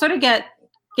sort of get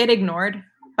ignored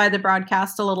by the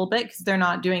broadcast a little bit, because they're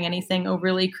not doing anything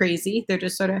overly crazy. They're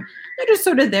just sort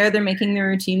of there. They're making their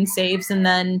routine saves, and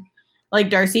then like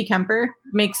Darcy Kemper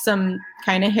makes some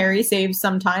kind of hairy saves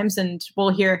sometimes, and we'll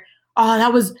hear, "Oh,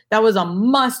 that was a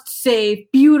must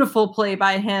save, beautiful play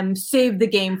by him, saved the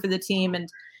game for the team," and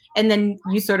then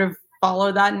you sort of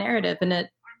follow that narrative, and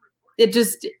it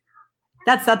just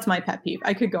that's my pet peeve.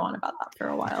 I could go on about that for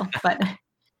a while, but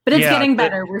it's getting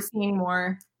better. We're seeing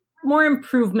more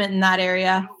improvement in that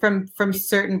area from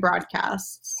certain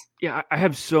broadcasts. Yeah, I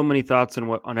have so many thoughts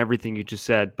on everything you just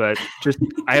said, but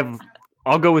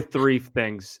I'll go with three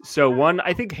things. So one,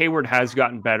 I think Hayward has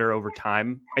gotten better over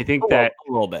time. I think that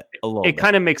a little bit. It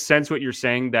kind of makes sense what you're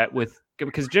saying, that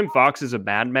because Jim Fox is a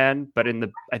madman, but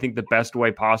I think the best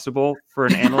way possible for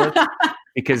an analyst,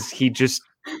 because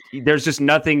there's just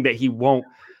nothing that he won't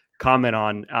comment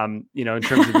on, in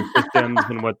terms of the systems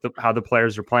and how the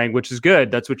players are playing, which is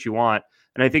good. That's what you want.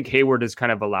 And I think Hayward has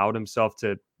kind of allowed himself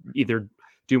to either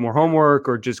do more homework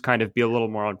or just kind of be a little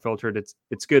more unfiltered.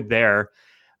 It's good there.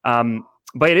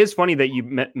 But it is funny that you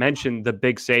mentioned the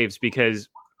big saves, because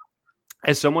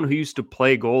as someone who used to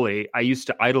play goalie, I used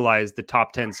to idolize the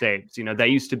top 10 saves. That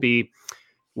used to be,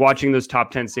 watching those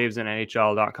top 10 saves on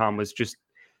NHL.com was just,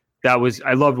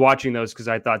 I loved watching those, because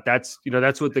I thought that's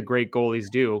what the great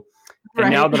goalies do. And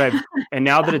Right.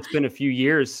 now that it's been a few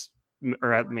years,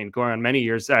 or going on many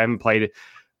years, I haven't played it,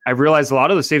 I realized a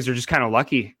lot of those saves are just kind of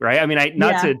lucky, right?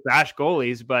 Not to bash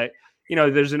goalies, but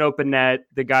there's an open net,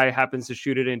 the guy happens to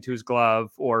shoot it into his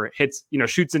glove, or hits,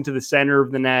 shoots into the center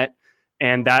of the net,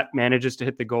 and that manages to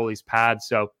hit the goalie's pad.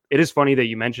 So it is funny that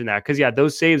you mentioned that, because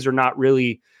those saves are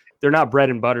they're not bread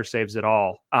and butter saves at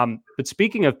all. But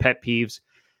speaking of pet peeves,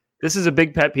 this is a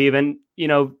big pet peeve, and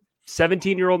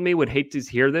 17-year-old me would hate to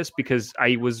hear this, because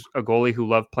I was a goalie who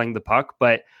loved playing the puck,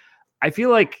 but I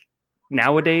feel like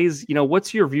nowadays,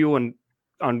 what's your view on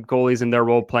goalies and their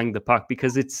role playing the puck?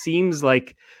 Because it seems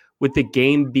like with the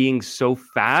game being so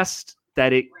fast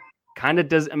that it kind of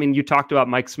does. You talked about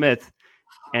Mike Smith,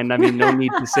 and no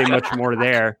need to say much more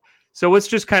there. So what's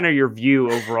just kind of your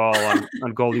view overall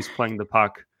on goalies playing the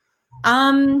puck?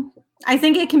 I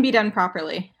think it can be done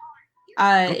properly.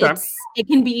 Okay. It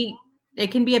can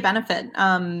be a benefit.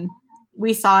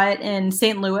 We saw it in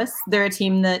St. Louis. They're a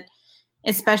team that,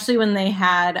 especially when they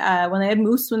had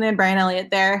Moose, when they had Brian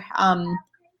Elliott there,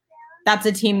 that's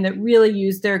a team that really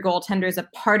used their goaltender as a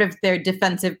part of their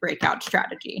defensive breakout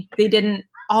strategy. They didn't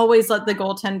always let the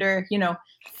goaltender,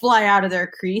 fly out of their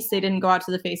crease. They didn't go out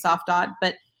to the face-off dot,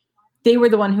 but they were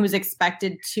the one who was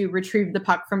expected to retrieve the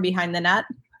puck from behind the net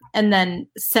and then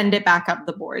send it back up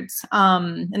the boards.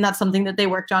 And that's something that they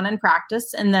worked on in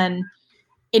practice. And then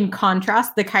in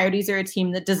contrast, the Coyotes are a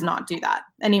team that does not do that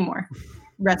anymore.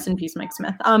 Rest in peace, Mike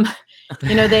Smith.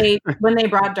 When they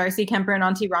brought Darcy Kemper and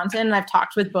Antti Raanta, and I've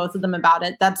talked with both of them about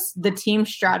it, that's the team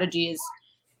strategy is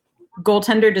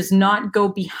goaltender does not go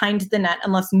behind the net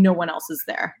unless no one else is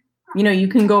there. You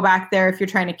can go back there if you're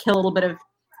trying to kill a little bit of,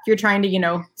 if you're trying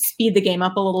to, speed the game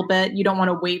up a little bit. You don't want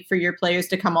to wait for your players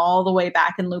to come all the way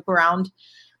back and loop around.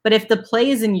 But if the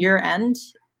play is in your end,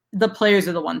 the players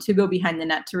are the ones who go behind the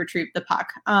net to retrieve the puck.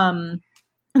 And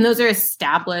those are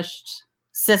established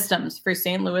systems for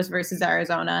St. Louis versus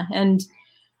Arizona. And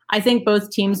I think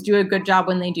both teams do a good job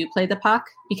when they do play the puck,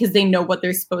 because they know what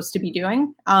they're supposed to be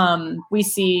doing. We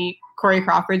see Corey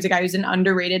Crawford's a guy who's an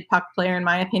underrated puck player, in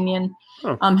my opinion.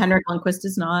 Oh. Henrik Lundqvist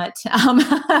is not.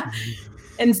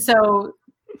 And so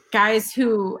guys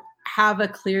who have a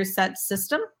clear set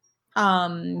system,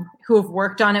 who have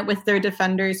worked on it with their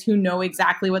defenders, who know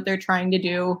exactly what they're trying to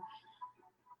do,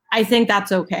 I think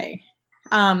that's okay.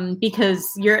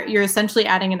 Because you're essentially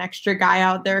adding an extra guy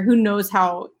out there who knows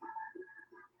how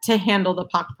to handle the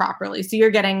puck properly. So you're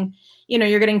getting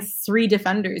 3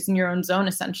 defenders in your own zone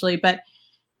essentially. But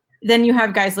then you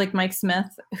have guys like Mike Smith,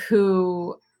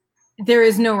 who there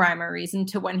is no rhyme or reason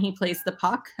to when he plays the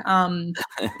puck.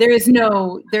 There is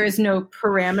no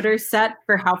parameter set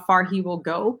for how far he will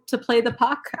go to play the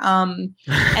puck. And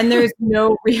there's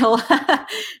no real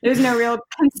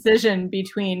concision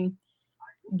between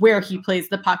where he plays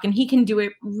the puck, and he can do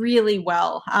it really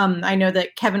well. I know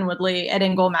that Kevin Woodley at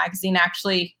In Goal Magazine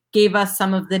actually gave us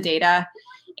some of the data,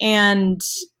 and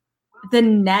the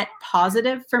net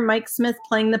positive for Mike Smith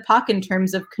playing the puck in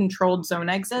terms of controlled zone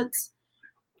exits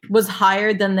was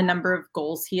higher than the number of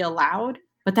goals he allowed,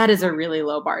 but that is a really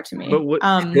low bar to me. But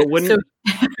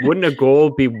wouldn't a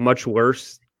goal be much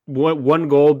worse? One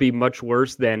goal be much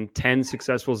worse than 10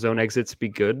 successful zone exits be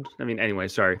good? Anyway,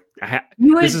 sorry.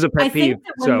 This is a pet peeve.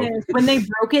 When they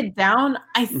broke it down,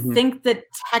 I think that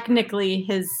technically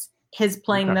his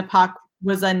playing the puck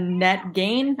was a net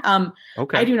gain.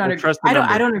 Okay. I do not agree.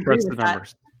 I don't agree with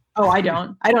that. Oh, I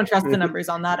don't trust the numbers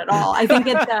on that at all. I think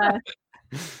it's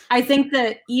I think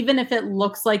that even if it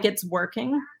looks like it's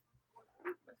working,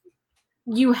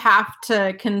 you have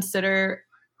to consider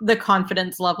the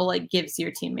confidence level it gives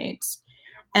your teammates.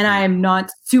 And I am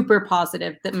not super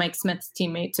positive that Mike Smith's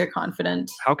teammates are confident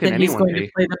How can that he's anyone going be?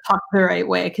 to play the puck the right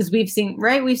way. Because we've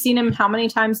seen him how many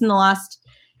times in the last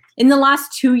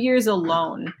 2 years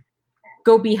alone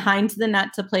go behind the net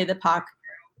to play the puck,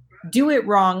 do it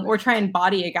wrong, or try and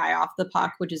body a guy off the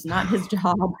puck, which is not his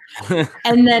job,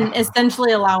 and then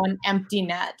essentially allow an empty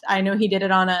net. I know he did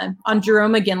it on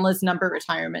Jarome Iginla's number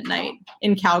retirement night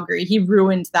in Calgary. He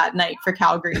ruined that night for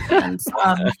Calgary fans.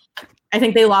 I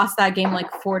think they lost that game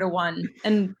like 4-1,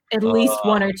 and at least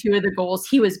one or two of the goals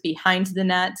he was behind the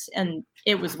net and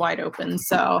it was wide open.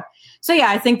 So yeah,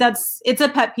 I think it's a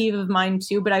pet peeve of mine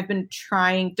too, but I've been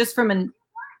trying just from an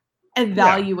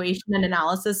evaluation and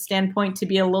analysis standpoint to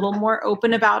be a little more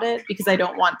open about it, because I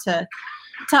don't want to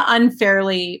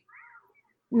unfairly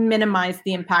minimize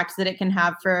the impact that it can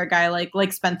have for a guy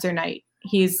like Spencer Knight.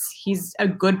 He's a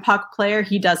good puck player.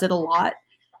 He does it a lot,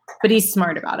 but he's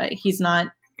smart about it. He's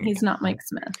not Mike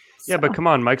Smith. Yeah, but come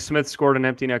on, Mike Smith scored an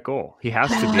empty net goal. He has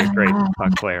to be a great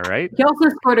puck player, right? He also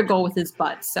scored a goal with his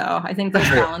butt, so I think that's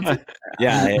balanced.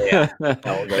 Yeah.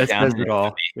 That says it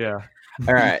all. Yeah.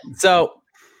 All right. So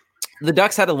the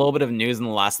Ducks had a little bit of news in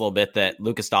the last little bit that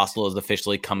Lukas Dostal is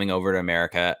officially coming over to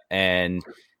America, and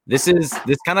this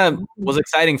kind of was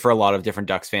exciting for a lot of different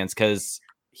Ducks fans because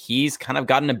he's kind of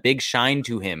gotten a big shine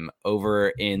to him over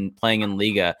in playing in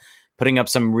Liga, putting up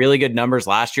some really good numbers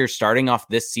last year, starting off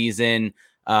this season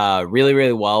really,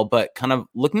 really well. But kind of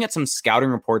looking at some scouting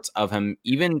reports of him,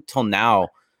 even till now,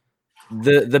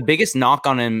 the biggest knock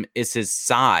on him is his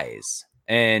size,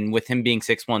 and with him being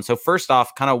 6'1". So first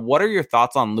off, kind of what are your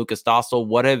thoughts on Lukas Dostal?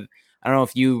 I don't know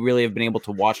if you really have been able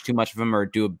to watch too much of him or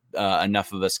do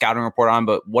enough of a scouting report on,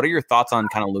 but what are your thoughts on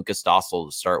kind of Lukas Dostal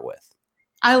to start with?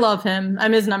 I love him.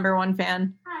 I'm his number one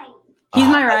fan. He's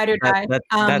my ride or die.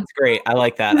 That's great. I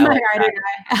like that. He's my ride or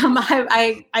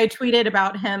die. I tweeted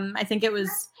about him. I think it was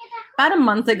about a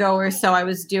month ago or so. I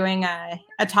was doing a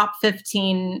top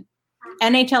 15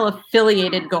 NHL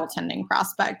affiliated goaltending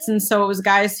prospects. And so it was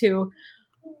guys who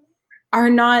are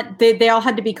not, they all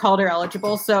had to be Calder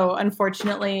eligible. So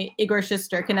unfortunately, Igor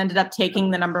Shesterkin ended up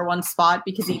taking the number one spot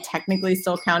because he technically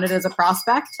still counted as a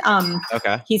prospect.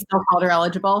 Okay. He's still Calder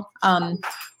eligible. Oh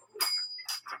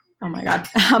my God.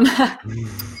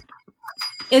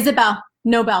 Isabel,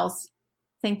 no bells.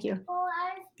 Thank you.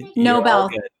 No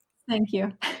bells. Thank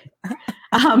you.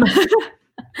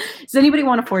 Does anybody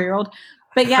want a 4-year-old?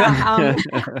 But yeah,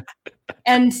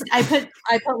 and I put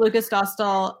Lukas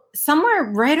Dostal somewhere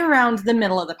right around the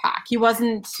middle of the pack. He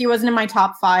wasn't in my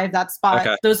top 5. That spot,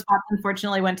 okay. Those spots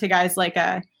unfortunately went to guys like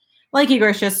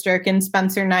Igor Shesterkin,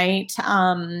 Spencer Knight,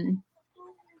 Connor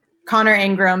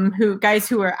Ingram, guys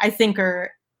who I think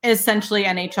are essentially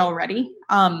NHL ready.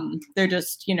 They're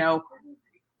just,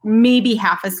 maybe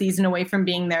half a season away from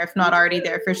being there, if not already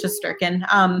there for Shesterkin.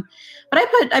 But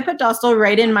I put Dostal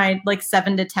right in my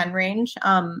 7 to 10 range.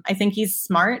 I think he's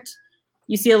smart.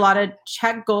 You see a lot of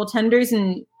Czech goaltenders,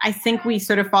 and I think we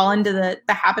sort of fall into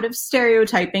the habit of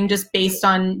stereotyping just based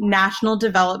on national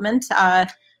development. A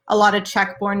lot of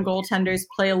Czech-born goaltenders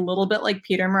play a little bit like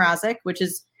Peter Mrazek, which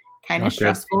is kind of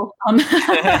stressful.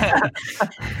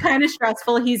 Kind of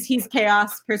stressful. He's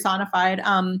chaos personified.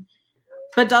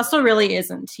 But Dostal really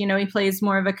isn't. He plays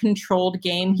more of a controlled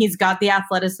game. He's got the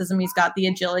athleticism, he's got the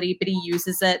agility, but he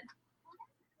uses it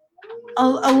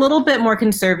a little bit more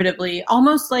conservatively,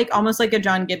 almost like a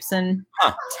John Gibson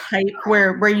type,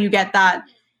 where you get that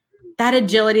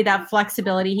agility, that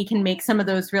flexibility. He can make some of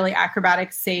those really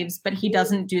acrobatic saves, but he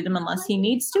doesn't do them unless he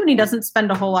needs to, and he doesn't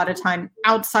spend a whole lot of time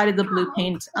outside of the blue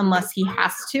paint unless he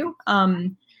has to. I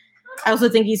also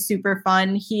think he's super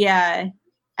fun.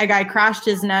 A guy crashed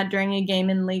his net during a game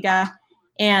in Liga,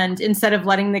 and instead of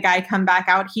letting the guy come back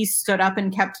out, he stood up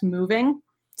and kept moving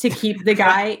to keep the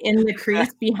guy in the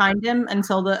crease behind him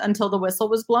until the whistle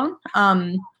was blown.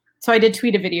 So I did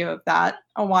tweet a video of that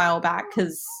a while back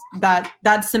because that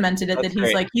cemented it. That's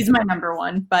that he's my number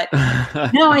one. But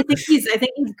no, I think he's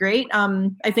great.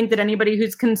 I think that anybody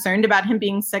who's concerned about him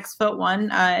being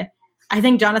 6'1", I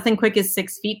think Jonathan Quick is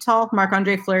 6 feet tall.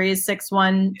 Marc-Andre Fleury is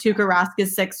 6'1". Tuukka Rask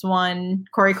is 6'1".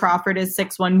 Corey Crawford is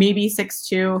 6'1", maybe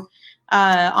 6'2".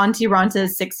 Antti Raanta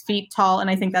is 6 feet tall, and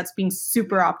I think that's being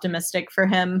super optimistic for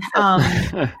him.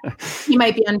 He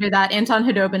might be under that. Anton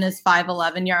Khudobin is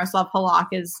 5'11". Yaroslav Halak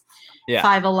is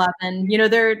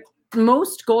 5'11". They're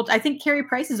most gold. I think Carey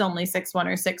Price is only 6'1"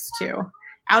 or 6'2".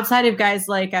 outside of guys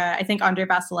like I think Andre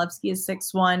Vasilevsky is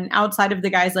 6'1", outside of the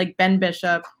guys like Ben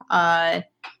Bishop,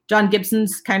 John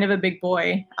Gibson's kind of a big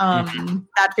boy.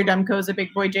 Thatcher Demko is a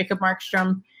big boy. Jacob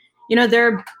Markstrom.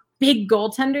 They're big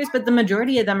goaltenders, but the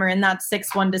majority of them are in that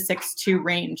 6'1" to 6'2"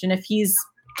 range. And if he's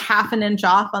half an inch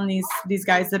off on these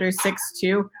guys that are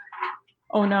 6'2",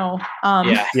 oh no.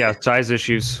 Yeah, size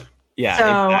issues. Yeah.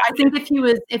 So exactly. I think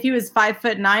if he was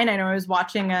 5'9", I know I was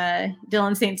watching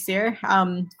Dylan St. Cyr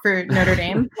for Notre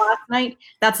Dame last night.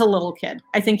 That's a little kid.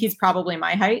 I think he's probably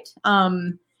my height.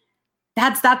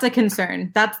 That's a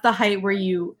concern. That's the height where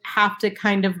you have to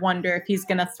kind of wonder if he's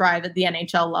going to thrive at the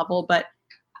NHL level. But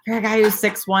for a guy who's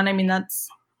 6'1", I mean, that's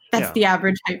the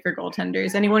average height for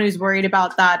goaltenders. Anyone who's worried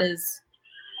about that is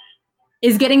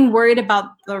getting worried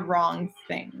about the wrong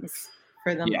things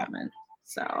for the moment.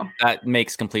 So that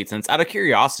makes complete sense. Out of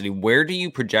curiosity, where do you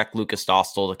project Lukas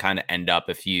Dostal to kind of end up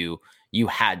if you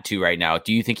had to right now?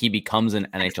 Do you think he becomes an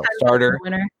NHL starter?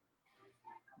 Winner.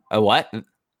 A what?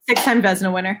 6-time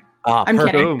Vezina winner. I'm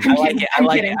kidding. I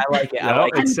like it. No,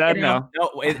 it's sad now.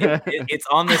 No, it's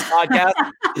on this podcast.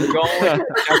 We're going with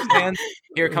Ducks fans.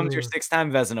 Here comes your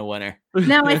 6-time Vezina winner.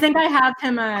 No, I think I have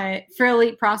him for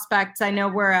elite prospects. I know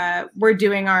we're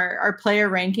doing our player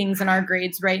rankings and our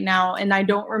grades right now, and I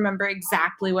don't remember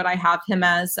exactly what I have him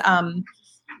as.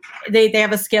 They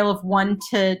have a scale of 1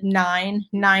 to 9.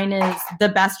 9 is the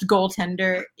best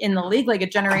goaltender in the league, like a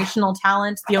generational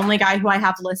talent. The only guy who I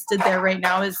have listed there right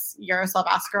now is Yaroslav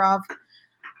Askarov.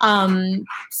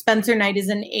 Spencer Knight is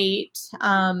an 8.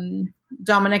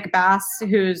 Dominic Bass,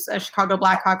 who's a Chicago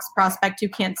Blackhawks prospect who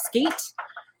can't skate.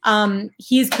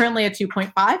 He's currently a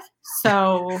 2.5.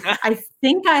 So I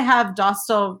think I have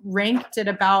Dostal ranked at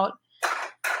about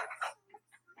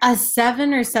a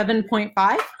 7 or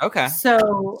 7.5. Okay.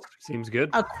 So seems good.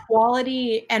 A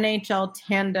quality NHL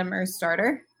tandem or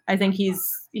starter. I think he's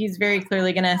very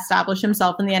clearly going to establish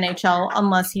himself in the NHL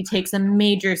unless he takes a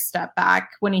major step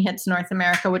back when he hits North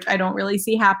America, which I don't really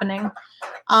see happening.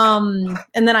 And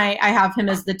then I have him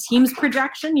as the team's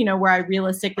projection, where I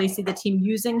realistically see the team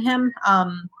using him.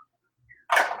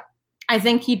 I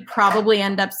think he'd probably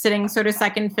end up sitting sort of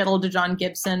second fiddle to John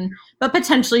Gibson, but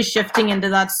potentially shifting into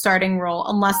that starting role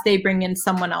unless they bring in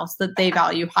someone else that they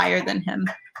value higher than him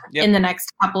in the next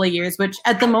couple of years, which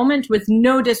at the moment, with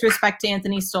no disrespect to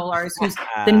Anthony Stolarz, who's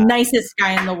the nicest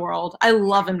guy in the world. I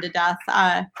love him to death.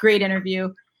 Great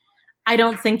interview. I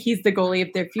don't think he's the goalie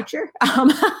of their future.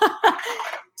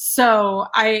 So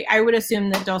I would assume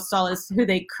that Dostal is who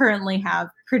they currently have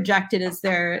projected as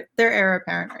their heir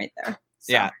apparent right there.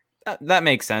 So. Yeah. That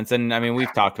makes sense. And I mean,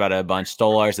 we've talked about it a bunch.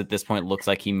 Stolarz at this point looks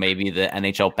like he may be the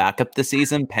NHL backup this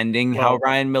season, pending how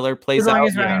Ryan Miller plays out.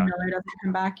 As long as Ryan Miller doesn't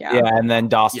come back, Yeah, and then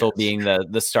Dostal being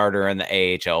the starter in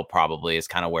the AHL probably is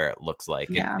kind of where it looks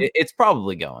like. Yeah. It's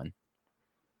probably going.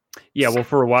 Yeah, well,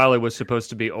 for a while it was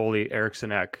supposed to be Ole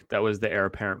Eriksson-Ek. That was the heir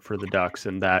apparent for the Ducks,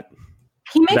 and that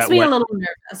he makes me a little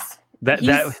nervous.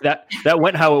 That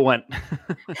went how it went.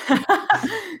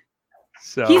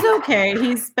 So he's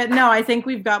okay. But no, I think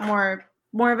we've got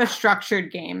more of a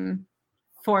structured game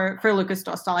for Lukas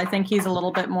Dostal. I think he's a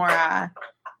little bit more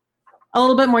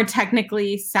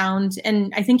technically sound,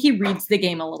 and I think he reads the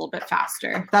game a little bit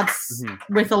faster. That's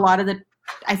with a lot of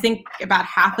I think about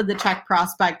half of the Czech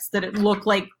prospects that it look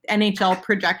like NHL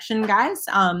projection guys.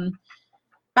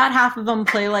 About half of them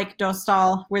play like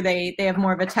Dostal, where they have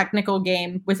more of a technical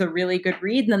game with a really good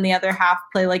read, and then the other half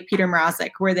play like Peter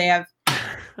Mrazek, where they have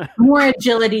more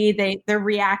agility. Their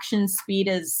reaction speed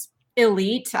is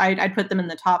elite. I'd put them in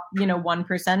the top,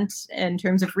 1% in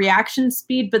terms of reaction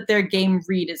speed, but their game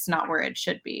read is not where it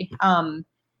should be.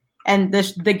 And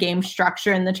the game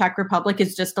structure in the Czech Republic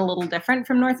is just a little different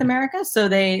from North America. So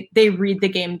they read the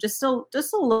game just a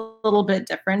little bit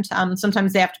different.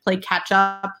 Sometimes they have to play catch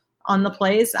up on the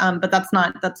plays, but that's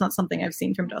not something I've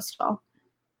seen from Dostal.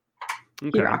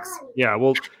 Okay. He rocks. Yeah,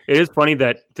 well, it is funny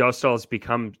that Dostal has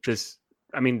become this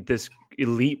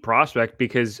elite prospect,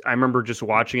 because I remember just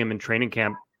watching him in training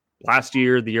camp last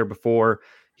year, the year before.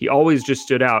 He always just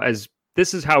stood out as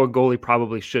this is how a goalie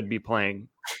probably should be playing,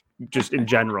 just in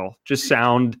general, just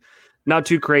sound, not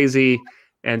too crazy.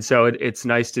 And so it's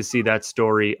nice to see that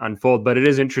story unfold. But it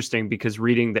is interesting because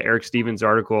reading the Eric Stevens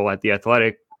article at The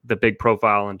Athletic, the big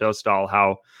profile on Dostal,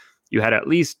 how you had at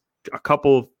least a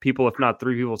couple of people, if not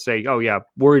 3 people, say, oh yeah,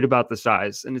 worried about the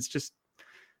size. And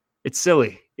it's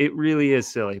silly. It really is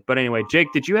silly. But anyway,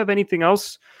 Jake, did you have anything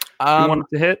else you wanted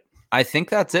to hit? I think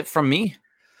that's it from me.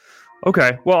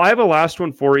 Okay. Well, I have a last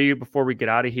one for you before we get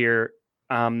out of here.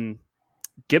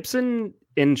 Gibson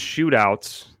in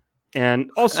shootouts, and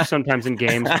also sometimes in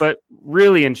games, but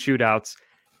really in shootouts,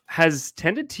 has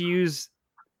tended to use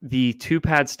the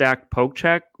 2-pad stack poke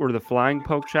check or the flying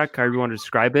poke check, however you want to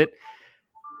describe it.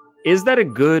 Is that a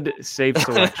good safe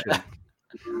selection?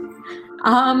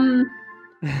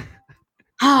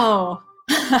 Oh,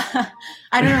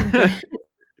 I don't know.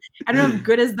 I don't know if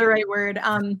good is the right word.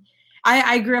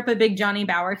 I grew up a big Johnny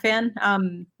Bauer fan.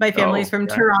 My family's from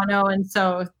Toronto, and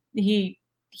so he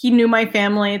knew my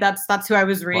family. That's who I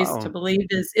was raised to believe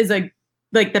is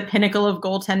like the pinnacle of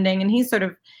goaltending, and he sort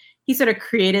of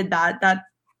created that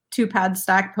 2-pad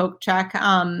stack poke check.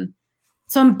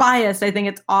 So I'm biased. I think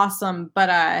it's awesome, but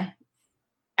I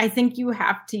think you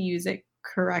have to use it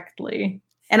correctly.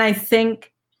 And I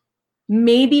think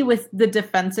maybe with the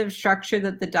defensive structure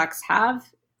that the Ducks have,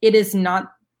 it is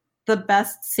not the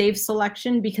best safe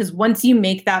selection, because once you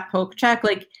make that poke check,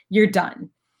 like, you're done.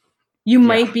 You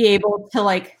might be able to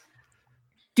like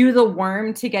do the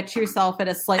worm to get yourself at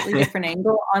a slightly different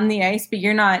angle on the ice, but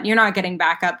you're not getting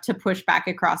back up to push back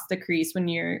across the crease when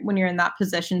you're in that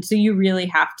position. So you really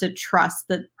have to trust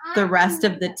that the rest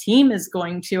of the team is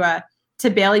going to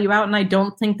bail you out. And I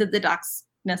don't think that the Ducks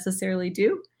necessarily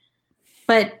do.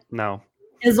 But no,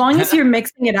 as long as you're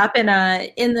mixing it up in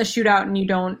the shootout and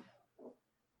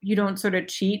you don't sort of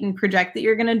cheat and project that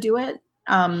you're going to do it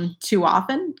too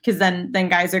often, because then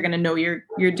guys are going to know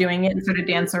you're doing it and sort of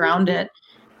dance around it.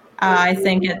 I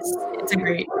think it's a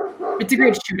great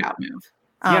shootout move.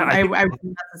 I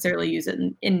wouldn't necessarily use it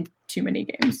in too many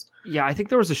games. Yeah, I think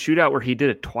there was a shootout where he did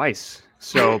it twice.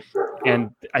 So, and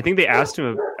I think they asked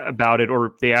him about it,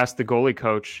 or they asked the goalie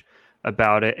coach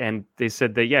about it, and they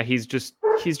said that he's just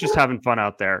having fun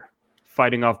out there,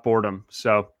 fighting off boredom.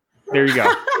 So there you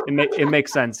go. It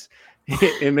makes sense.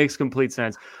 It makes complete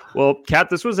sense. Well, Kat,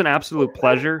 this was an absolute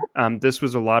pleasure. This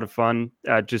was a lot of fun.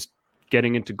 Just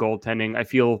getting into goaltending. I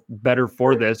feel better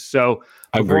for this. So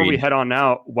before we head on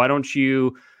now, why don't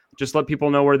you just let people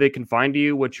know where they can find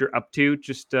you, what you're up to?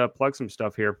 Just plug some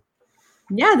stuff here.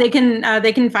 Yeah, they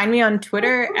can find me on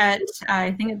Twitter at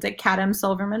I think it's at Kat M.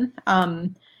 Silverman.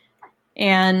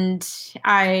 And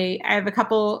I have a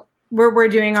couple. We're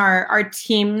doing our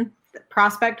team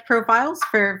prospect profiles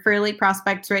for elite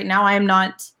prospects right now. I am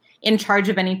not in charge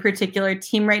of any particular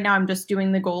team right now. I'm just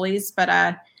doing the goalies,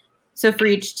 but so for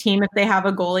each team, if they have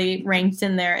a goalie ranked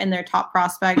in their top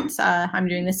prospects, I'm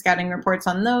doing the scouting reports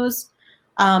on those.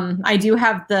 I do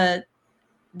have the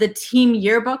team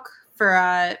yearbook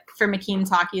for McKeen's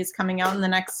Hockey is coming out in the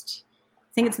next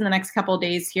couple of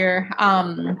days here.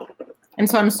 And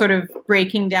so I'm sort of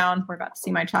breaking down. We're about to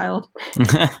see my child.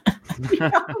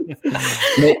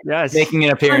 Yes. Making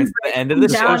an appearance at the end of the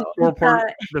show.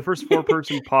 The first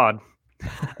 4-person pod.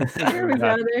 There we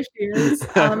go. There she is.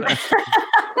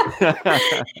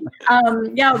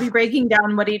 I'll be breaking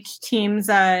down what each team's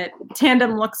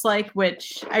tandem looks like,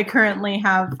 which I currently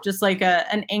have just like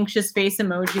an anxious face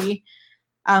emoji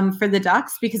for the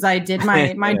Ducks, because I did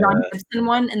my John Gibson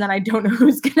one, and then I don't know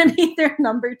who's going to be their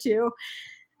number 2.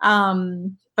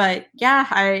 But yeah,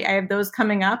 I have those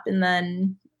coming up, and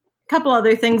then a couple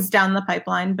other things down the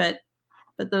pipeline, but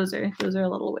those are a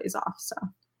little ways off. So.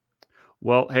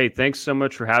 Well, hey, thanks so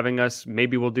much for having us.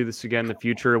 Maybe we'll do this again in the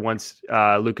future once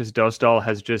Lukas Dostal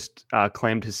has just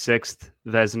claimed his 6th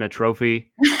Vezina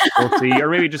trophy. We'll see, or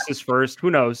maybe just his first. Who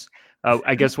knows?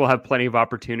 I guess we'll have plenty of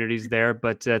opportunities there.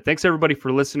 But thanks everybody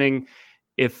for listening.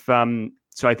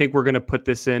 So I think we're going to put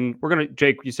this in.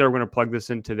 Jake, you said we're going to plug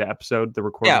this into the episode, the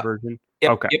recorded version.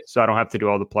 Yep, okay. Yep. So I don't have to do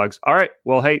all the plugs. All right.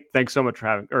 Well, hey, thanks so much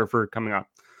for coming on.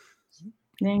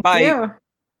 Thank you.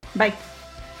 Bye.